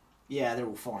 Yeah, they're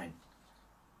all fine.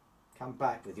 Come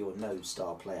back with your no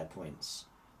star player points.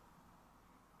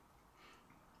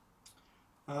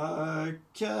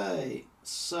 Okay,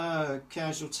 so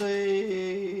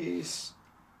casualties.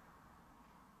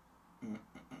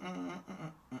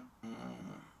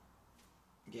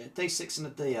 Yeah, D6 and a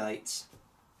D8.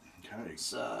 Okay.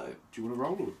 So. Do you want to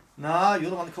roll? Or? No, you're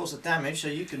the one that caused the damage, so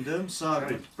you can do them. So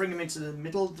Okay. bring them into the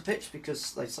middle of the pitch because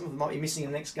some of them might be missing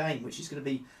in the next game, which is going to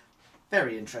be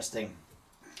very interesting.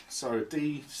 So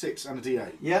D6 and a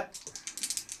D8. Yep.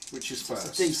 Which is So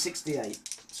first? it's a D68.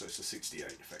 So it's a 68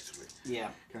 effectively. Yeah.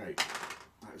 Okay.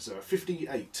 That's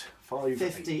 58. 5,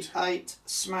 58.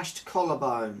 Smashed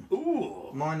collarbone.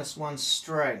 Ooh. -1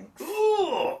 strength.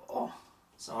 Ooh.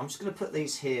 So I'm just going to put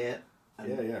these here. And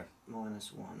Yeah.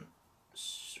 -1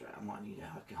 strength. I might need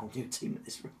a whole new team at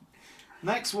this rate.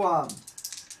 Next one.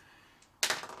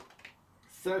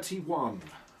 31.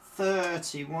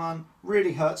 31.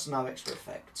 Really hurts, no extra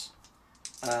effect.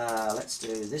 Let's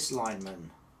do this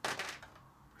lineman.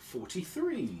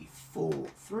 43.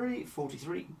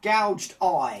 43. Gouged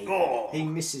eye. Oh. He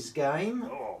misses game.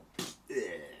 Oh.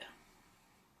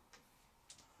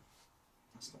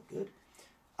 That's not good.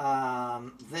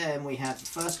 Then we have the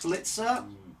first blitzer.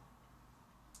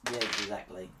 Yeah,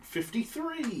 exactly.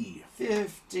 53.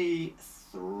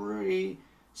 53.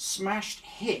 Smashed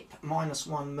hip.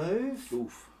 -1 move.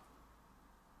 Oof.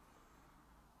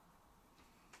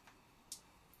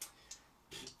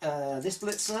 This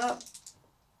blitzer.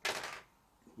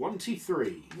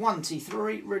 1T3.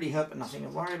 1T3. Really hurt, but nothing to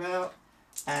worry about.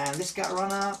 And this gut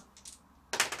runner.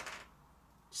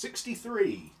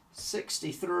 63.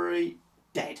 63.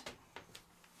 Dead.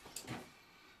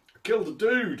 I killed a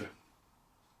dude.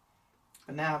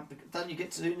 And now, don't you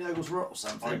get to do Nurgle's Rot or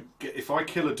something? If I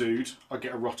kill a dude, I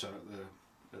get a rotter.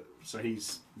 So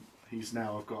he's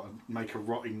now. I've got to make a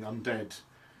rotting undead,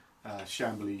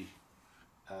 shambly,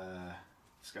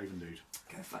 Skaven dude.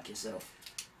 Go fuck yourself.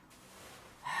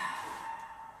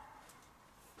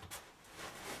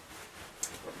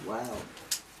 Wow.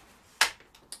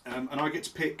 And I get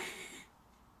to pick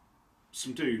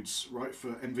some dudes, right,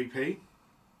 for MVP.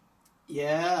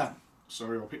 Yeah.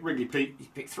 So I'll pick Wrigley Pete. You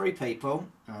pick 3 people.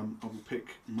 I will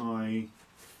pick my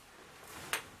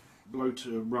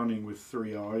bloater running with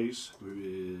 3 eyes, who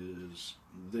is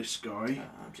this guy.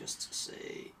 Just to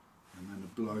see. And then a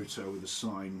bloater with a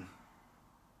sign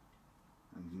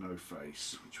and no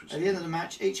face. Which was At the end of the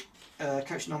match, each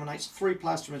coach nominates 3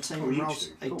 players from a team and each rolls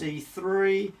do. a Cool.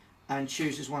 D3 and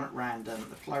chooses one at random.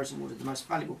 The player is awarded the most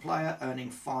valuable player,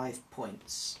 earning 5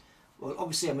 points. Well,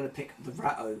 obviously I'm going to pick the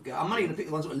Ratto guy. I'm only going to pick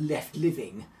the ones that are left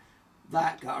living.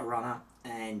 That gutter runner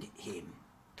and him.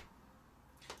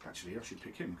 Actually, I should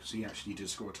pick him because he actually did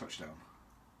score a touchdown.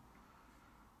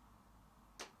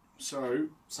 So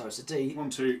it's a D. 1,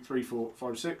 2, 3, 4,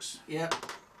 5, 6. Yep.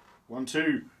 1,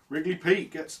 2. Wrigley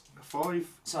Pete gets a 5.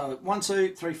 So 1,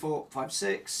 2, 3, 4, 5,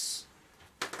 6.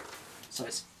 So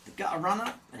it's the gutter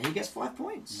runner, and he gets 5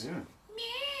 points. Yeah.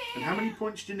 And how many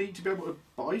points do you need to be able to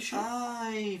buy shit?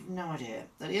 I've no idea.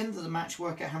 At the end of the match,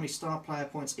 work out how many star player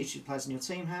points each of the players in your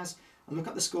team has, and look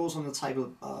up the scores on the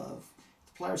table above. If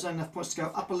the players earn enough points to go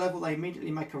up a level, they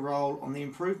immediately make a roll on the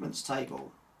improvements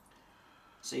table.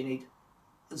 So you need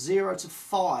 0 to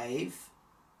 5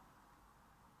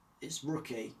 is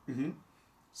rookie. Mm-hmm.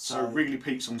 So Wrigley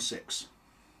Pete's on 6.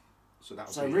 So that.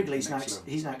 So Wrigley's now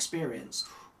he's now experienced.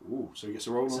 Ooh, so he gets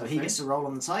a roll on. So he gets a roll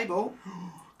on the table.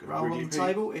 Roll on the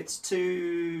table. It's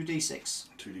 2d6.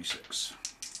 2d6.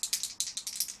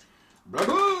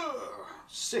 Bravo!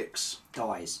 6.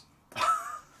 Dies.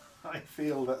 I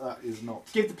feel that is not.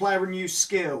 Give the player a new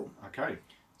skill. Okay.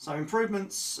 So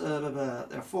improvements. There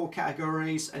are 4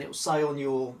 categories, and it will say on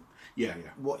your Yeah.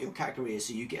 what your category is,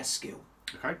 so you get a skill.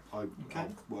 Okay. I'll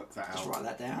work that out. Just write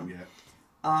that down. Yeah.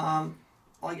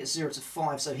 I get 0 to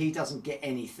 5, so he doesn't get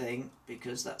anything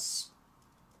because that's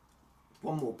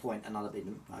 1 more point, another bit.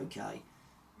 Okay,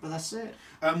 but that's it.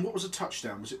 What was a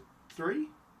touchdown? Was it 3?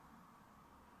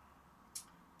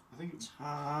 I think it's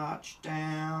Touchdown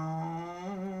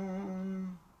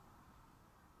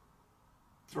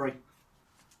 3.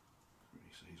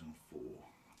 So he's on 4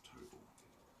 total.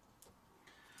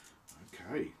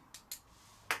 Okay.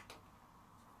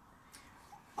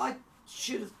 I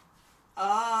should have.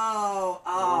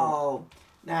 Oh.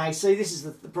 Now, you see, this is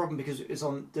the problem because it's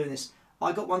on doing this.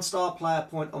 I got 1 star player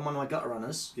point on one of my gutter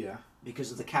runners. Yeah.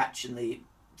 Because of the catch and the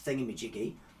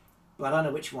thingamajiggy. But I don't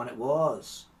know which one it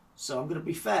was. So I'm going to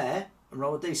be fair and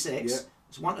roll a d6. Yeah.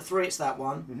 It's 1 to 3, it's that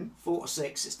one. Mm-hmm. 4 to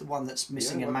 6, it's the one that's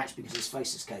missing in a match because his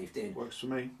face is caved in. Works for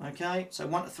me. Okay, so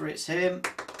 1 to 3, it's him.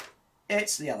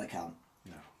 It's the other cunt.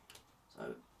 No.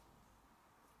 So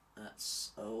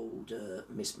that's old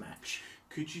mismatch.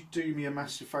 Could you do me a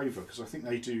massive favour? Because I think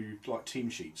they do like team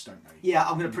sheets, don't they? Yeah,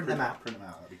 I'm going to print them out. Print them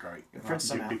out. That'd be great. Print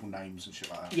some give out. people names and shit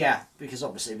like that. Yeah, because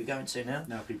obviously we're going to now.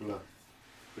 Now people are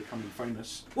becoming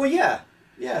famous. Well, yeah.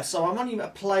 So I'm only a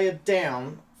player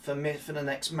down for the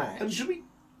next match. And do we,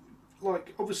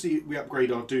 like, obviously we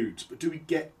upgrade our dudes, but do we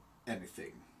get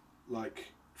anything?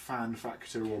 Like fan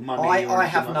factor or money? I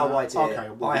have no idea. Okay,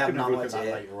 well, I we have can have a no look at that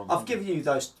idea. later on. I've given you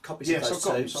those copies Yes, of I've those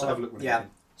got two. them, so I'll have a look when I yeah. can.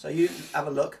 So you have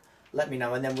a look, let me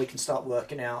know, and then we can start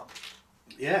working out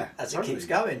Yeah, as totally. it keeps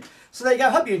going. So there you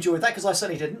go. Hope you enjoyed that because I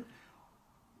certainly didn't.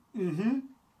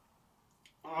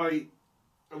 I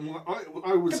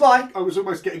was Goodbye. I was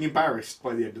almost getting embarrassed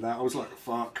by the end of that. I was like,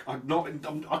 "Fuck! I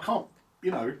can't."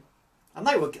 You know, And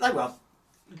they were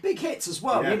big hits as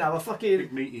well. Yeah. You know, a fucking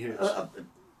big meaty hits. a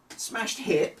smashed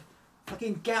hip,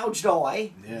 fucking gouged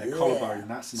eye. Yeah, collarbone.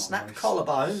 That's not Snapped nice.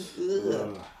 collarbone. Ugh.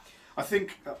 Ugh. I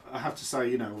think I have to say,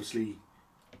 you know, obviously,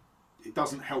 it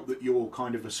doesn't help that you're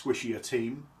kind of a squishier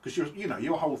team because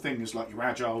your whole thing is like you're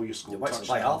agile, you score Wait till they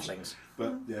touchdowns, halflings.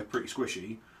 but they're pretty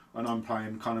squishy. And I'm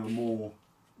playing kind of a more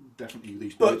definitely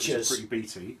these Butchers. are pretty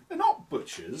beaty. They're not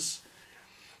butchers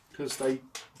because they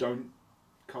don't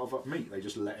carve up meat; they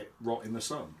just let it rot in the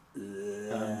sun.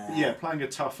 Yeah, playing a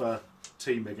tougher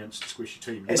team against a squishy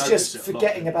team. It's just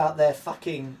forgetting about their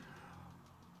fucking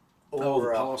Oh, the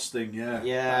aura. pass thing, yeah.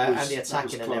 Yeah, That was- and the that was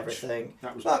attacking and clutch. everything.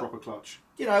 That was But- proper clutch.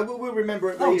 You know, we'll remember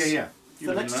at Oh, least yeah. for You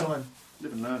live next and learn. time.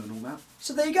 Live and learn and all that.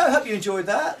 So there you go. Hope you enjoyed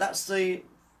that. That's the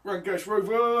Gash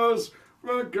Rovers!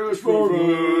 Gash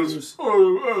Rovers!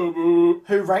 Oh.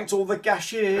 who ranked all the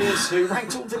gashes. Who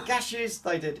ranked all the gashes?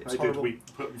 They did. It's They horrible. did. We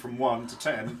put them from 1 to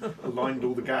 10, aligned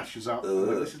all the gashes up.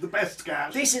 This is the best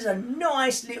gash. This is a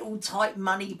nice little tight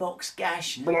money box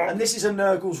gash. And this is a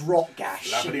Nurgle's rock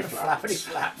gash. Flappity flap. Flappity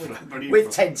flap with, Flappity with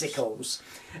flap. tentacles.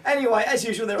 Anyway, as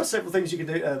usual, there are several things you can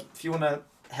do if you want to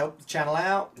help the channel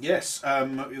out. Yes, our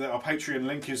Patreon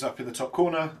link is up in the top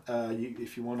corner.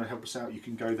 If you want to help us out, you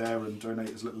can go there and donate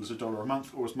as little as $1 a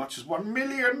month or as much as $1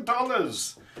 million.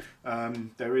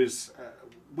 There is,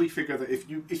 we figure that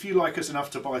if you like us enough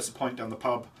to buy us a pint down the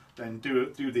pub, then do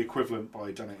the equivalent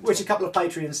by donating. Which a couple of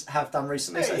Patreons have done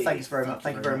recently, so Hey, thanks very much.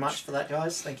 Thank you very much for that,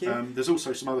 guys. Thank you. There's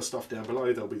also some other stuff down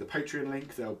below. There'll be the Patreon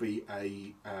link. There'll be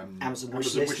a Amazon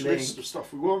wish wish list link. of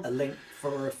stuff we want. A link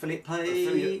for affiliate play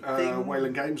Affiliate thing.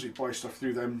 Whaling Games. We buy stuff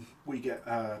through them. We get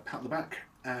a pat on the back,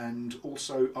 and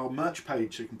also our merch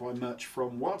page, so you can buy merch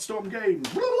from Wildstorm Games.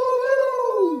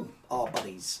 Our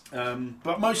buddies.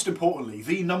 But most importantly,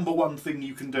 the number one thing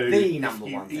you can do, The if number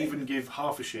you one thing. even give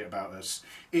half a shit about us,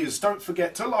 is don't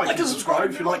forget to like and subscribe.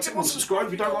 If you liked it, subscribe.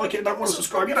 If you don't like it, don't want to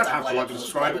subscribe. You don't have to like and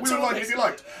subscribe, but we would like it if you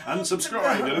liked and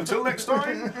subscribe. And until next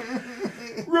time,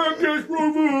 Gash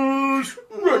Rovers,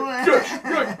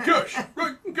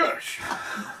 Gash.